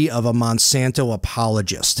diary of a Monsanto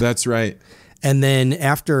apologist. That's right. And then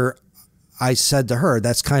after I said to her,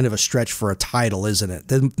 that's kind of a stretch for a title, isn't it?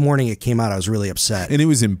 The morning it came out, I was really upset. And it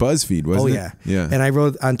was in BuzzFeed, wasn't it? Oh, yeah. And I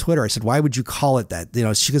wrote on Twitter, I said, why would you call it that? You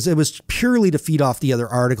know, because it was purely to feed off the other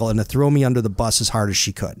article and to throw me under the bus as hard as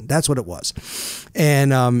she could. That's what it was.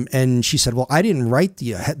 And she said, well, I didn't write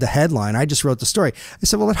the headline. I just wrote the story. I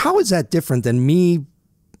said, well, how is that different than me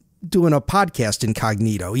doing a podcast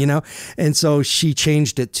incognito, you know? And so she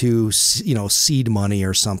changed it to, you know, seed money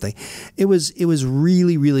or something. It was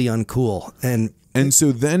really, really uncool. And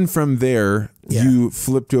so then from there, you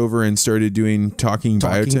flipped over and started doing Talking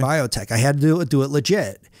Biotech. I had to do it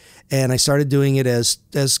legit. And I started doing it as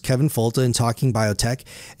Kevin Folta in Talking Biotech.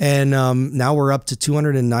 And now we're up to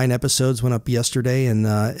 209 episodes, went up yesterday, and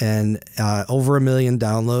over 1 million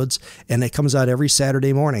downloads. And it comes out every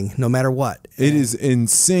Saturday morning, no matter what. It is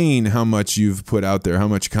insane how much you've put out there, how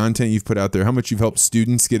much content you've put out there, how much you've helped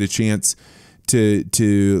students get a chance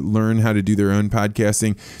to learn how to do their own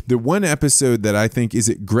podcasting. The one episode that I think, is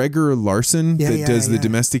it Gregor Larson that does the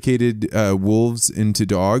domesticated wolves into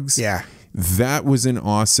dogs? Yeah. That was an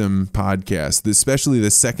awesome podcast, especially the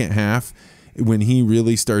second half when he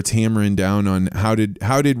really starts hammering down on how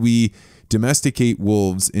did we domesticate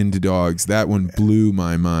wolves into dogs. That one blew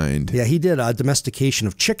my mind. Yeah, he did a domestication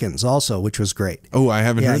of chickens also, which was great. Oh, I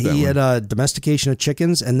haven't heard that one. He had a domestication of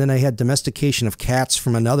chickens, and then I had domestication of cats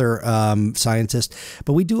from another scientist.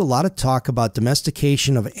 But we do a lot of talk about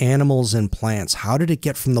domestication of animals and plants. How did it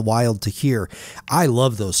get from the wild to here? I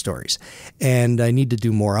love those stories, and I need to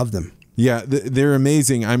do more of them. Yeah, they're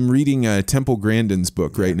amazing. I'm reading Temple Grandin's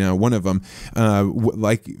book right now. One of them,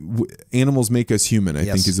 Animals Make Us Human, I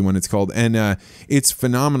think is the one it's called. And it's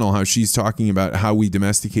phenomenal how she's talking about how we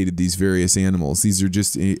domesticated these various animals. These are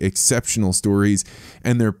just exceptional stories,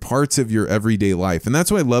 and they're parts of your everyday life. And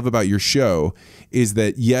that's what I love about your show, is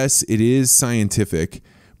that, yes, it is scientific,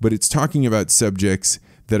 but it's talking about subjects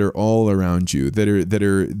that are all around you,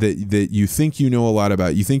 that you think you know a lot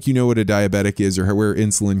about. You think you know what a diabetic is or where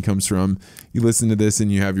insulin comes from. You listen to this and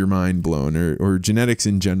you have your mind blown, or genetics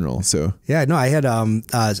in general. So yeah, no, I had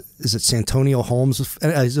is it Santonio Holmes?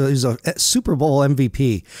 He's a Super Bowl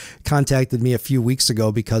MVP. Contacted me a few weeks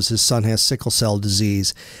ago because his son has sickle cell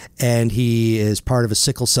disease, and he is part of a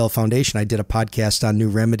sickle cell foundation. I did a podcast on new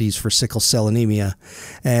remedies for sickle cell anemia,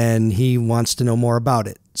 and he wants to know more about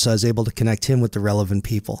it. So I was able to connect him with the relevant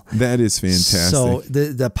people. That is fantastic. So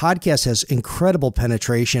the podcast has incredible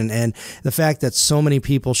penetration, and the fact that so many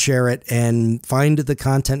people share it and find the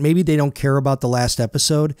content. Maybe they don't care about the last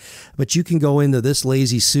episode, but you can go into this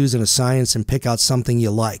Lazy Susan of Science and pick out something you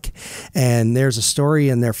like. And there's a story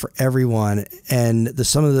in there for everyone. And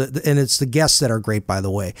and it's the guests that are great, by the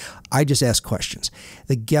way. I just ask questions.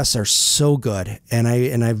 The guests are so good, and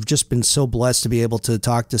I've just been so blessed to be able to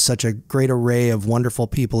talk to such a great array of wonderful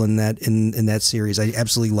people in that series. I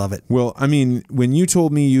absolutely love it. Well, I mean, when you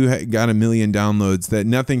told me you got 1 million downloads, that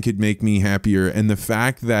nothing could make me happier, and the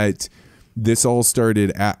fact that this all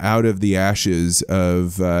started out of the ashes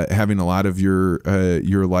of having a lot of your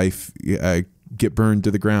life get burned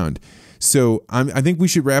to the ground. So I think we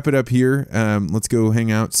should wrap it up here. Let's go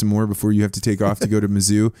hang out some more before you have to take off to go to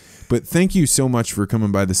Mizzou. But thank you so much for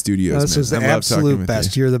coming by the studios. This is the absolute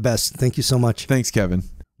best. You're the best. Thank you so much. Thanks, Kevin.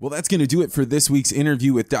 Well, that's going to do it for this week's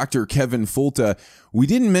interview with Dr. Kevin Folta. We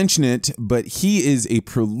didn't mention it, but he is a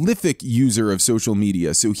prolific user of social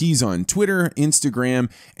media. So he's on Twitter,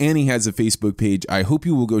 Instagram, and he has a Facebook page. I hope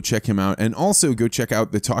you will go check him out, and also go check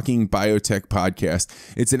out the Talking Biotech podcast.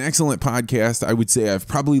 It's an excellent podcast. I would say I've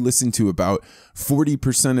probably listened to about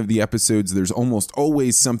 40% of the episodes. There's almost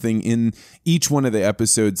always something in each one of the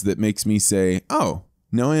episodes that makes me say, oh,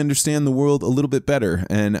 now I understand the world a little bit better.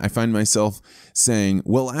 And I find myself saying,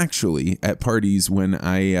 well, actually, at parties when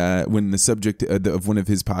the subject of one of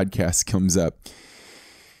his podcasts comes up,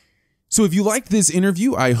 So if you liked this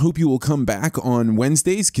interview, I hope you will come back on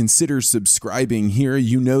Wednesdays. Consider subscribing here.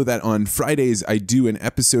 You know that on Fridays, I do an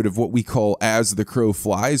episode of what we call As the Crow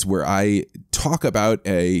Flies, where I talk about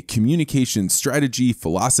a communication strategy,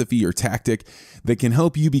 philosophy, or tactic that can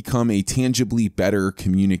help you become a tangibly better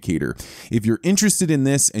communicator. If you're interested in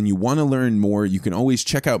this and you want to learn more, you can always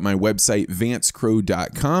check out my website,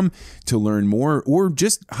 vancecrowe.com, to learn more, or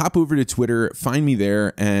just hop over to Twitter, find me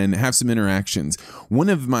there, and have some interactions. One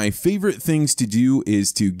of my favorite things to do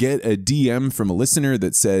is to get a DM from a listener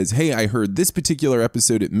that says, hey, I heard this particular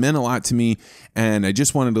episode, it meant a lot to me, and I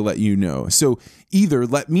just wanted to let you know. So either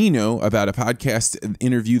let me know about a podcast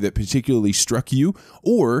interview that particularly struck you,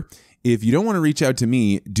 or if you don't want to reach out to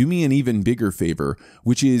me, do me an even bigger favor,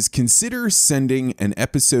 which is consider sending an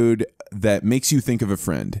episode that makes you think of a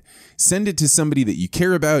friend. Send it to somebody that you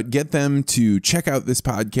care about. Get them to check out this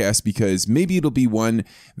podcast, because maybe it'll be one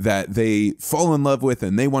that they fall in love with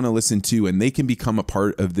and they want to listen to, and they can become a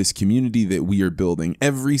part of this community that we are building.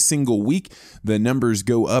 Every single week, the numbers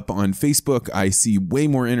go up on Facebook. I see way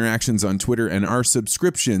more interactions on Twitter, and our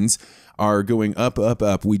subscriptions are going up, up,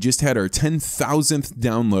 up. We just had our 10,000th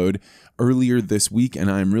download earlier this week,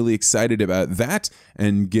 and I'm really excited about that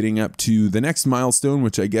and getting up to the next milestone,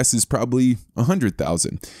 which I guess is probably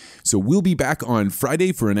 100,000. So we'll be back on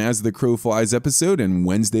Friday for an As the Crow Flies episode, and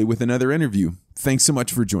Wednesday with another interview. Thanks so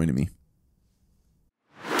much for joining me.